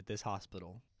place at this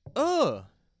hospital. Ugh!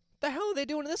 The hell are they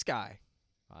doing to this guy?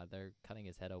 They're cutting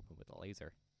his head open with a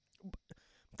laser.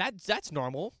 That's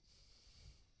normal.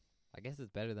 I guess it's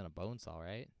better than a bone saw,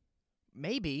 right?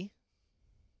 Maybe.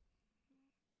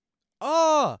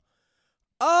 Oh!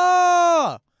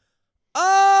 Oh!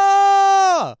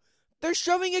 Oh! They're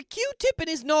shoving a Q-tip in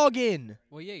his noggin!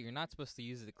 Well, yeah, you're not supposed to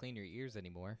use it to clean your ears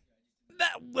anymore.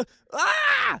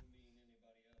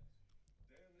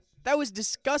 That was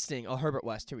disgusting. Oh, Herbert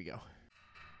West. Here we go.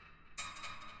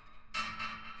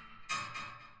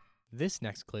 This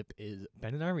next clip is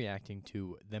Ben and I reacting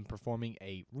to them performing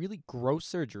a really gross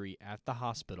surgery at the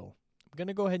hospital. I'm going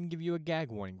to go ahead and give you a gag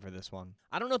warning for this one.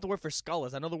 I don't know what the word for skull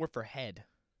is. I know the word for head.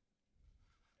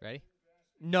 Ready?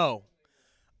 No.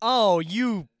 Oh,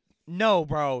 no,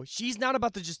 bro. She's not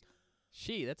about to just...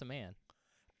 That's a man.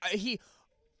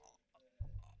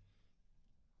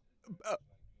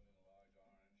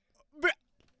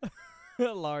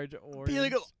 Large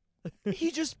orange.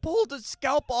 He just pulled a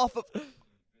scalp off of...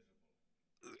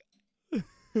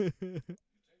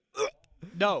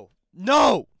 No.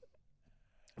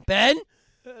 Ben?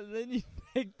 And then you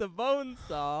take the bone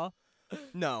saw.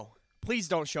 No. Please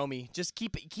don't show me. Just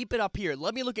keep it up here.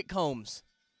 Let me look at Combs.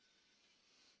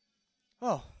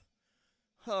 Oh.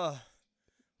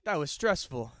 That was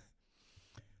stressful.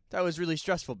 That was really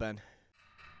stressful, Ben.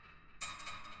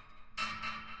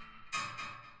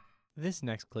 This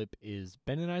next clip is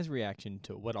Ben and I's reaction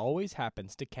to what always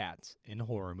happens to cats in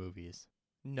horror movies.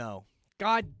 No.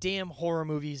 Goddamn horror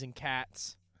movies and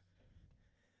cats.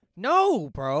 No,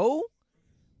 bro.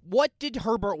 What did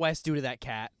Herbert West do to that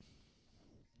cat?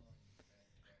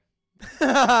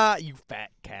 You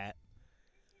fat cat.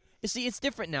 You see, it's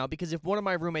different now because if one of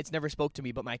my roommates never spoke to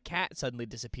me but my cat suddenly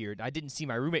disappeared, I didn't see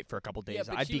my roommate for a couple days,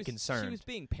 but I'd be concerned. She was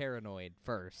being paranoid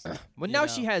first. Well, now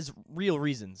she has real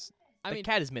reasons. I mean,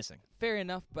 cat is missing. Fair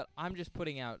enough, but I'm just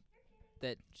putting out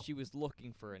that she was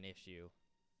looking for an issue.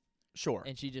 Sure.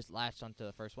 And she just latched onto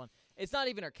the first one. It's not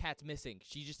even her cat's missing.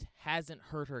 She just hasn't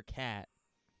hurt her cat.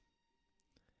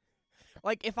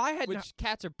 Like, if I had... Which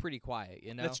cats are pretty quiet,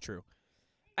 you know? That's true.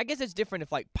 I guess it's different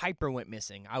if, like, Piper went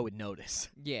missing. I would notice.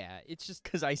 Yeah, it's just...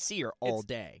 Because I see her all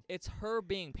day. It's her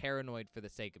being paranoid for the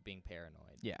sake of being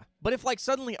paranoid. Yeah. But if, like,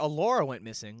 suddenly Alora went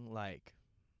missing, like,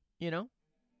 you know?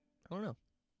 I don't know.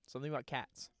 Something about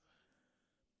cats.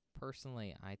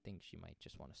 Personally, I think she might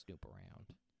just want to snoop around.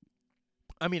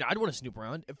 I mean, I'd want to snoop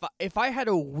around. If I had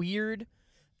a weird,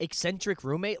 eccentric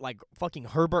roommate like fucking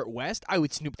Herbert West, I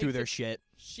would snoop through their shit.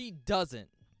 She doesn't.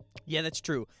 Yeah, that's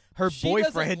true. Her She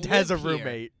boyfriend doesn't has a live here.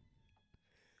 roommate.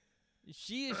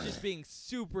 She is just being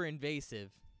super invasive.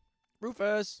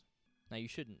 Rufus. Now, you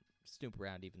shouldn't snoop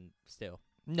around even still.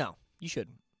 No, you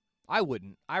shouldn't. I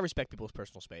wouldn't. I respect people's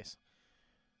personal space.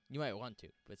 You might want to,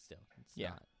 but still.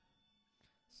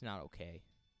 It's not okay.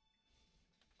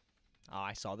 Oh,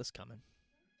 I saw this coming.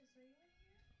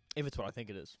 If it's what I think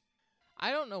it is.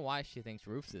 I don't know why she thinks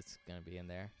Rufus is going to be in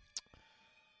there.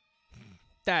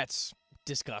 That's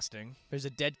disgusting. There's a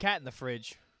dead cat in the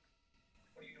fridge.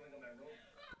 What are you doing in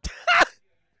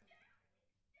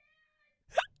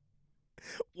my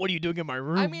room? What are you doing in my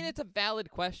room? I mean, it's a valid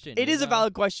question. It is a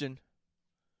valid question.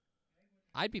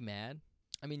 I'd be mad.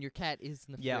 I mean, your cat is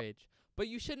in the Yep. fridge. But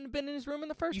you shouldn't have been in his room in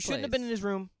the first place. You shouldn't have been in his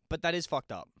room, but that is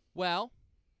fucked up. Well,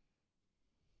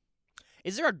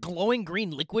 Is there a glowing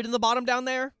green liquid in the bottom down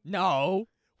there? no.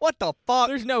 What the fuck?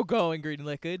 There's no going green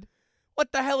liquid.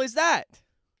 What the hell is that?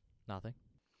 Nothing.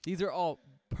 These are all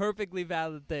perfectly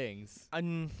valid things.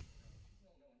 Is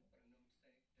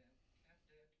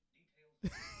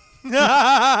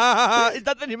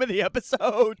that the name of the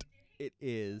episode? It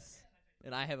is.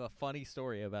 And I have a funny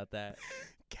story about that.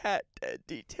 Cat dead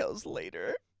details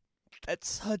later. That's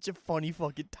such a funny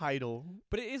fucking title.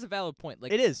 But it is a valid point.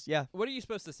 Like, It is, yeah. what are you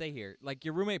supposed to say here? Like,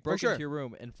 your roommate For broke sure. into your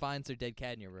room and finds their dead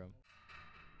cat in your room.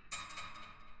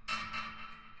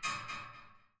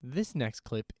 This next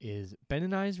clip is Ben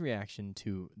and I's reaction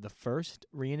to the first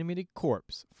reanimated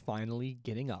corpse finally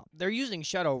getting up. They're using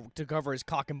Shadow to cover his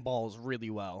cock and balls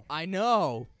really well. I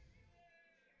know.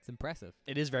 It's impressive.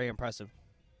 It is very impressive.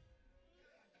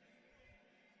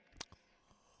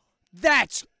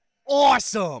 That's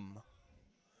awesome!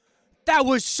 That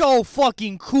was so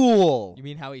fucking cool! You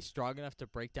mean how he's strong enough to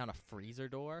break down a freezer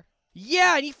door?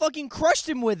 Yeah, and he fucking crushed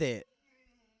him with it.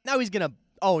 Now he's gonna...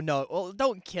 Oh, no. Well,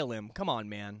 don't kill him. Come on,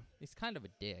 man. He's kind of a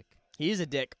dick. He is a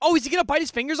dick. Oh, is he gonna bite his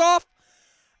fingers off?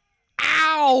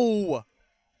 Ow!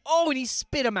 Oh, and he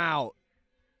spit him out.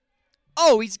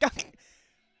 Oh, he's got...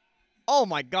 Oh,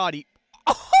 my God.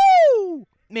 Oh!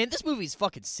 Man, this movie's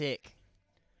fucking sick.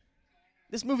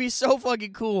 This movie is so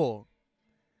fucking cool.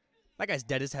 That guy's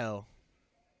dead as hell.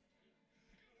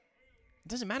 It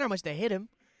doesn't matter how much they hit him.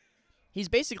 He's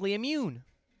basically immune.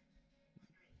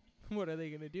 What are they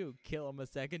going to do? Kill him a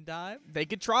second time? They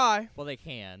could try. Well, they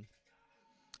can.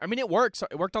 I mean, it works.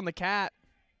 It worked on the cat.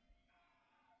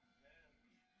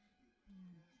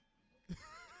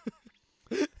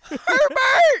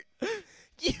 Herbert!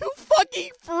 You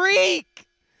fucking freak!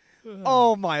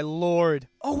 Oh, my Lord.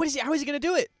 Oh, what is he? How is he going to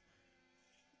do it?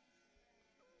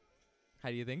 How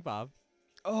do you think, Bob?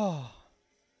 Oh.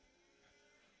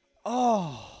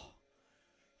 Oh.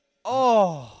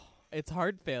 Oh. It's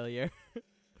heart failure.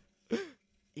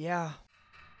 Yeah.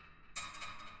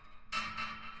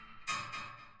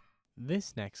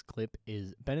 This next clip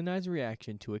is Ben and I's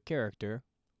reaction to a character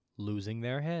losing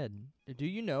their head. Do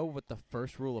you know what the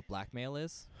first rule of blackmail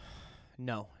is?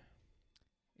 No.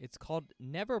 It's called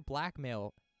never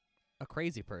blackmail a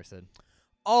crazy person.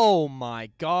 Oh my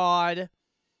God.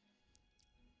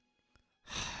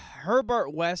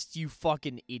 Herbert West, you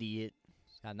fucking idiot.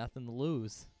 Got nothing to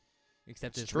lose.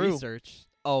 Except It's his true. research.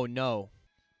 Oh no.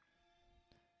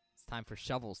 It's time for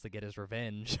Shovels to get his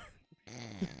revenge.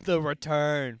 The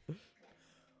return.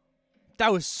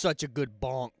 That was such a good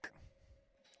bonk.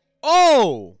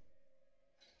 Oh!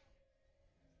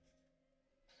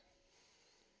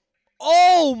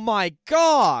 Oh my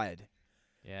God.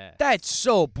 Yeah. That's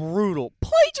so brutal.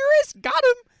 Plagiarist? Got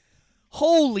him?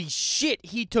 Holy shit,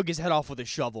 he took his head off with a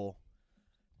shovel.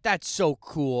 That's so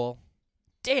cool.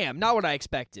 Damn, not what I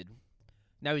expected.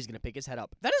 Now he's going to pick his head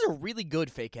up. That is a really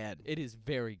good fake head. It is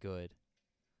very good.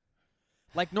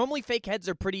 Like, normally fake heads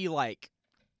are pretty, like,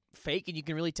 fake, and you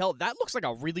can really tell. That looks like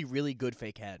a really, really good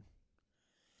fake head.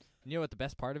 You know what the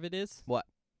best part of it is? What?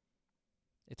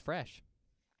 It's fresh.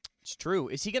 It's true.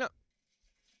 Is he going to...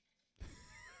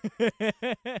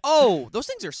 Oh, those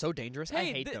things are so dangerous. I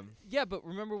hate them. Yeah, but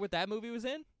remember what that movie was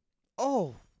in?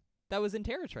 Oh. That was in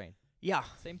Terror Train. Yeah.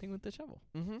 Same thing with the shovel.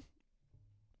 Mm-hmm.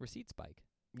 Receipt spike.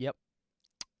 Yep.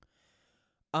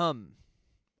 Oh,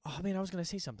 man, I was going to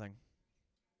say something.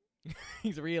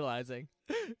 He's realizing.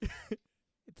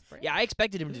 It's fresh. Yeah, I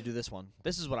expected him to do this one.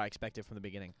 This is what I expected from the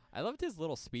beginning. I loved his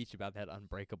little speech about that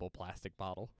unbreakable plastic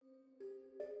bottle.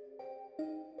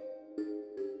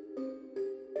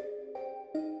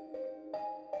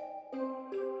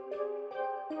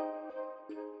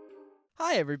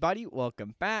 Hi, everybody.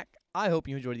 Welcome back. I hope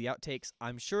you enjoyed the outtakes.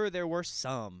 I'm sure there were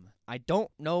some. I don't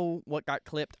know what got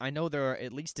clipped. I know there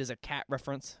at least is a cat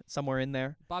reference somewhere in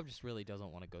there. Bob just really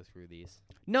doesn't want to go through these.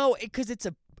 No, because it's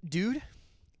a... Dude,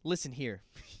 listen here,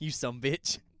 you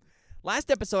sumbitch.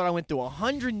 Last episode, I went through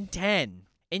 110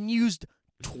 and used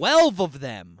 12 of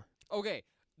them. Okay,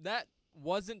 that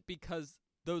wasn't because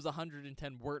those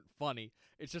 110 weren't funny.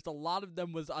 It's just a lot of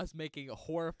them was us making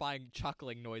horrifying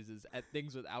chuckling noises at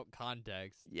things without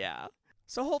context. Yeah.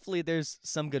 So hopefully there's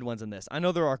some good ones in this. I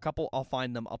know there are a couple. I'll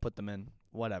find them. I'll put them in.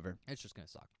 Whatever. It's just going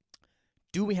to suck.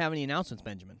 Do we have any announcements,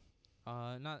 Benjamin?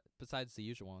 Not besides the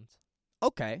usual ones.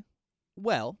 Okay.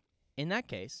 Well, in that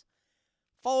case,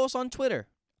 follow us on Twitter,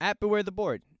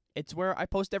 @BewareTheBoard. It's where I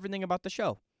post everything about the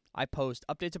show. I post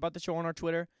updates about the show on our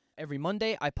Twitter. Every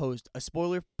Monday, I post a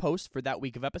spoiler post for that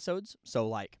week of episodes. So,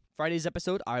 like, Friday's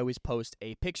episode, I always post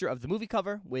a picture of the movie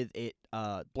cover with it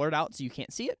blurred out so you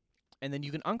can't see it. And then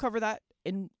you can uncover that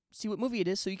and see what movie it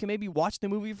is so you can maybe watch the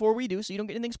movie before we do so you don't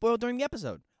get anything spoiled during the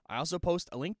episode. I also post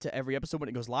a link to every episode when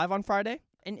it goes live on Friday.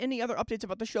 And any other updates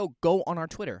about the show go on our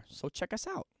Twitter. So check us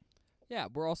out. Yeah,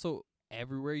 we're also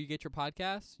everywhere you get your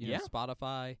podcasts. You know, Yeah.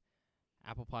 Spotify,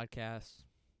 Apple Podcasts,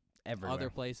 Everywhere. other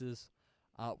places.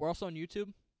 We're also on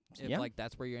YouTube. If Yeah. like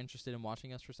that's where you're interested in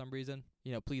watching us for some reason,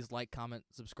 you know, please like, comment,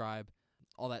 subscribe,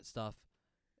 all that stuff.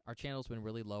 Our channel's been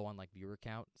really low on like viewer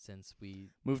count since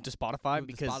we Move to Spotify moved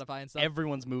to because Spotify and stuff.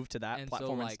 everyone's moved to that And so,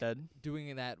 platform like, instead.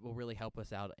 Doing that will really help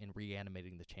us out in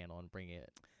reanimating the channel and bringing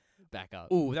it back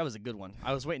up. Ooh, that was a good one.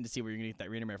 I was waiting to see where you're going to get that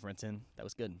Re-animator reference in. That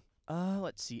was good.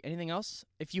 Let's see. Anything else?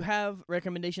 If you have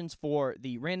recommendations for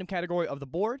the random category of the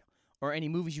board or any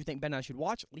movies you think Ben and I should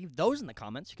watch, leave those in the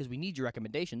comments because we need your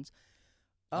recommendations.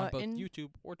 On both and-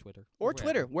 YouTube or Twitter. or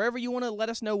Twitter, wherever you want to let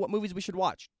us know what movies we should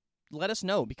watch. Let us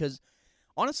know because,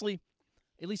 honestly,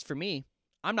 at least for me,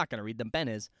 I'm not going to read them. Ben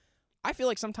is. I feel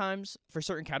like sometimes for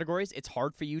certain categories, it's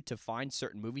hard for you to find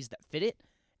certain movies that fit it,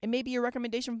 and maybe your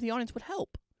recommendation from the audience would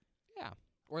help. Yeah.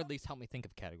 Or at least help me think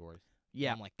of categories.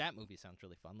 Yeah, I'm like, that movie sounds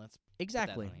really fun. Let's put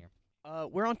exactly. that on here.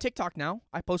 We're on TikTok now.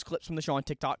 I post clips from the show on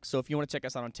TikTok, so if you want to check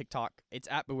us out on TikTok, it's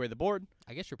at Beware the Board.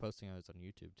 I guess you're posting those on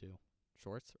YouTube too.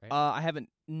 Shorts, right? I haven't.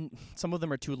 Some of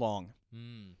them are too long.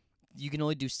 Mm. You can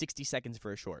only do 60 seconds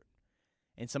for a short,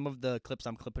 and some of the clips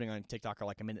I'm putting on TikTok are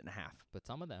like a minute and a half. But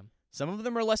some of them. Some of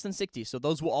them are less than 60, so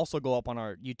those will also go up on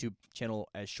our YouTube channel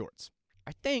as shorts.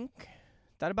 I think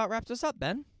that about wraps us up,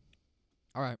 Ben.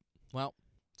 All right. Well,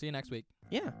 see you next week.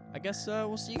 Yeah, I guess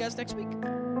we'll see you guys next week.